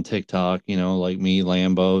going on TikTok, like me,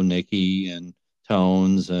 Lambo, Nikki, and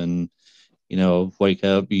Tones, and, Wake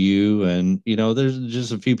Up, you, and, there's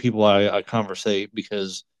just a few people I conversate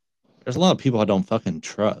because there's a lot of people I don't fucking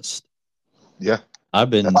trust. Yeah. I've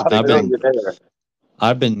been, I I've feel been, you there.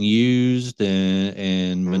 I've been used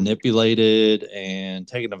and manipulated and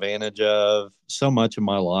taken advantage of so much of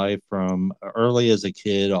my life from early as a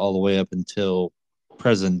kid all the way up until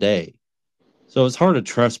present day. So it's hard to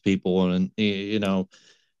trust people. And,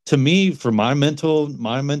 to me, for my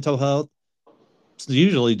mental health, it's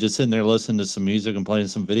usually just sitting there listening to some music and playing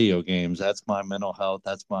some video games. That's my mental health.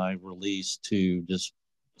 That's my release to just,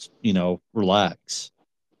 relax.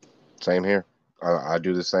 Same here. I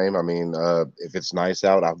do the same. I mean, if it's nice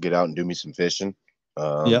out, I'll get out and do me some fishing.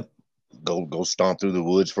 Yep. Go stomp through the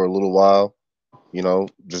woods for a little while.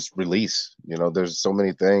 Just release. There's so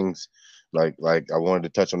many things. Like I wanted to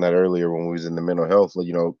touch on that earlier when we was in the mental health.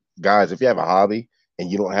 Guys, if you have a hobby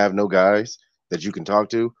and you don't have no guys that you can talk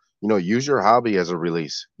to, use your hobby as a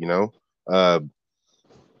release.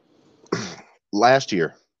 Last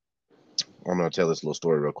year, I'm gonna tell this little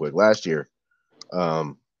story real quick. Last year,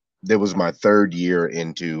 that was my third year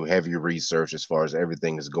into heavy research as far as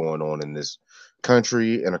everything is going on in this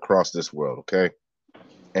country and across this world. Okay.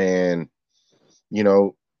 And,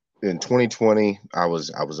 in 2020, I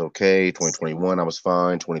was okay. 2021, I was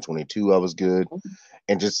fine. 2022, I was good.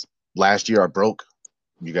 And just last year, I broke,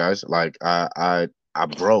 you guys. Like I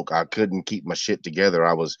broke. I couldn't keep my shit together.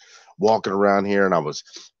 I was walking around here and I was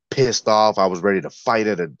pissed off. I was ready to fight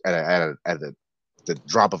at the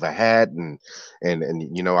drop of a hat, and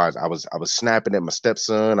I was snapping at my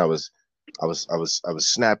stepson. I was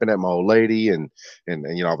snapping at my old lady, and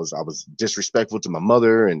I was disrespectful to my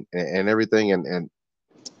mother and everything,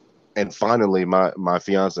 and finally my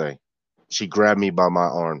fiance, she grabbed me by my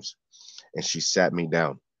arms and she sat me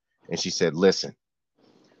down and she said, listen,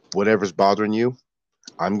 whatever's bothering you,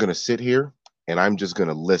 I'm gonna sit here and I'm just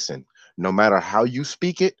gonna listen. No matter how you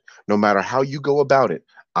speak it, no matter how you go about it,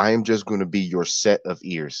 I am just going to be your set of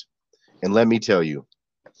ears. And let me tell you,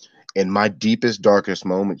 in my deepest, darkest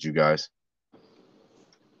moments, you guys,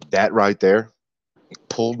 that right there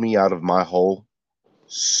pulled me out of my hole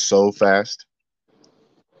so fast.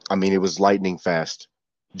 I mean, it was lightning fast.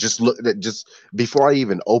 Just before I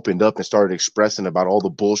even opened up and started expressing about all the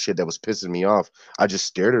bullshit that was pissing me off, I just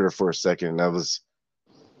stared at her for a second and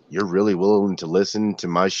you're really willing to listen to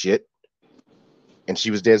my shit? And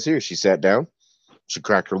she was dead serious. She sat down, she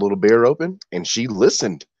cracked her little beer open, and she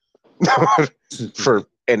listened for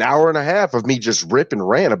an hour and a half of me just rip and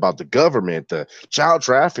rant about the government, the child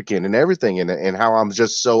trafficking, and everything, and how I'm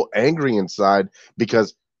just so angry inside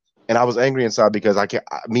because I was angry inside because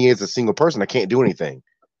me as a single person, I can't do anything.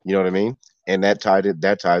 You know what I mean? And that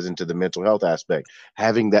ties into the mental health aspect.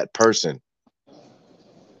 Having that person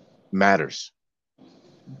matters.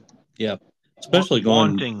 Yeah, especially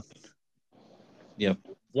wanting. Yep.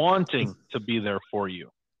 Wanting to be there for you.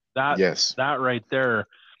 That right there,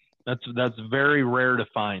 that's very rare to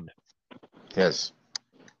find. Yes.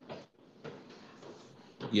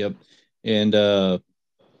 Yep. And I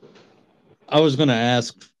was going to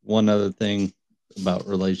ask one other thing about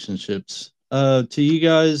relationships. To you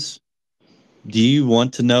guys, do you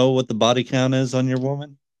want to know what the body count is on your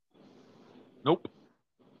woman? Nope.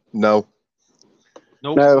 No.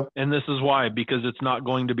 Nope. No. And this is why, because it's not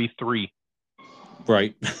going to be 3.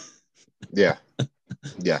 Right. Yeah.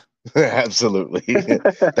 Yeah. Absolutely.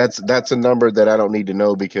 That's a number that I don't need to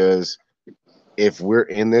know, because if we're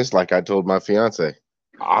in this, like I told my fiance,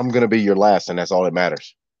 I'm gonna be your last, and that's all that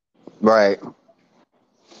matters. Right.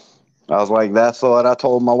 I was like, that's what I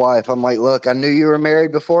told my wife. I'm like, look, I knew you were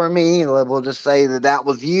married before me. We'll just say that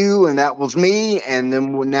was you and that was me, and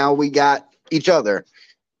then now we got each other.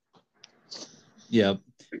 Yeah,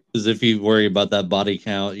 because if you worry about that body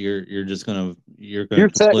count, you're just gonna you're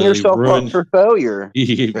setting yourself up for failure.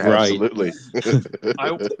 Right. Absolutely.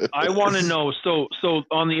 I want to know. So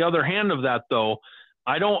on the other hand of that, though,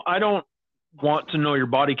 I don't want to know your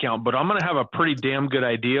body count, but I'm going to have a pretty damn good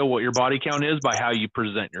idea what your body count is by how you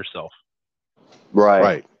present yourself.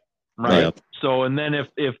 Right. Yeah. So, and then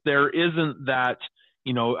if there isn't that,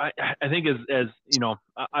 I think as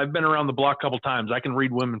I've been around the block a couple times, I can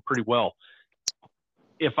read women pretty well.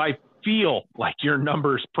 If I feel like your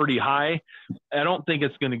number's pretty high, I don't think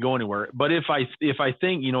it's going to go anywhere. But if I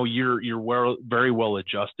think, you're very well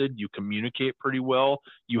adjusted, you communicate pretty well,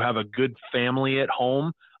 you have a good family at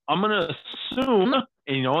home, I'm going to assume,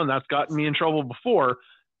 and that's gotten me in trouble before,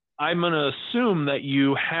 I'm going to assume that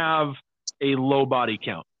you have a low body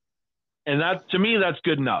count. And that, to me, that's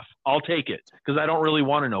good enough. I'll take it, because I don't really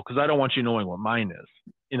want to know, because I don't want you knowing what mine is,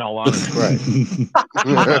 in all honesty. Right.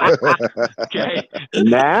 Okay.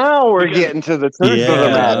 Now we're getting to the truth of the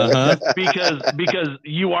matter. Because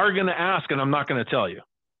you are going to ask, and I'm not going to tell you,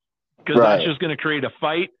 because that's just going to create a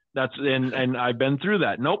fight. And I've been through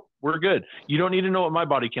that. Nope, we're good. You don't need to know what my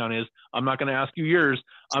body count is. I'm not going to ask you yours.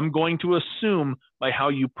 I'm going to assume by how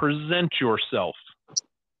you present yourself.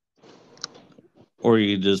 Or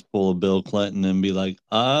you just pull a Bill Clinton and be like,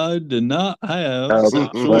 I did not have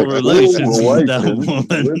sexual relations with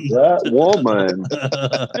that woman.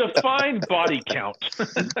 Define body count.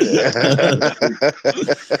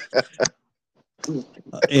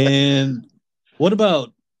 And what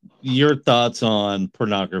about your thoughts on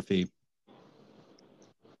pornography?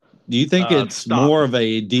 Do you think it's more of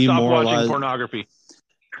a demoralized? Stop watching pornography.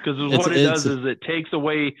 Because what it does is it takes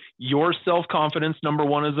away your self-confidence, number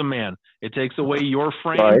one, as a man. It takes away your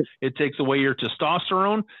frame. Right. It takes away your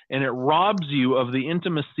testosterone, and it robs you of the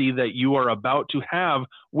intimacy that you are about to have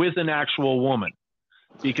with an actual woman.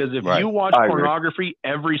 Because if you watch pornography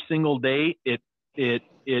every single day, it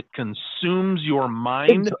consumes your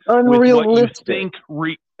mind with what you think.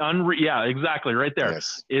 Yeah, exactly, right there.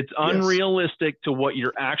 Yes. It's unrealistic to what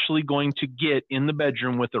you're actually going to get in the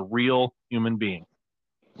bedroom with a real human being.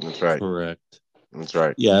 That's right. Correct. That's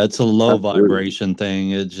right. Yeah, it's a low vibration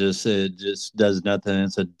thing. It just does nothing.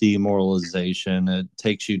 It's a demoralization. It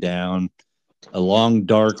takes you down a long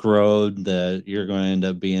dark road that you're going to end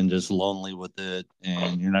up being just lonely with it,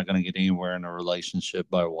 and you're not going to get anywhere in a relationship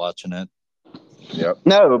by watching it. Yep.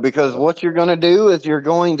 No, because what you're going to do is you're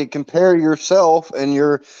going to compare yourself and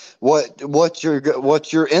what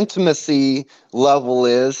your intimacy level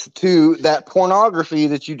is to that pornography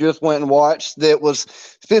that you just went and watched that was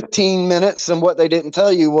 15 minutes, and what they didn't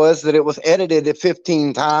tell you was that it was edited at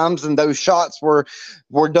 15 times, and those shots were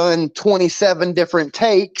done 27 different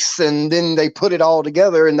takes, and then they put it all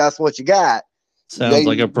together, and that's what you got. Sounds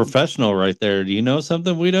like a professional right there. Do you know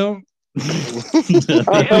something we don't?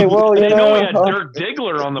 Okay, well, you know, we had Dirk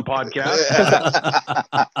Diggler on the podcast.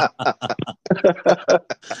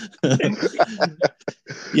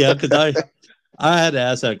 Yeah, because I had to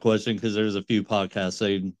ask that question because there's a few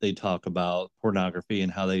podcasts they talk about pornography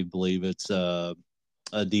and how they believe it's a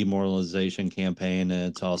demoralization campaign, and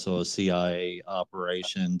it's also a CIA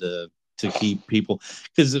operation to keep people.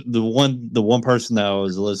 Because the one person that I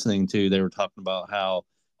was listening to, they were talking about how,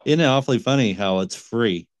 isn't it awfully funny how it's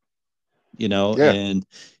free. And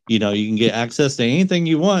you can get access to anything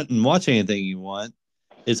you want and watch anything you want.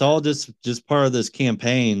 It's all just part of this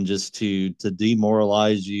campaign, just to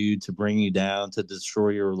demoralize you, to bring you down, to destroy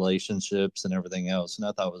your relationships and everything else. And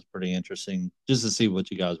I thought it was pretty interesting just to see what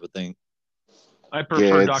you guys would think. I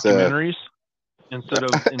prefer documentaries instead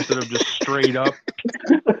of just straight up.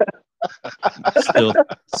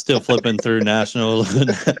 Still flipping through National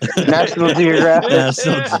Geographic. National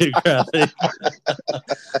Geographic.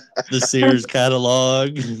 The Sears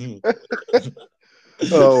catalog.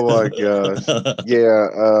 Oh my gosh.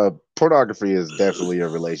 Yeah, pornography is definitely a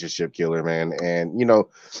relationship killer, man. And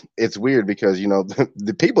it's weird because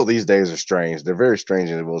the people these days are strange. They're very strange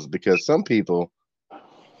individuals, because some people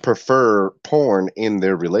prefer porn in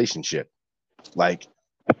their relationship. Like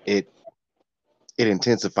it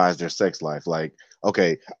intensifies their sex life. Like,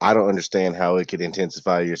 okay, I don't understand how it could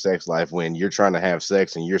intensify your sex life when you're trying to have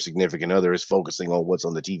sex and your significant other is focusing on what's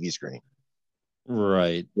on the TV screen.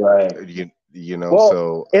 Right.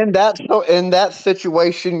 So in that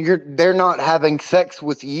situation, they're not having sex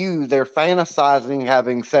with you. They're fantasizing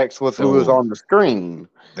having sex with who is on the screen.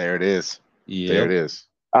 There it is. Yep. There it is.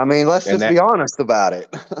 I mean, let's just be honest about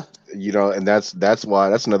it. And that's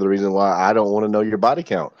another reason why I don't want to know your body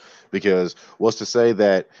count. Because what's to say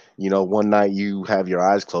that, one night you have your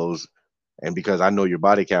eyes closed, and because I know your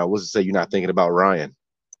body count, what's to say you're not thinking about Ryan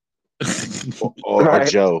or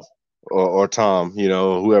Joe or Tom,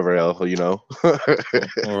 whoever else,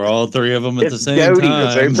 or all three of them at the same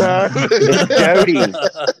time. It's Jody.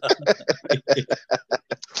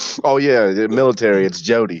 Oh yeah, the military. It's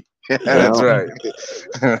Jody. That's right.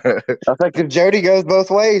 I think Jody goes both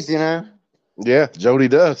ways, Yeah, Jody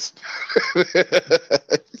does.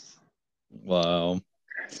 Wow.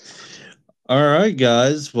 All right,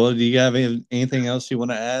 guys. Well, do you have anything else you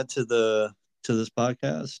want to add to this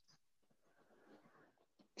podcast?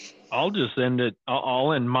 I'll just end it.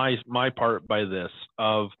 I'll end my part by this: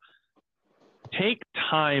 of take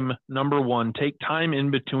time. Number one, take time in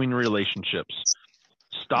between relationships.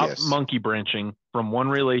 Stop monkey branching from one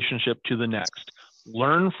relationship to the next.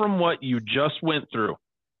 Learn from what you just went through.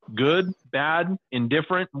 Good, bad,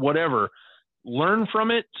 indifferent, whatever. Learn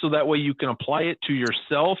from it so that way you can apply it to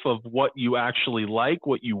yourself of what you actually like,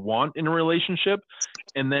 what you want in a relationship,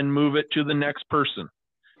 and then move it to the next person.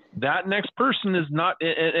 That next person is not,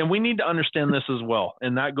 and we need to understand this as well,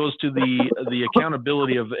 and that goes to the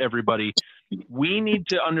accountability of everybody. We need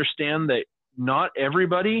to understand that not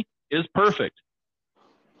everybody is perfect.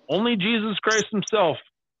 Only Jesus Christ himself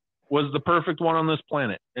was the perfect one on this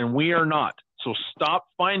planet, and we are not. So stop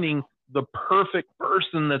finding the perfect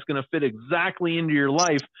person that's going to fit exactly into your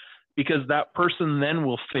life, because that person then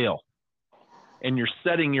will fail, and you're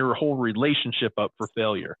setting your whole relationship up for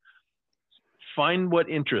failure. Find what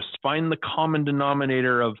interests, find the common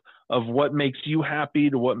denominator of what makes you happy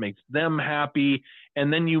to what makes them happy,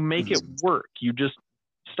 and then you make it work. You just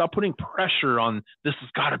stop putting pressure on, this has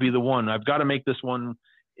got to be the one. I've got to make this one.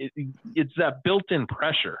 It's that built-in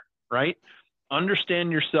pressure. right?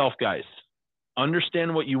 Understand yourself, guys.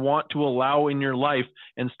 Understand what you want to allow in your life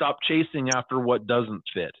and stop chasing after what doesn't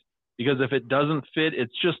fit. Because if it doesn't fit,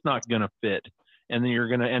 it's just not going to fit. And then you're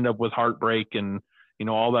going to end up with heartbreak and,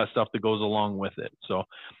 all that stuff that goes along with it. So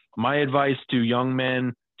my advice to young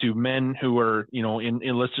men, to men who are, in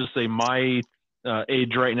let's just say my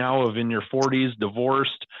age right now of in your 40s,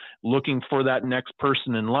 divorced, looking for that next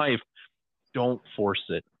person in life, don't force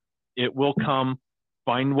it. It will come.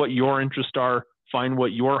 Find what your interests are. Find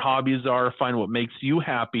what your hobbies are. Find what makes you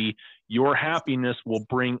happy. Your happiness will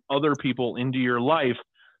bring other people into your life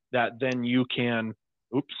that then you can,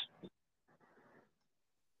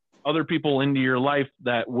 other people into your life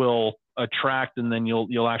that will attract, and then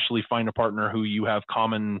you'll actually find a partner who you have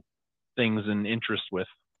common things and interests with.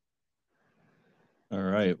 All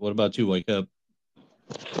right. What about you, Wake Up?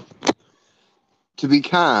 To be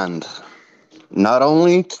kind, not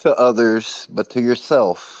only to others, but to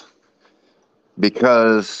yourself.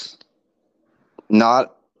 Because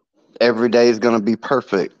not every day is going to be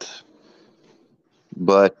perfect,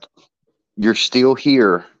 but you're still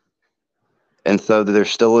here. And so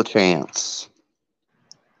there's still a chance.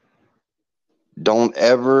 Don't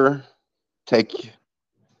ever take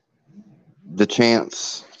the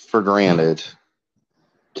chance for granted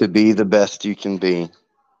to be the best you can be,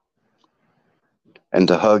 and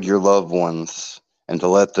to hug your loved ones and to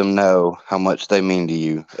let them know how much they mean to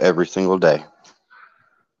you every single day.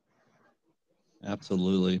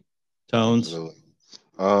 Absolutely. Tones?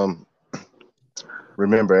 Absolutely.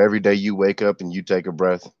 Remember, every day you wake up and you take a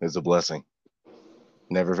breath is a blessing.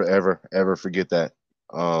 Never, ever, ever forget that.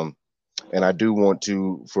 And I do want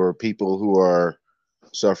to, for people who are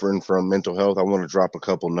suffering from mental health, I want to drop a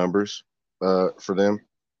couple numbers for them.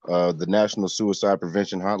 The National Suicide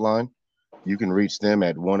Prevention Hotline, you can reach them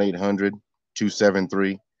at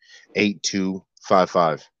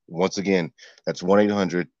 1-800-273-8255. Once again, that's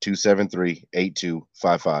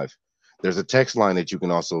 1-800-273-8255. There's a text line that you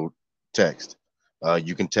can also text.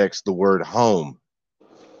 You can text the word home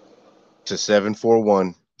to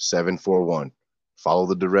 741-741. Follow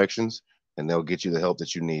the directions and they'll get you the help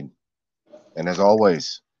that you need. And as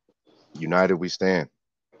always, united we stand.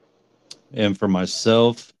 And for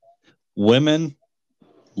myself, women,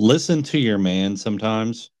 listen to your man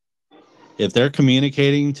sometimes. If they're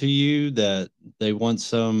communicating to you that they want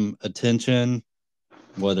some attention,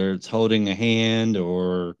 whether it's holding a hand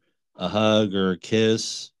or a hug or a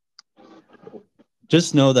kiss,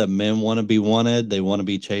 just know that men want to be wanted. They want to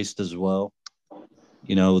be chased as well.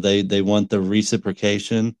 They want the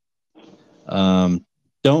reciprocation. Don't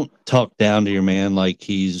talk down to your man like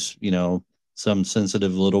he's, some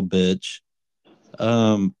sensitive little bitch.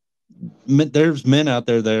 There's men out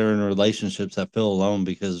there that are in relationships that feel alone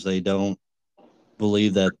because they don't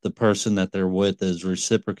believe that the person that they're with is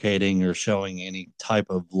reciprocating or showing any type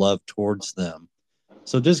of love towards them.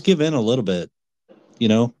 So just give in a little bit,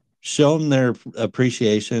 show them their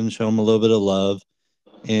appreciation, show them a little bit of love.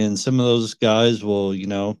 And some of those guys will,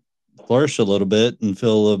 flourish a little bit and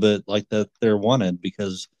feel a little bit like that they're wanted,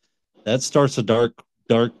 because that starts a dark,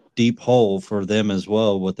 deep hole for them as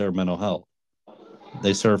well with their mental health.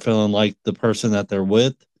 They start feeling like the person that they're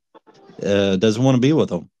with doesn't want to be with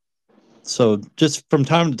them. So just from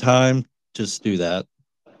time to time, just do that.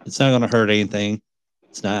 It's not going to hurt anything.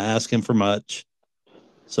 It's not asking for much.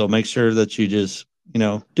 So make sure that you just,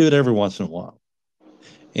 do it every once in a while.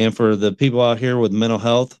 And for the people out here with mental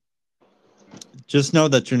health, just know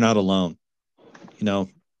that you're not alone.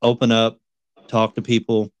 Open up, talk to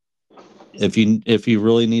people. If you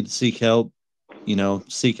really need to seek help,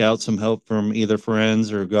 seek out some help from either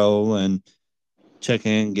friends or go and check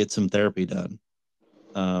in, get some therapy done.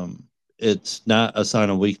 It's not a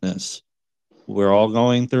sign of weakness. We're all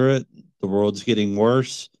going through it. The world's getting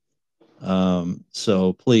worse.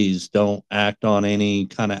 So please don't act on any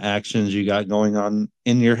kind of actions you got going on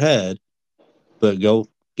in your head, but go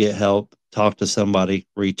get help, talk to somebody,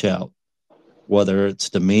 reach out, whether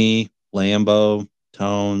it's to me, Lambo,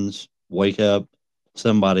 Tones, Wake Up,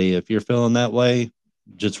 somebody. If you're feeling that way,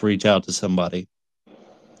 just reach out to somebody.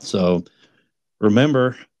 So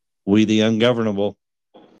remember, we the ungovernable.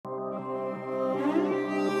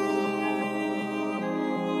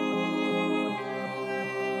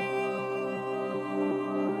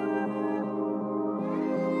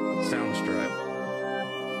 Soundstripe.